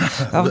 ну...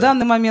 А в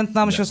данный момент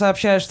нам еще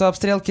сообщают, что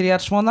обстрел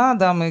Кирьят-Шмона,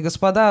 дамы и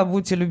господа,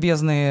 будьте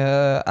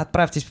любезны,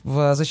 отправьтесь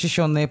в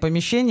защищенные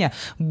помещения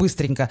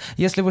быстренько.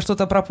 Если вы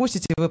что-то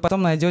пропустите, вы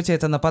потом найдете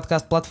это на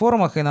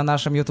подкаст-платформах и на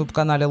нашем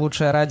YouTube-канале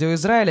 «Лучшее радио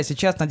Израиля».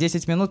 Сейчас на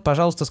 10 минут,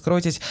 пожалуйста,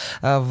 скройтесь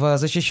в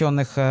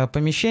защищенных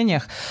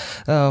помещениях.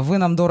 Вы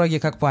нам дороги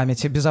как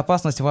память.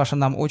 Безопасность ваша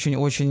нам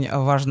очень-очень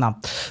важна.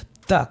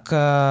 Так.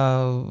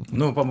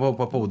 Ну,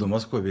 по поводу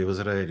Москвы в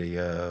Израиле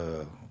я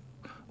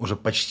уже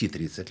почти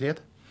 30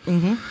 лет.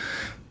 Угу.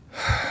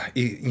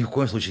 И ни в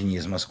коем случае не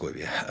из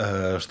Москвы.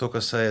 Что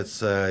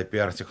касается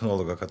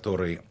пиар-технолога,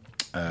 который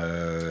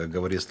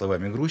говорит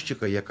словами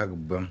грузчика, я как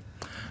бы,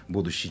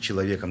 будучи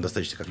человеком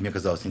достаточно, как мне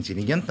казалось,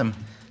 интеллигентным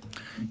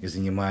и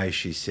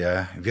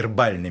занимающийся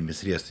вербальными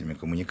средствами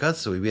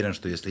коммуникации, уверен,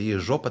 что если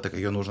есть жопа, так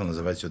ее нужно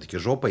называть все-таки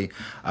жопой,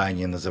 а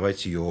не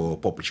называть ее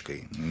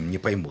попочкой. Не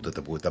поймут,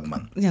 это будет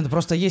обман. Нет, ну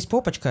просто есть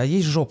попочка, а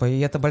есть жопа, и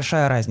это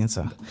большая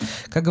разница.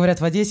 Как говорят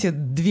в Одессе,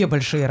 две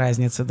большие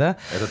разницы, да?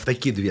 Это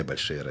такие две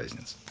большие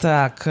разницы.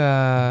 Так,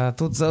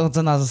 тут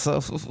за нас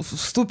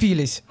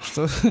вступились,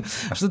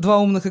 что два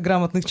умных и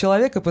грамотных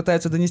человека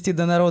пытаются донести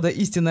до народа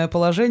истинное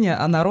положение,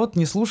 а народ,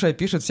 не слушая,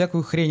 пишет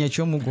всякую хрень о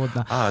чем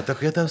угодно.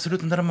 Так это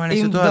абсолютно нормальная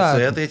ситуация. Да.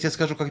 Это я тебе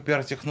скажу как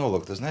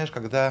пиар-технолог. Ты знаешь,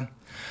 когда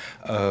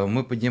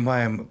мы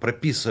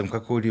прописываем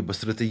какой-либо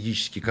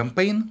стратегический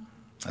кампейн,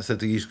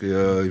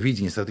 стратегическое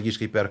видение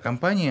стратегической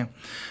пиар-компании,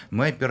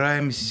 мы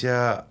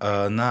опираемся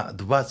на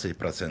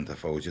 20%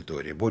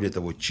 аудитории. Более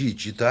того,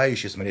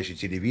 читающий, смотрящий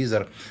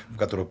телевизор,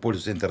 который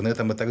пользуется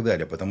интернетом и так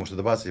далее. Потому что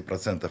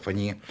 20%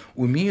 они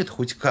умеют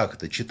хоть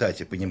как-то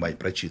читать и понимать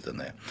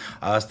прочитанное,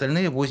 а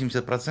остальные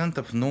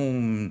 80%,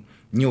 ну,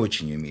 не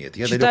очень умеет.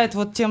 Читает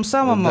вот тем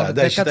самым,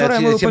 которое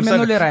мы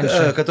упомянули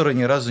раньше. Которое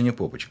ни разу не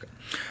попочка.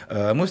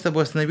 Мы с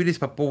тобой остановились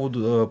по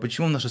поводу,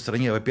 почему в нашей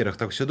стране, во-первых,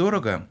 так все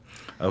дорого,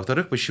 а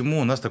во-вторых, почему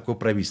у нас такое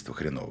правительство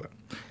хреновое.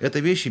 Это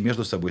вещи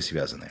между собой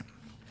связанные.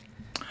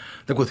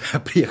 Так вот,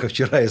 приехав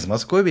вчера из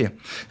Москвы,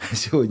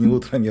 сегодня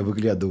утром я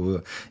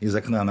выглядываю из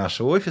окна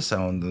нашего офиса,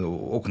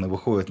 окна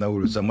выходят на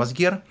улицу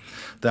Мазгер,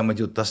 там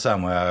идет та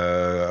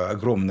самая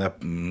огромная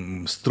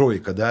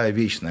стройка, да,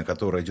 вечная,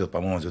 которая идет,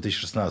 по-моему, с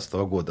 2016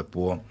 года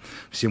по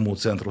всему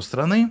центру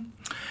страны.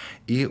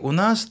 И у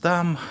нас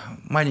там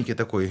маленький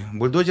такой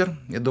бульдозер,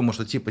 я думаю,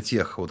 что типа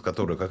тех, вот,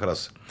 которые как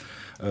раз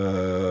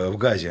в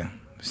Газе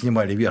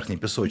снимали верхний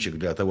песочек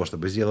для того,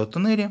 чтобы сделать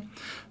туннели.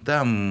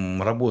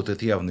 Там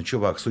работает явно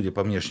чувак, судя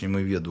по внешнему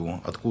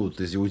виду,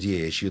 откуда-то из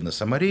Иудеи, очевидно,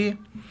 Самарии.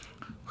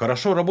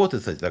 Хорошо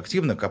работает, кстати,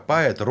 активно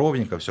копает,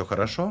 ровненько, все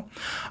хорошо.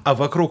 А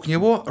вокруг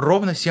него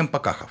ровно 7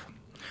 пакахов.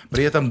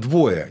 При этом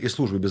 2 из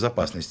службы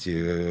безопасности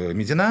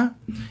Медина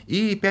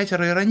и 5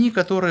 ирони,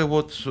 которые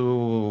вот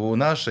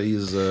наша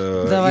из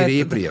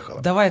Иреи приехала.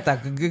 Давай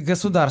так,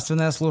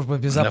 государственная служба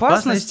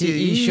безопасности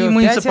и еще 5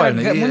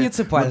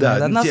 муниципальная.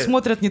 Да, нас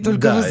смотрят не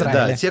только в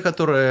Израиле. Да, те,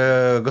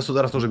 которые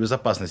государственная служба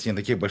безопасности не на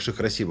таких больших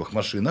красивых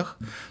машинах,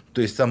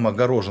 то есть там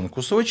огорожен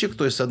кусочек,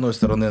 то есть с одной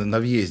стороны на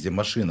въезде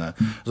машина,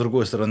 с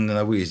другой стороны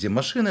на выезде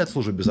машина, это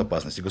служба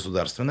безопасности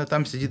государственная,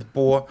 там сидит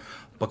по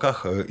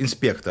боках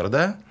инспектор,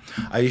 да,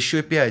 а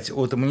еще 5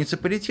 от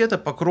муниципалитета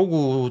по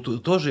кругу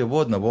тоже его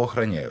одного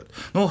охраняют.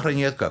 Ну,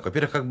 охраняют как?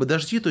 Во-первых, как бы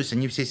дожди, то есть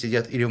они все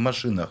сидят или в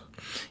машинах,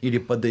 или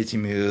под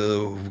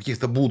этими, в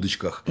каких-то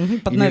будочках,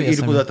 или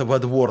куда-то во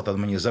двор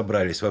там они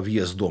забрались, во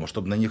въезд дома,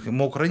 чтобы на них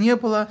мокро не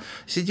было,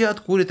 сидят,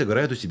 курят,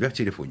 играют у себя в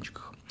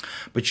телефончиках.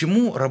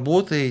 Почему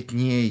работает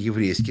не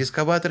еврейский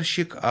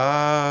экскаваторщик,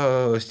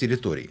 а с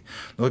территорий?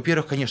 Ну,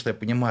 во-первых, конечно, я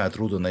понимаю,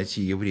 трудно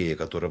найти еврея,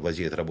 который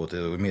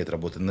умеет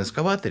работать на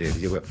экскаваторе,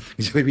 где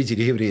вы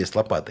видели еврея с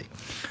лопатой.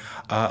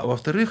 А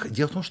во-вторых,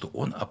 дело в том, что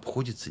он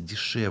обходится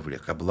дешевле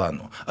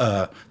каблану.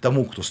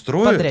 Тому, кто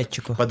строит,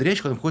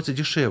 подрядчику он обходится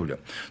дешевле.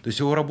 То есть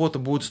его работа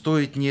будет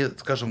стоить не,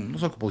 скажем,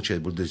 сколько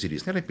получает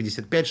бульдозерист? Наверное,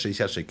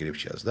 55-60 шекелей в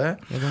час, да?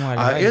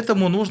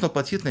 Этому нужно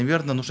платить,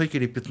 наверное,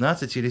 шекелей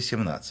 15 или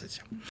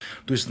 17.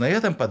 То есть на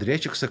этом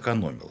подрядчик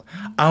сэкономил.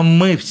 А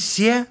мы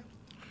все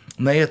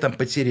на этом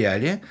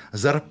потеряли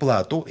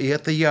зарплату, и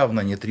это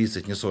явно не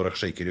 30, не 40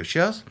 шекелей в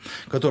час,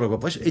 которые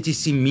выплачивают эти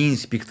 7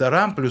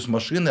 инспекторам, плюс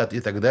машины и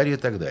так далее, и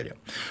так далее.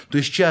 То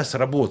есть час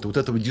работы вот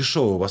этого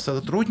дешевого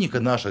сотрудника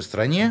в нашей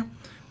стране,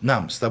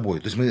 нам с тобой,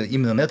 то есть мы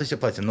именно на это все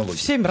платим налоги.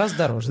 В 7 раз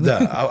дороже. Да,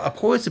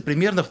 обходится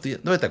примерно,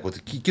 давай так вот,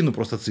 кину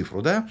просто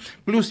цифру, да,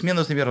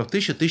 плюс-минус, наверное, в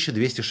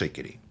 1000-1200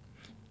 шекелей.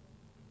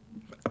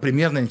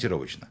 Примерно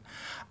ориентировочно.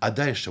 А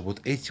дальше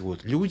вот эти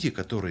вот люди,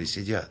 которые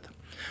сидят,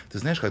 ты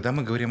знаешь, когда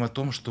мы говорим о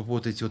том, что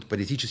вот эти вот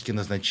политические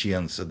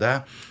назначенцы,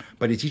 да,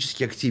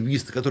 политические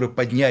активисты, которые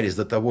поднялись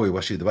до того и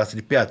вошли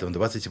 25-м,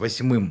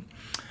 28-м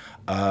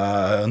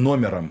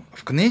номером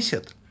в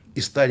Кнессет,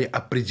 и стали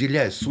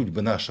определять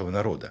судьбы нашего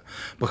народа,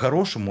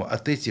 по-хорошему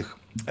от этих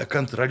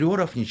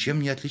контролеров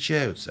ничем не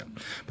отличаются.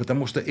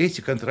 Потому что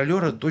эти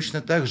контролеры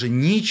точно так же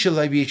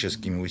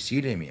нечеловеческими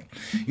усилиями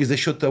и за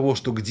счет того,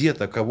 что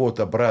где-то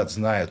кого-то брат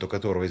знает, у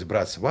которого есть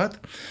брат-сват,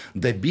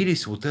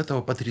 добились вот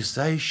этого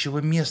потрясающего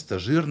места,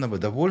 жирного,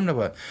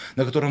 довольного,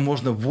 на котором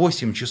можно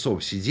 8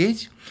 часов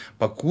сидеть,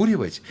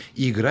 покуривать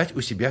и играть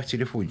у себя в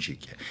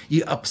телефончике. И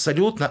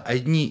абсолютно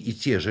одни и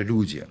те же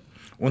люди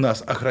у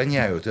нас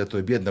охраняют этого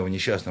бедного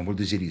несчастного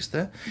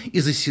бульдозериста и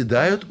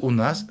заседают у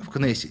нас в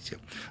Кнессете,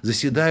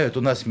 заседают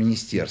у нас в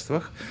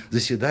министерствах,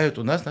 заседают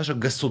у нас в наших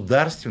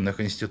государственных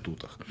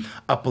институтах.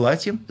 А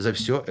платим за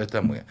все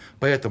это мы.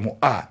 Поэтому,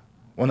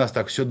 у нас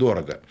так все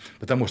дорого,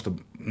 потому что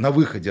на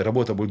выходе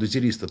работа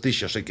бульдозериста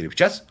 1000 шекелей в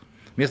час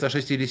вместо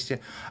 60,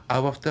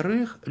 а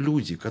во-вторых,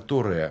 люди,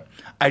 которые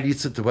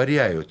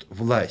олицетворяют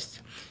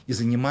власть и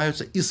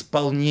занимаются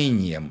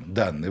исполнением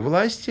данной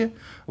власти,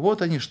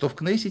 вот они, что в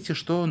Кнессете,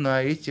 что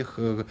на этих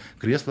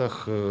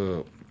креслах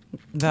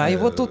Да, и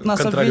вот тут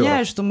нас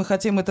обвиняют, что мы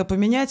хотим это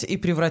поменять и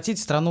превратить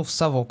страну в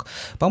совок.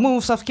 По-моему,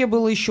 в совке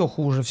было еще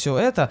хуже все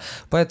это,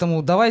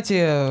 поэтому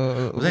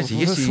давайте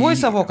свой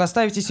совок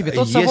оставите себе.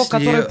 Тот совок,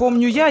 который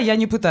помню я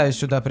не пытаюсь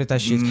сюда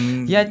притащить.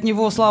 Я от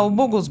него, слава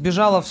богу,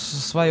 сбежала в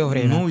свое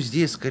время. Ну,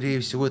 здесь, скорее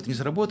всего, это не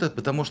сработает,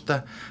 потому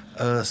что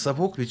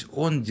совок ведь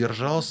он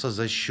держался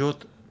за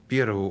счет, в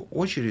первую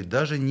очередь,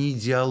 даже не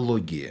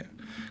идеологии.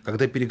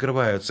 Когда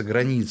перекрываются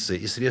границы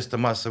и средства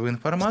массовой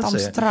информации,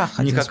 там страх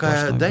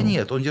никакая... Да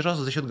нет, он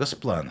держался за счет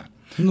Госплана.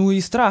 Ну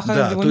и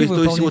страха его не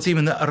выполнить. То есть вот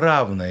именно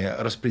равное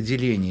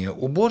распределение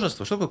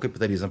убожества, что такое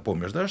капитализм,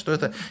 помнишь, да? Что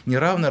это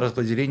неравное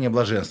распределение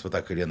блаженства,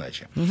 так или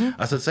иначе.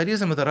 А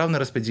социализм – это равное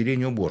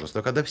распределение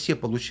убожества. Когда все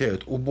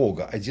получают у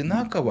Бога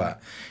одинаково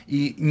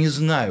и не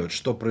знают,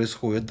 что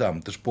происходит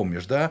там, ты же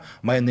помнишь, да?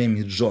 «My name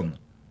is John».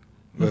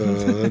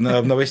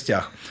 В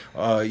новостях,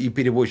 и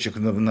переводчик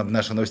в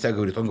наших новостях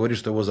говорит, он говорит,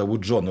 что его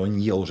зовут Джон, он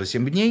не ел уже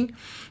 7 дней,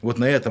 вот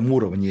на этом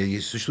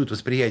уровне существует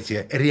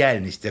восприятие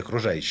реальности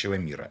окружающего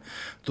мира,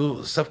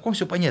 то совком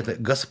все понятно.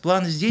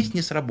 Госплан здесь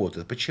не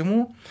сработает.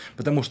 Почему?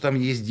 Потому что там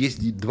есть здесь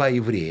 2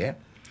 еврея,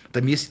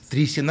 там есть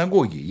 3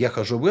 синагоги. Я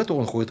хожу в эту,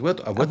 он ходит в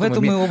эту, а в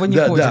эту мы оба не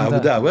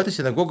ходим. Да, в эту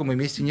синагогу мы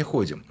вместе не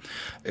ходим.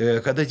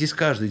 Когда здесь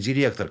каждый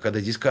директор, когда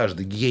здесь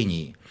каждый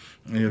гений,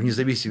 вне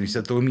зависимости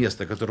от того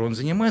места, которое он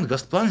занимает,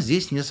 Госплан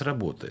здесь не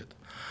сработает.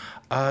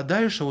 А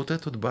дальше вот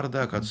этот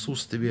бардак,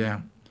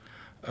 отсутствие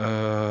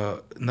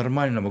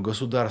нормального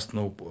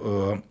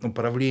государственного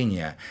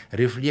управления,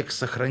 рефлекс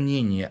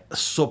сохранения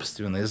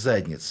собственной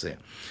задницы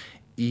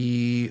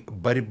и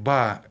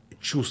борьба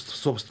чувств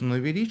собственного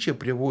величия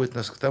приводит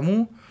нас к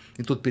тому,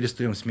 и тут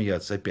перестаем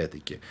смеяться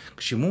опять-таки,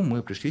 к чему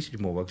мы пришли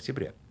 7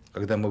 октября,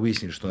 когда мы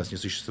выяснили, что у нас не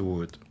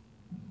существует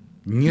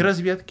ни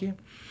разведки,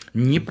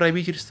 ни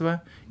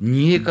правительства,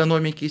 ни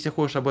экономики, если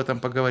хочешь об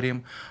этом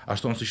поговорим, а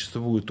что он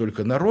существует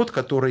только народ,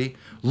 который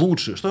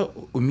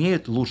что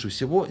умеет лучше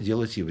всего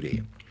делать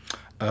евреи.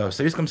 В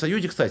Советском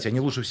Союзе, кстати,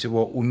 они лучше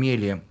всего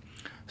умели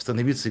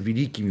становиться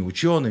великими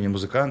учеными,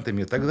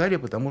 музыкантами и так далее,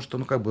 потому что,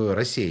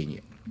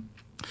 рассеяние.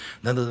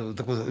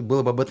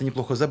 Было бы об этом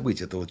неплохо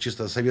забыть. Это вот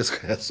чисто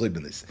советская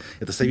особенность.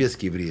 Это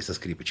советские евреи со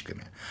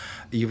скрипочками.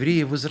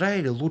 Евреи в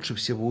Израиле лучше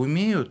всего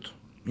умеют,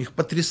 у них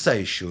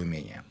потрясающее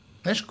умение.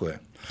 Знаешь, какое?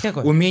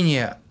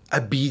 Умение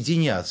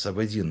объединяться в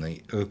один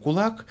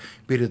кулак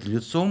перед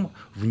лицом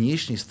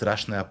внешней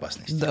страшной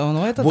опасности.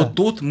 Да,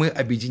 тут мы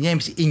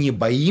объединяемся и не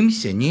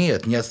боимся, не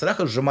от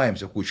страха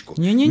сжимаемся в кучку.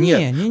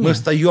 Мы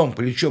встаем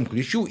плечом к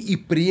плечу и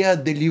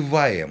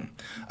преодолеваем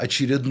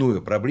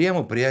очередную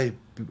проблему,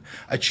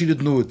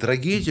 очередную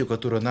трагедию,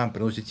 которую нам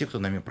приносят те, кто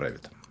нами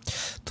правит.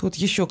 Тут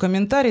еще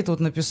комментарий тут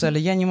написали,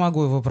 я не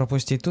могу его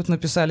пропустить. Тут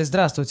написали: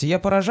 здравствуйте, я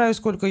поражаюсь,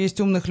 сколько есть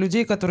умных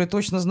людей, которые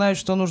точно знают,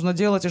 что нужно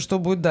делать и что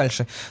будет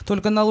дальше.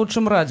 Только на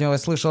лучшем радио я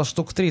слышал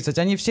штук 30.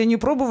 Они все не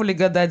пробовали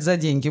гадать за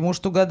деньги?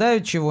 Может,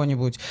 угадают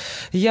чего-нибудь?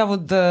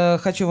 Я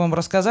хочу вам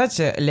рассказать,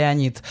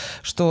 Леонид,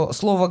 что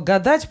слово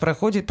 «гадать»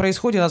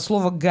 происходит от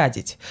слова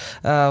 «гадить».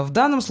 В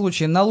данном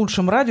случае на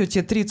лучшем радио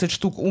те 30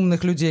 штук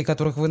умных людей,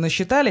 которых вы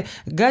насчитали,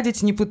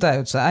 гадить не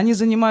пытаются. Они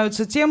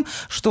занимаются тем,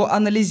 что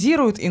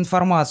анализируют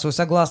информацию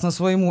согласно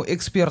своему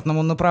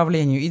экспертному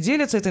направлению и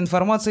делятся этой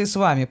информацией с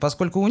вами,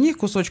 поскольку у них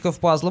кусочков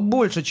пазла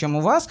больше, чем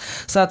у вас.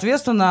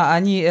 Соответственно,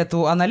 они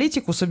эту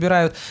аналитику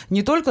собирают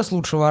не только с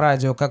лучшего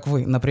радио, как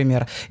вы,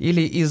 например,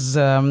 или из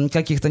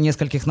каких-то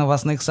нескольких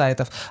новостных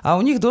сайтов, а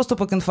у них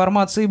доступа к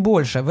информации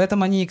больше. В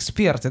этом они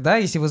эксперты, да,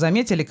 если вы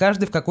заметили,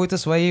 каждый в какой-то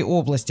своей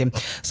области.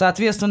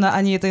 Соответственно,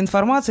 они этой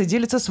информацией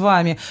делятся с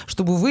вами,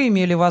 чтобы вы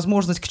имели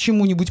возможность к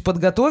чему-нибудь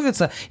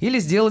подготовиться или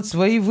сделать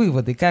свои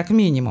выводы, как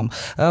минимум.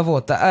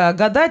 Вот. А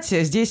гадать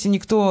Здесь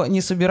никто не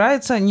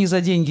собирается ни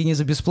за деньги, ни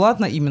за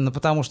бесплатно, именно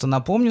потому что,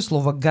 напомню,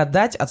 слово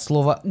 «гадать» от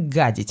слова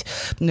 «гадить».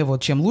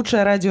 Вот, чем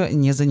лучшее радио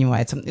не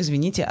занимается.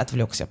 Извините,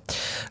 отвлекся.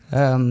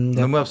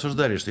 Но мы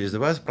обсуждали, что есть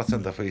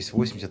 20%, а есть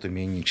 80%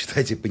 умение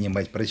читать и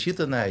понимать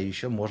прочитанное, а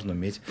еще можно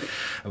уметь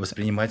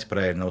воспринимать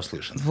правильно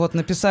услышанное. Вот,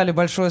 написали: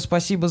 большое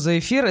спасибо за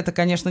эфир. Это,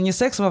 конечно, не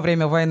секс во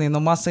время войны,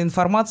 но масса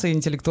информации и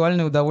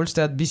интеллектуальное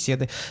удовольствие от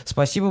беседы.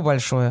 Спасибо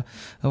большое.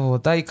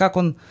 Вот. А и как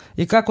он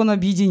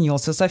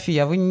объединился?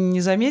 София, вы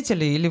не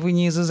заметили, или вы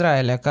не из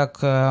Израиля,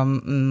 как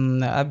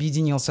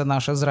объединился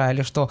наш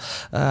Израиль, что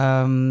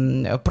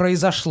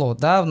произошло,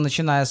 да,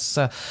 начиная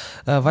с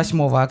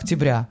 8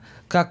 октября?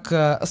 Как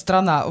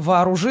страна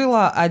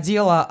вооружила,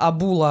 одела,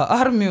 обула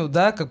армию,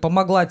 да, как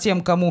помогла тем,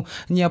 кому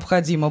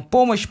необходима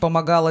помощь,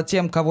 помогала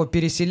тем, кого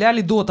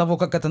переселяли до того,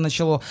 как это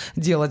начало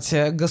делать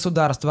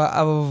государство.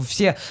 А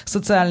все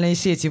социальные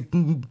сети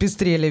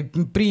пестрели: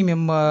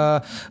 примем,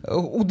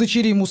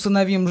 удочерим,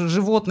 усыновим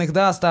животных,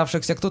 да,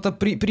 оставшихся, кто-то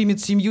примет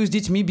семью с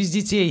детьми, без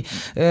детей.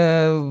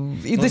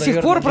 И до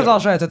сих пор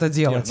продолжают это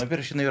делать.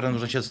 Во-первых, наверное,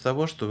 нужно начать с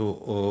того, что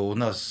у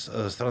нас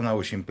страна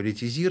очень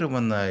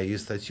политизирована, и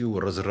статью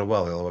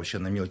разрывала вообще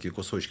на мелкие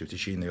кусочки в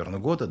течение, наверное,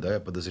 года, да, я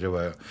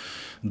подозреваю,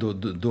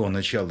 до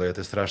начала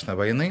этой страшной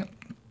войны.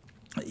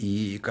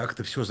 И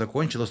как-то все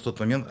закончилось в тот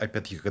момент,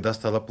 опять-таки, когда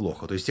стало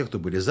плохо. То есть те, кто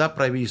были за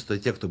правительство,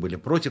 те, кто были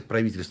против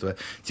правительства,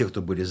 те,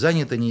 кто были за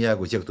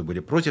Нетаньягу, те, кто были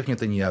против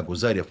Нетаньягу,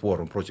 за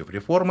реформу, против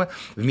реформы,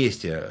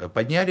 вместе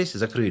поднялись,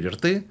 закрыли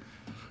рты,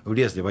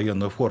 влезли в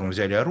военную форму,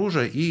 взяли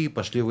оружие и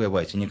пошли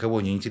воевать. И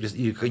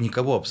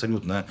никого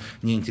абсолютно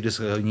не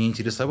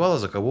интересовало,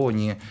 за кого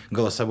они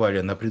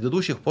голосовали на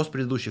предыдущих,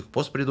 постпредыдущих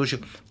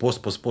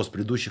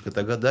и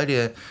так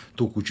далее.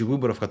 Ту кучу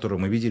выборов, которые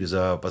мы видели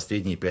за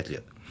последние 5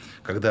 лет.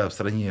 Когда в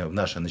стране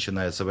нашей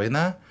начинается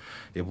война,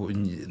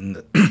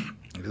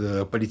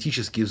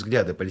 политические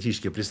взгляды,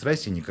 политические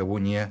пристрастия никого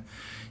не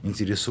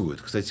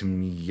интересуют. Кстати,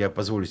 я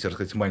позволю себе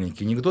рассказать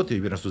маленький анекдот, я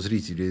уверен, что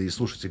зрители и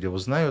слушатели его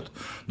знают,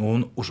 но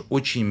он уж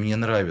очень мне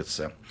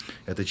нравится.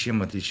 Это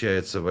чем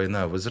отличается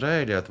война в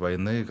Израиле от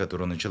войны,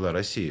 которую начала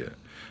Россия.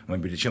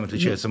 Чем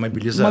отличается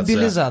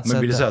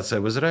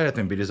мобилизация в Израиле от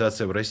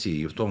мобилизации в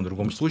России. И в том и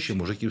другом случае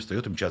мужики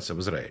встают и мчатся в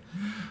Израиль.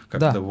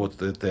 Как-то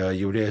вот это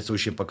является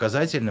очень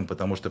показательным,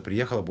 потому что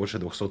приехало больше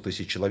 200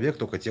 тысяч человек,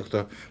 только те,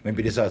 кто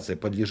мобилизации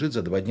подлежит,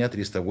 за 2 дня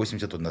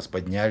 380 у нас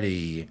подняли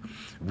и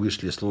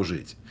вышли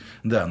служить.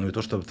 Да, ну и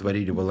то, что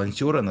творили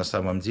волонтеры, на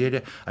самом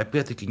деле,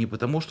 опять-таки не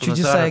потому, что...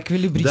 Чудеса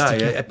эквилибристики. Да,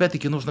 и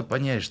опять-таки нужно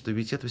понять, что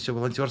ведь это все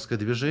волонтерское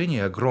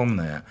движение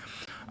огромное.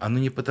 Оно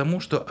не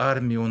потому, что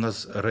армия у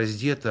нас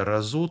раздета,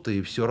 разута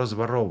и все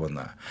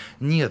разворовано.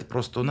 Нет,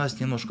 просто у нас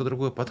немножко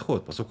другой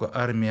подход, поскольку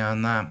армия,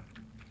 она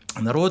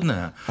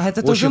народная,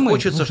 очень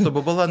хочется,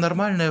 чтобы была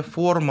нормальная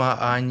форма,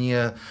 а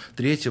не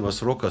 3-го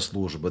срока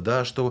службы,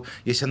 да, что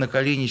если на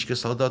коленничке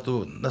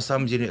солдату на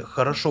самом деле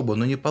хорошо бы,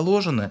 но не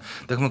положено,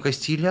 так мы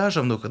кости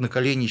ляжем, но на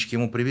коленничке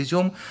ему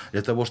привезем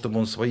для того, чтобы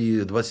он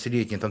свои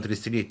 20-летние, там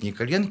 30-летние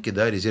коленки,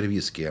 да,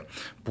 резервистские,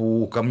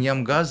 по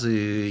камням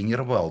газы не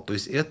рвал. То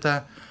есть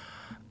это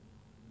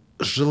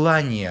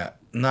желание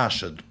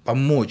наше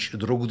помочь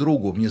друг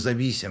другу вне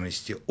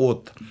зависимости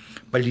от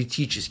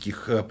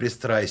политических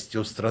пристрастий,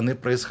 от страны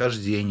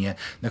происхождения,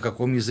 на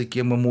каком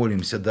языке мы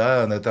молимся,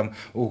 да, там,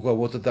 у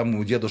кого-то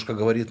там дедушка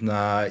говорит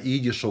на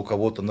идише, у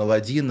кого-то на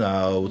ладин,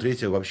 а у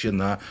третьего вообще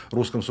на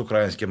русском с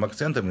украинским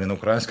акцентом или на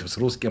украинском с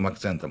русским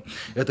акцентом.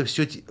 Это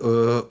все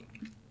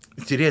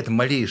теряет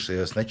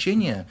малейшее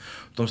значение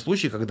в том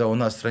случае, когда у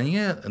нас в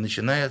стране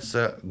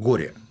начинается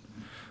горе.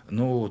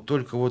 Но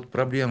только вот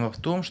проблема в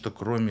том, что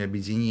кроме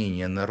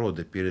объединения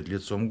народа перед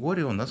лицом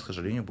горя, у нас, к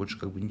сожалению, больше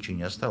как бы ничего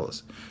не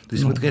осталось. То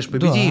есть мы, конечно,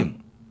 победим.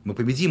 Да. Мы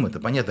победим,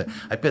 это понятно.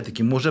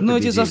 Опять-таки, мы уже победили. Но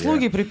эти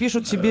заслуги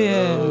припишут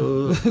себе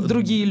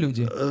другие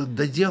люди.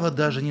 Да дело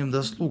даже не в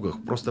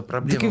заслугах, просто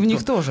проблема. Так и в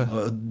них тоже.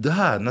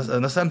 Да,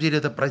 на самом деле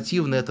это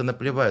противно, это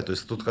наплевать. То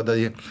есть тут, когда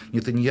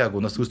Нетаньягу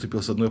у нас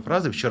выступил с одной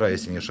фразой вчера,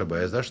 если не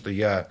ошибаюсь, да, что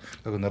я,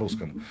 как на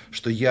русском,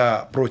 что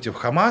я против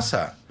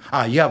Хамаса,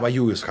 я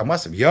воюю с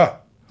Хамасом,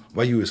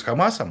 воюю с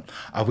Хамасом,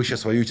 а вы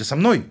сейчас воюете со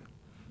мной.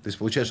 То есть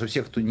получается, что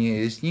все, кто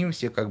не с ним,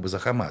 все как бы за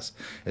Хамас.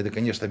 Это,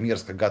 конечно,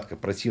 мерзко, гадко,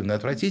 противно,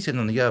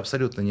 отвратительно, но я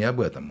абсолютно не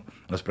об этом.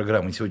 У нас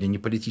программа сегодня не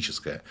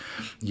политическая.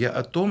 Я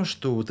о том,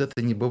 что вот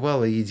это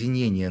небывалое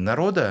единение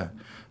народа,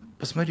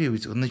 посмотри,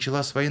 ведь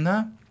началась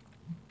война,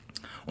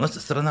 у нас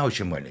страна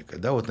очень маленькая.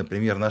 Да? Вот,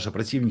 например, наши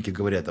противники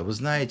говорят, а вы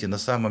знаете, на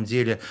самом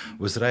деле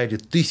в Израиле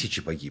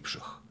 1000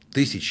 погибших.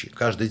 1000,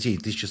 каждый день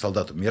 1000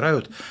 солдат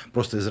умирают,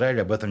 просто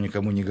Израиль об этом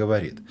никому не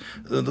говорит.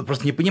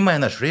 Просто не понимая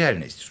нашу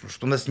реальность,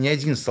 что у нас ни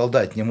один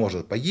солдат не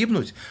может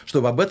погибнуть,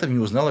 чтобы об этом не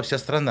узнала вся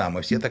страна.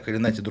 Мы все так или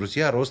иначе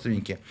друзья,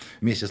 родственники,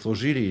 вместе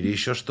служили или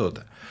еще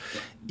что-то.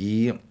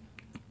 И,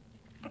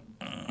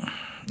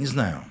 не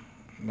знаю,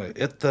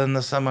 это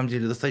на самом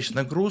деле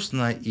достаточно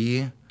грустно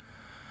и...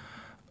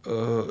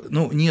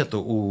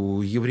 нету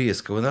у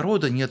еврейского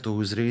народа, нету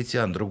у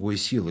израильтян другой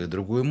силы и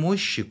другой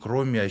мощи,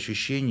 кроме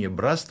ощущения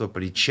братства,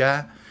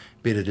 плеча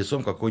перед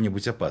лицом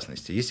какой-нибудь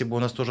опасности. Если бы у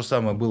нас то же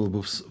самое было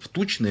бы в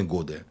тучные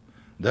годы,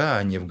 да,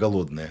 а не в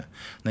голодное,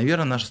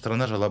 наверное, наша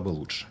страна жила бы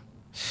лучше.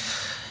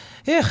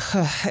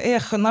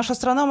 Эх, наша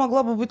страна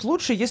могла бы быть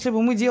лучше, если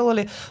бы мы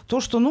делали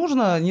то, что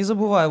нужно, не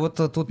забывая, вот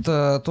тут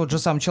тот же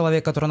сам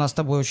человек, который нас с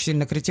тобой очень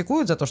сильно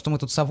критикует за то, что мы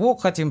тут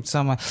совок хотим,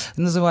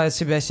 называет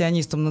себя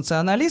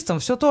сионистом-националистом,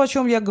 все то, о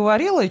чем я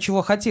говорила и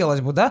чего хотелось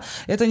бы, да,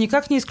 это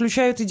никак не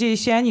исключает идеи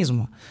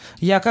сионизма.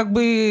 Я как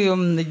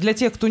бы, для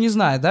тех, кто не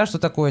знает, да, что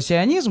такое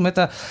сионизм,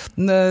 это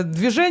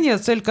движение,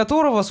 цель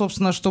которого,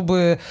 собственно,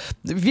 чтобы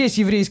весь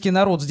еврейский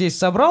народ здесь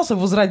собрался,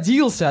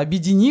 возродился,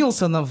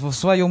 объединился в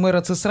своем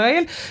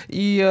Эрец-Исраэль.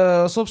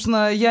 И,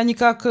 собственно, я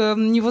никак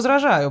не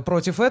возражаю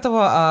против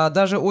этого, а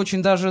даже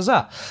очень даже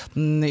за.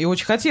 И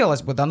очень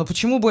хотелось бы, да. Но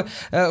почему бы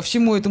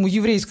всему этому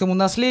еврейскому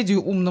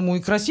наследию, умному и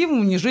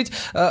красивому, не жить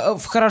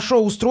в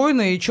хорошо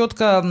устроенной и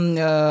четко,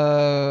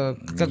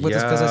 как бы это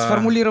сказать,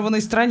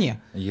 сформулированной стране?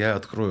 Я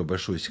открою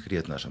большой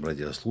секрет нашим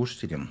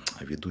радиослушателям.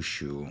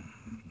 Ведущую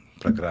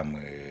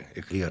программы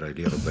 «Эклера»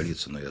 Леру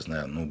Голицыну я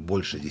знаю,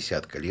 больше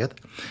 10 лет.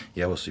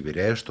 Я вас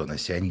уверяю, что она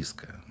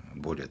сионистка.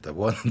 Более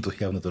того, она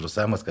явно то же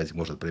самое сказать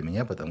может про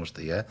меня, потому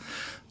что я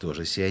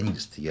тоже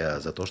сионист.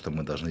 Я за то, что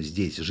мы должны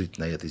здесь жить,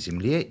 на этой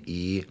земле,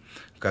 и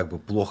как бы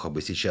плохо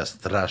бы сейчас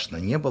страшно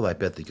не было,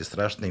 опять-таки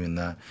страшно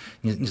именно...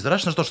 Не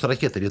страшно то, что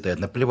ракеты летают,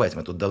 наплевать,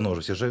 мы тут давно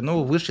уже все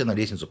живем, вышли на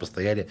лестницу,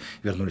 постояли,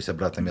 вернулись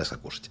обратно мясо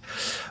кушать.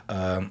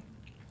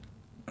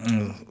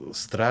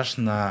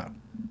 Страшно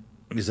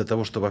из-за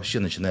того, что вообще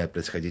начинает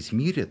происходить в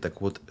мире.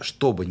 Так вот,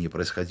 что бы ни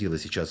происходило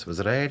сейчас в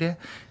Израиле,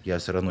 я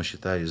все равно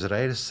считаю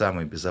Израиль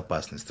самой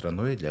безопасной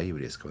страной для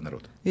еврейского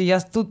народа. И я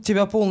тут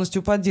тебя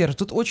полностью поддерживаю.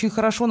 Тут очень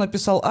хорошо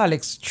написал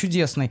Алекс,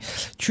 чудесный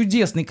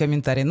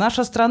комментарий.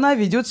 Наша страна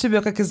ведет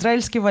себя как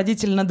израильский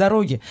водитель на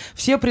дороге.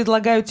 Все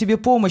предлагают тебе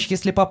помощь,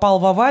 если попал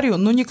в аварию,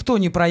 но никто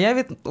не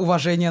проявит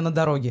уважения на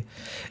дороге.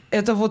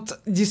 Это вот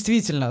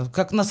действительно,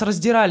 как нас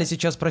раздирали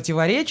сейчас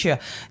противоречия,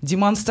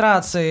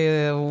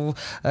 демонстрации,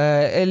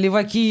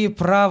 леваки,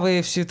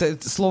 правые, все это,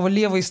 слово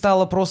 «левый»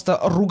 стало просто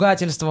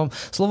ругательством,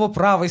 слово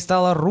 «правый»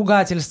 стало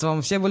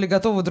ругательством, все были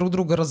готовы друг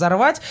друга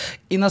разорвать,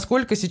 и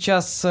насколько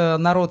сейчас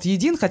народ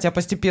един, хотя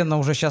постепенно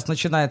уже сейчас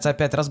начинается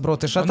опять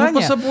разброд и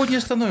шатание.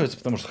 Посвободнее становится,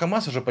 потому что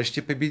Хамас уже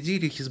почти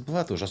победили,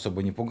 Хизбалла тоже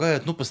особо не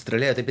пугают,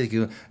 постреляют,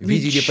 опять-таки,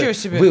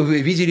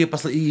 видели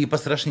и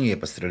пострашнее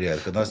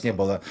постреляют, когда у нас не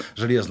было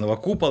железного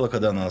купола,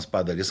 когда на нас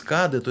падали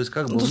скады, то есть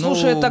как бы,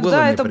 слушай,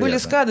 тогда это были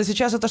скады,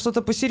 сейчас это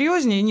что-то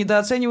посерьезнее, и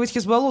недооценивать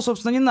Хизбаллу,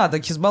 собственно, не надо.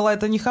 Хизбалла —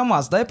 это не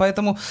Хамас, да, и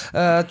поэтому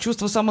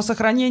чувство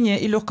самосохранения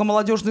и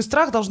легкомолодежный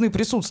страх должны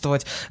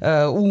присутствовать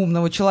у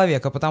умного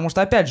человека, потому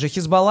что, опять же,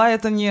 Хизбалла —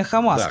 это не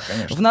Хамас.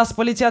 Да, в нас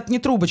полетят не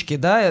трубочки,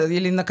 да,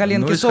 или на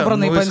коленке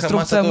собранные по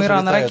инструкциям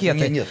Ирана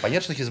ракеты. Нет,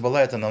 понятно, что Хизбалла —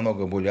 это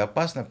намного более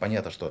опасно,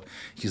 понятно, что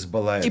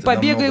Хизбалла — это и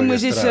побегаем мы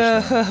здесь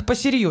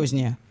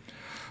посерьезнее.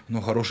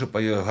 Хорошие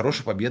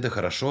победы,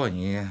 хорошо,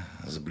 они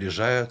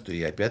сближают,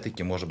 и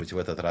опять-таки, может быть, в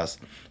этот раз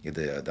и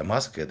до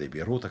Дамаска, и до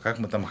Бейрута, как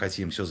мы там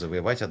хотим все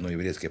завоевать, одно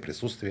еврейское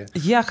присутствие.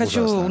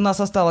 У нас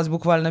осталось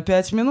буквально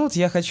 5 минут,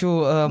 я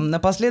хочу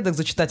напоследок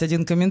зачитать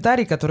один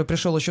комментарий, который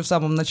пришел еще в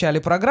самом начале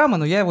программы,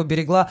 но я его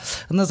берегла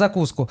на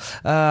закуску.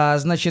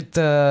 Значит,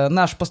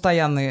 наш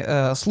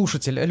постоянный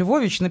слушатель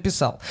Львович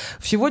написал: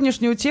 в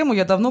сегодняшнюю тему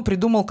я давно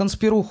придумал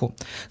конспируху.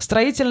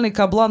 Строительный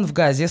каблан в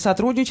Газе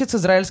сотрудничает с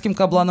израильским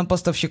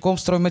кабланом-поставщиком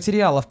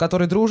стройматериалов,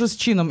 который дружит с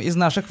чином из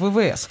наших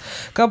ВВС.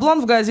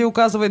 Каблан в Газе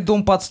указывает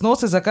дом под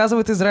снос и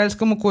заказывает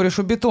израильскому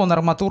корешу бетон,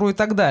 арматуру и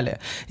так далее.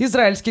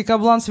 Израильский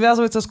каблан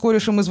связывается с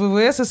корешем из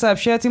ВВС и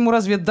сообщает ему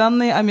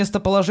разведданные о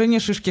местоположении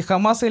шишки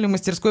Хамаса или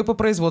мастерской по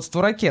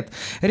производству ракет.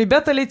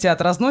 Ребята летят,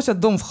 разносят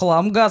дом в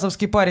хлам,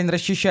 газовский парень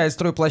расчищает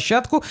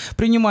стройплощадку,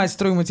 принимает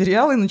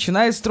стройматериалы и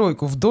начинает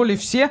стройку. Вдоль и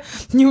все.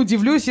 Не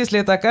удивлюсь, если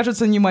это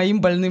окажется не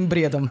моим больным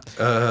бредом.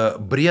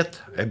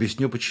 Бред,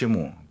 объясню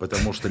почему.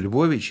 Потому что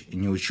Львович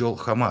не учел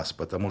Хамас,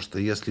 потому что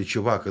если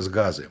чувак из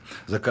Газы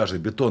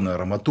закажет бетон и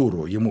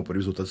арматуру, ему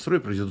привезут отстрой,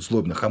 привезет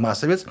условно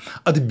хамасовец,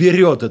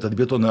 отберет этот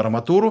бетон и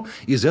арматуру,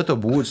 из этого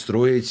будет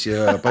строить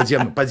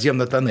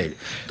подземный тоннель.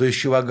 То есть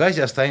чувак в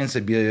Газе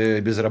останется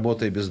без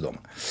работы и без дома.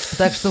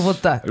 Так что вот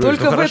так.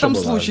 Только в этом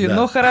случае,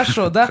 но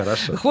хорошо, да?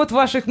 Хорошо. Ход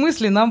ваших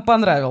мыслей нам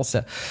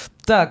понравился.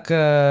 Так,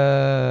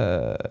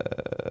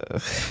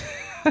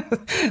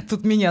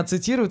 тут меня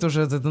цитируют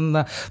уже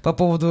по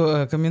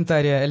поводу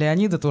комментария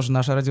Леонида, тоже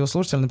наш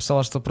радиослушатель,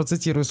 написала, что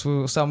процитирую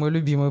свою самую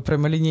любимую,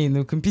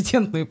 прямолинейную,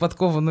 компетентную,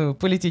 подкованную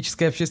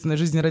политической и общественной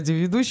жизни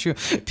радиоведущую,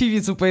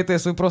 певицу,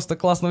 поэтессу и просто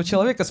классного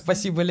человека.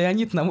 Спасибо,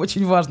 Леонид, нам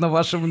очень важно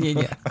ваше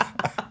мнение.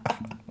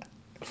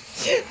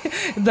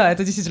 Да,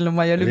 это действительно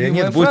моя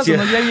любимая фраза,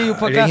 но я ею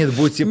пока Леонид,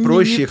 будьте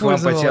проще, к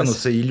вам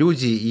потянутся и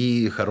люди,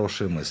 и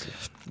хорошие мысли.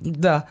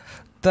 Да,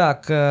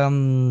 так...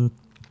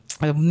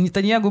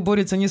 Нетаньягу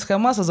борется не с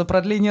Хамас, а за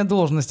продление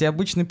должности.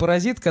 Обычный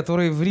паразит,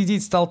 который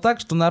вредить стал так,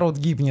 что народ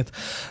гибнет.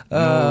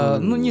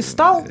 Не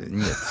стал?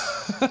 Нет.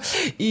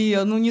 И,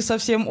 не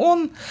совсем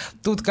он.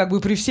 Тут как бы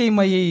при всей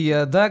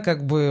моей, да,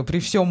 как бы при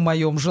всем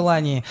моем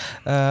желании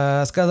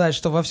сказать,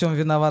 что во всем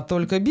виноват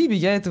только Биби,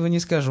 я этого не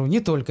скажу. Не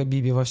только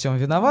Биби во всем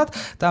виноват.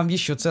 Там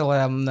еще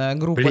целая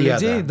группа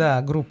людей,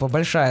 да, группа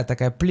большая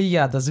такая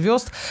плеяда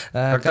звезд.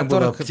 Как там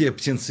было те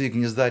птенцы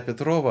гнезда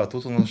Петрова, а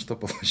тут у нас что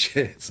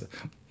получается?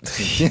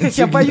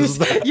 Я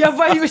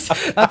боюсь,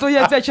 а то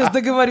я опять сейчас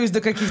договорюсь до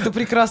каких-то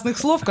прекрасных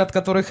слов, от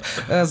которых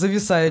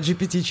зависает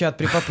GPT-чат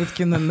при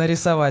попытке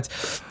нарисовать.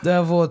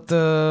 Вот.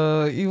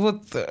 И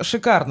вот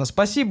шикарно.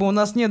 Спасибо, у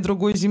нас нет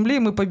другой земли,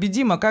 мы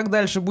победим, а как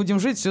дальше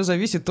будем жить, все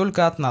зависит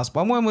только от нас.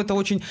 По-моему, это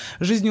очень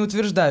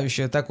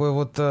жизнеутверждающий такой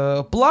вот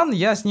план,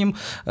 я с ним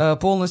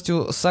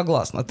полностью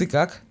согласна. Ты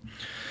как?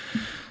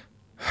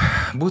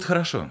 Будет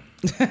хорошо.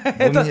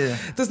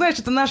 Ты знаешь,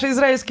 это наше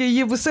израильское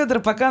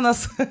ебеседер, пока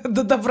нас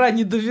до добра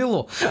не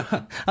довело.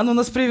 Оно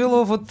нас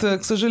привело, вот,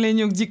 к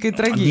сожалению, к дикой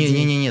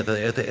трагедии. Нет,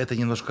 это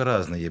немножко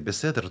разное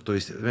ебеседер. То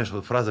есть, понимаешь,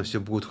 вот фраза «все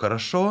будет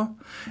хорошо»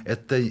 —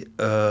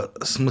 это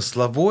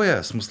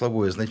смысловое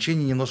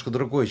значение немножко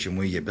другое, чем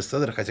у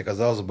ебеседер, хотя,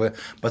 казалось бы,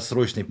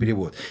 подсрочный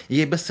перевод.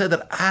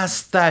 Ебеседер —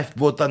 оставь,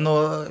 вот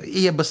оно,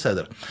 и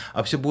ебеседер.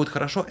 А «все будет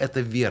хорошо» —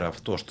 это вера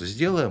в то, что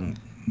сделаем,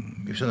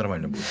 и все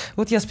нормально будет.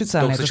 Вот я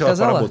специально это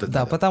сказала,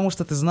 да, потому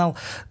что ты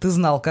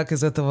знал, как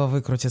из этого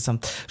выкрутиться.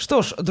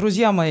 Что ж,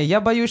 друзья мои, я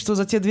боюсь, что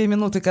за те 2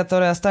 минуты,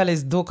 которые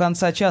остались до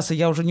конца часа,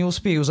 я уже не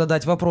успею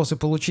задать вопрос и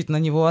получить на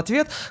него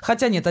ответ.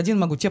 Хотя нет, один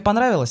могу. Тебе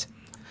понравилось?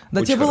 Да,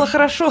 очень тебе было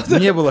хорошо?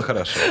 Мне было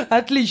хорошо.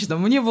 Отлично,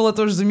 мне было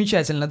тоже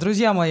замечательно.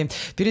 Друзья мои,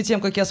 перед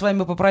тем, как я с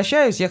вами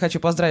попрощаюсь, я хочу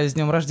поздравить с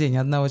днем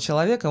рождения одного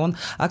человека. Он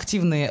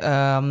активный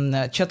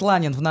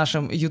чатланин в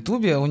нашем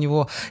Ютубе. У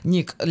него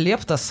ник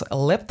Лептос,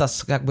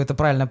 как бы это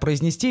правильно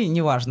произнести,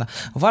 неважно.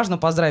 Важно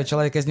поздравить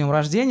человека с днем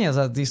рождения,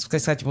 и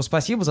сказать ему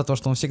спасибо за то,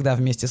 что он всегда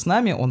вместе с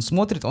нами, он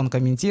смотрит, он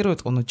комментирует,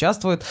 он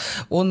участвует,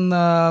 он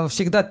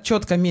всегда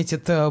четко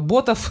метит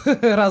ботов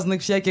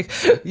разных всяких,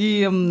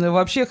 и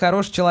вообще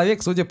хороший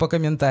человек, судя по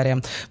комментариям.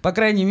 По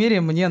крайней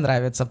мере, мне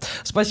нравится.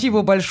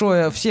 Спасибо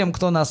большое всем,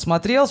 кто нас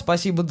смотрел.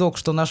 Спасибо, Док,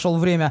 что нашел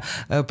время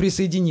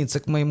присоединиться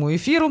к моему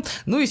эфиру.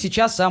 Ну и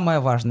сейчас самое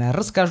важное.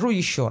 Расскажу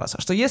еще раз,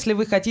 что если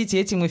вы хотите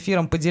этим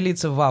эфиром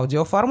поделиться в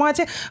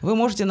аудиоформате, вы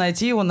можете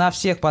найти его на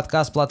всех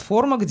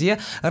подкаст-платформах, где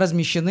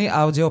размещены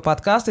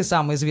аудиоподкасты.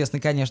 Самый известный,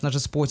 конечно же,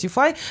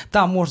 Spotify.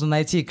 Там можно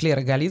найти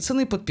Клеры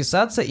Голицыной,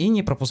 подписаться и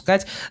не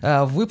пропускать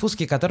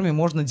выпуски, которыми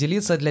можно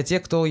делиться для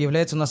тех, кто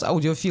является у нас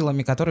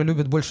аудиофилами, которые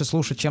любят больше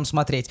слушать, чем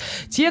смотреть.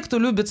 Те, кто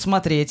любит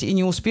смотреть и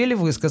не успели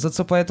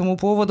высказаться по этому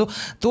поводу,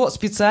 то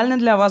специально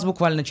для вас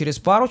буквально через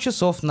пару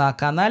часов на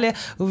канале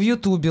в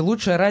Ютубе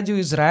 «Лучшее радио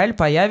Израиль»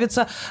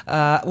 появится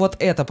вот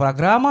эта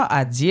программа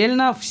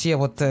отдельно. Все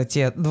вот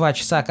те 2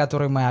 часа,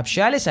 которые мы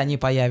общались, они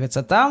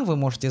появятся там. Вы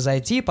можете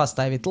зайти,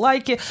 поставить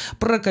лайки,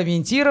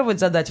 прокомментировать,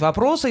 задать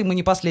вопросы. И мы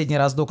не последний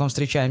раз с Доком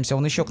встречаемся.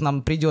 Он еще к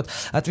нам придет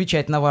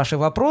отвечать на ваши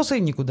вопросы,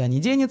 никуда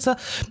не денется.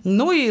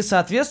 Ну и,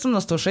 соответственно,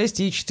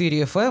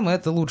 106,4 FM —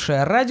 это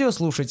лучшее радио.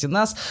 Слушайте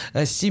нас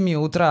с 7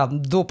 утра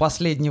до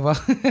последнего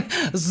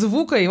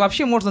звука, и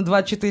вообще можно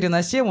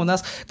 24/7. У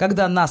нас,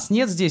 когда нас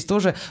нет здесь,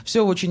 тоже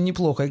все очень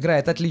неплохо.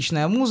 Играет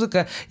отличная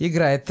музыка,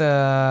 играет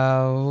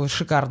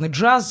шикарный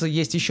джаз,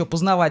 есть еще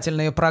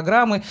познавательные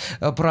программы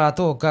про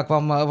то, как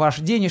вам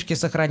ваши денежки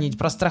сохранить,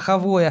 про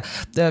страховое,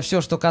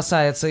 все, что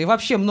касается, и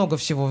вообще много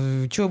всего.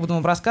 Что я буду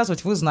вам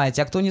рассказывать, вы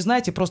знаете. А кто не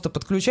знаете, просто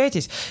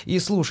подключайтесь и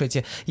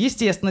слушайте.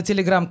 Естественно,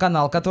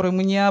 телеграм-канал, который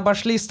мы не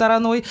обошли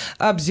стороной,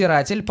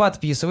 Обзиратель,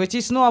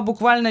 подписывайтесь. Ну а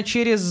буквально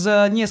через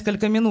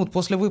несколько минут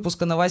после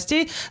выпуска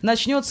новостей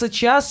начнется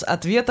час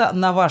ответа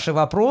на ваши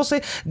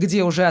вопросы,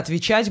 где уже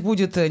отвечать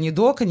будет не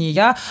Док, не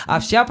я, а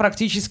вся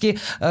практически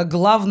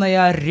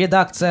главная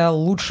редакция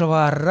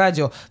лучшего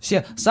радио.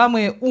 Все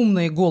самые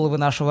умные головы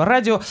нашего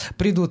радио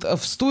придут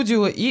в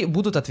студию и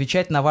будут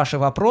отвечать на ваши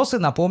вопросы.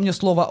 Напомню,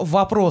 слово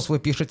 «вопрос» вы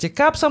пишете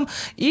капсом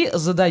и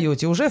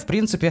задаете. Уже, в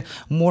принципе,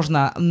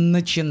 можно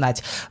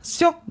начинать.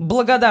 Все,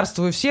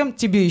 благодарствую всем.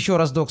 Тебе еще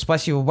раз, Док,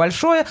 спасибо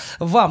большое.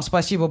 Вам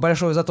спасибо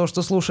большое за то,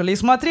 что слушали и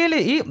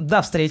смотрели, и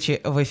до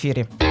встречи в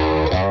эфире.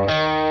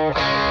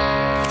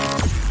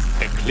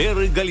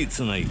 Эклеры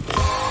Голицыной.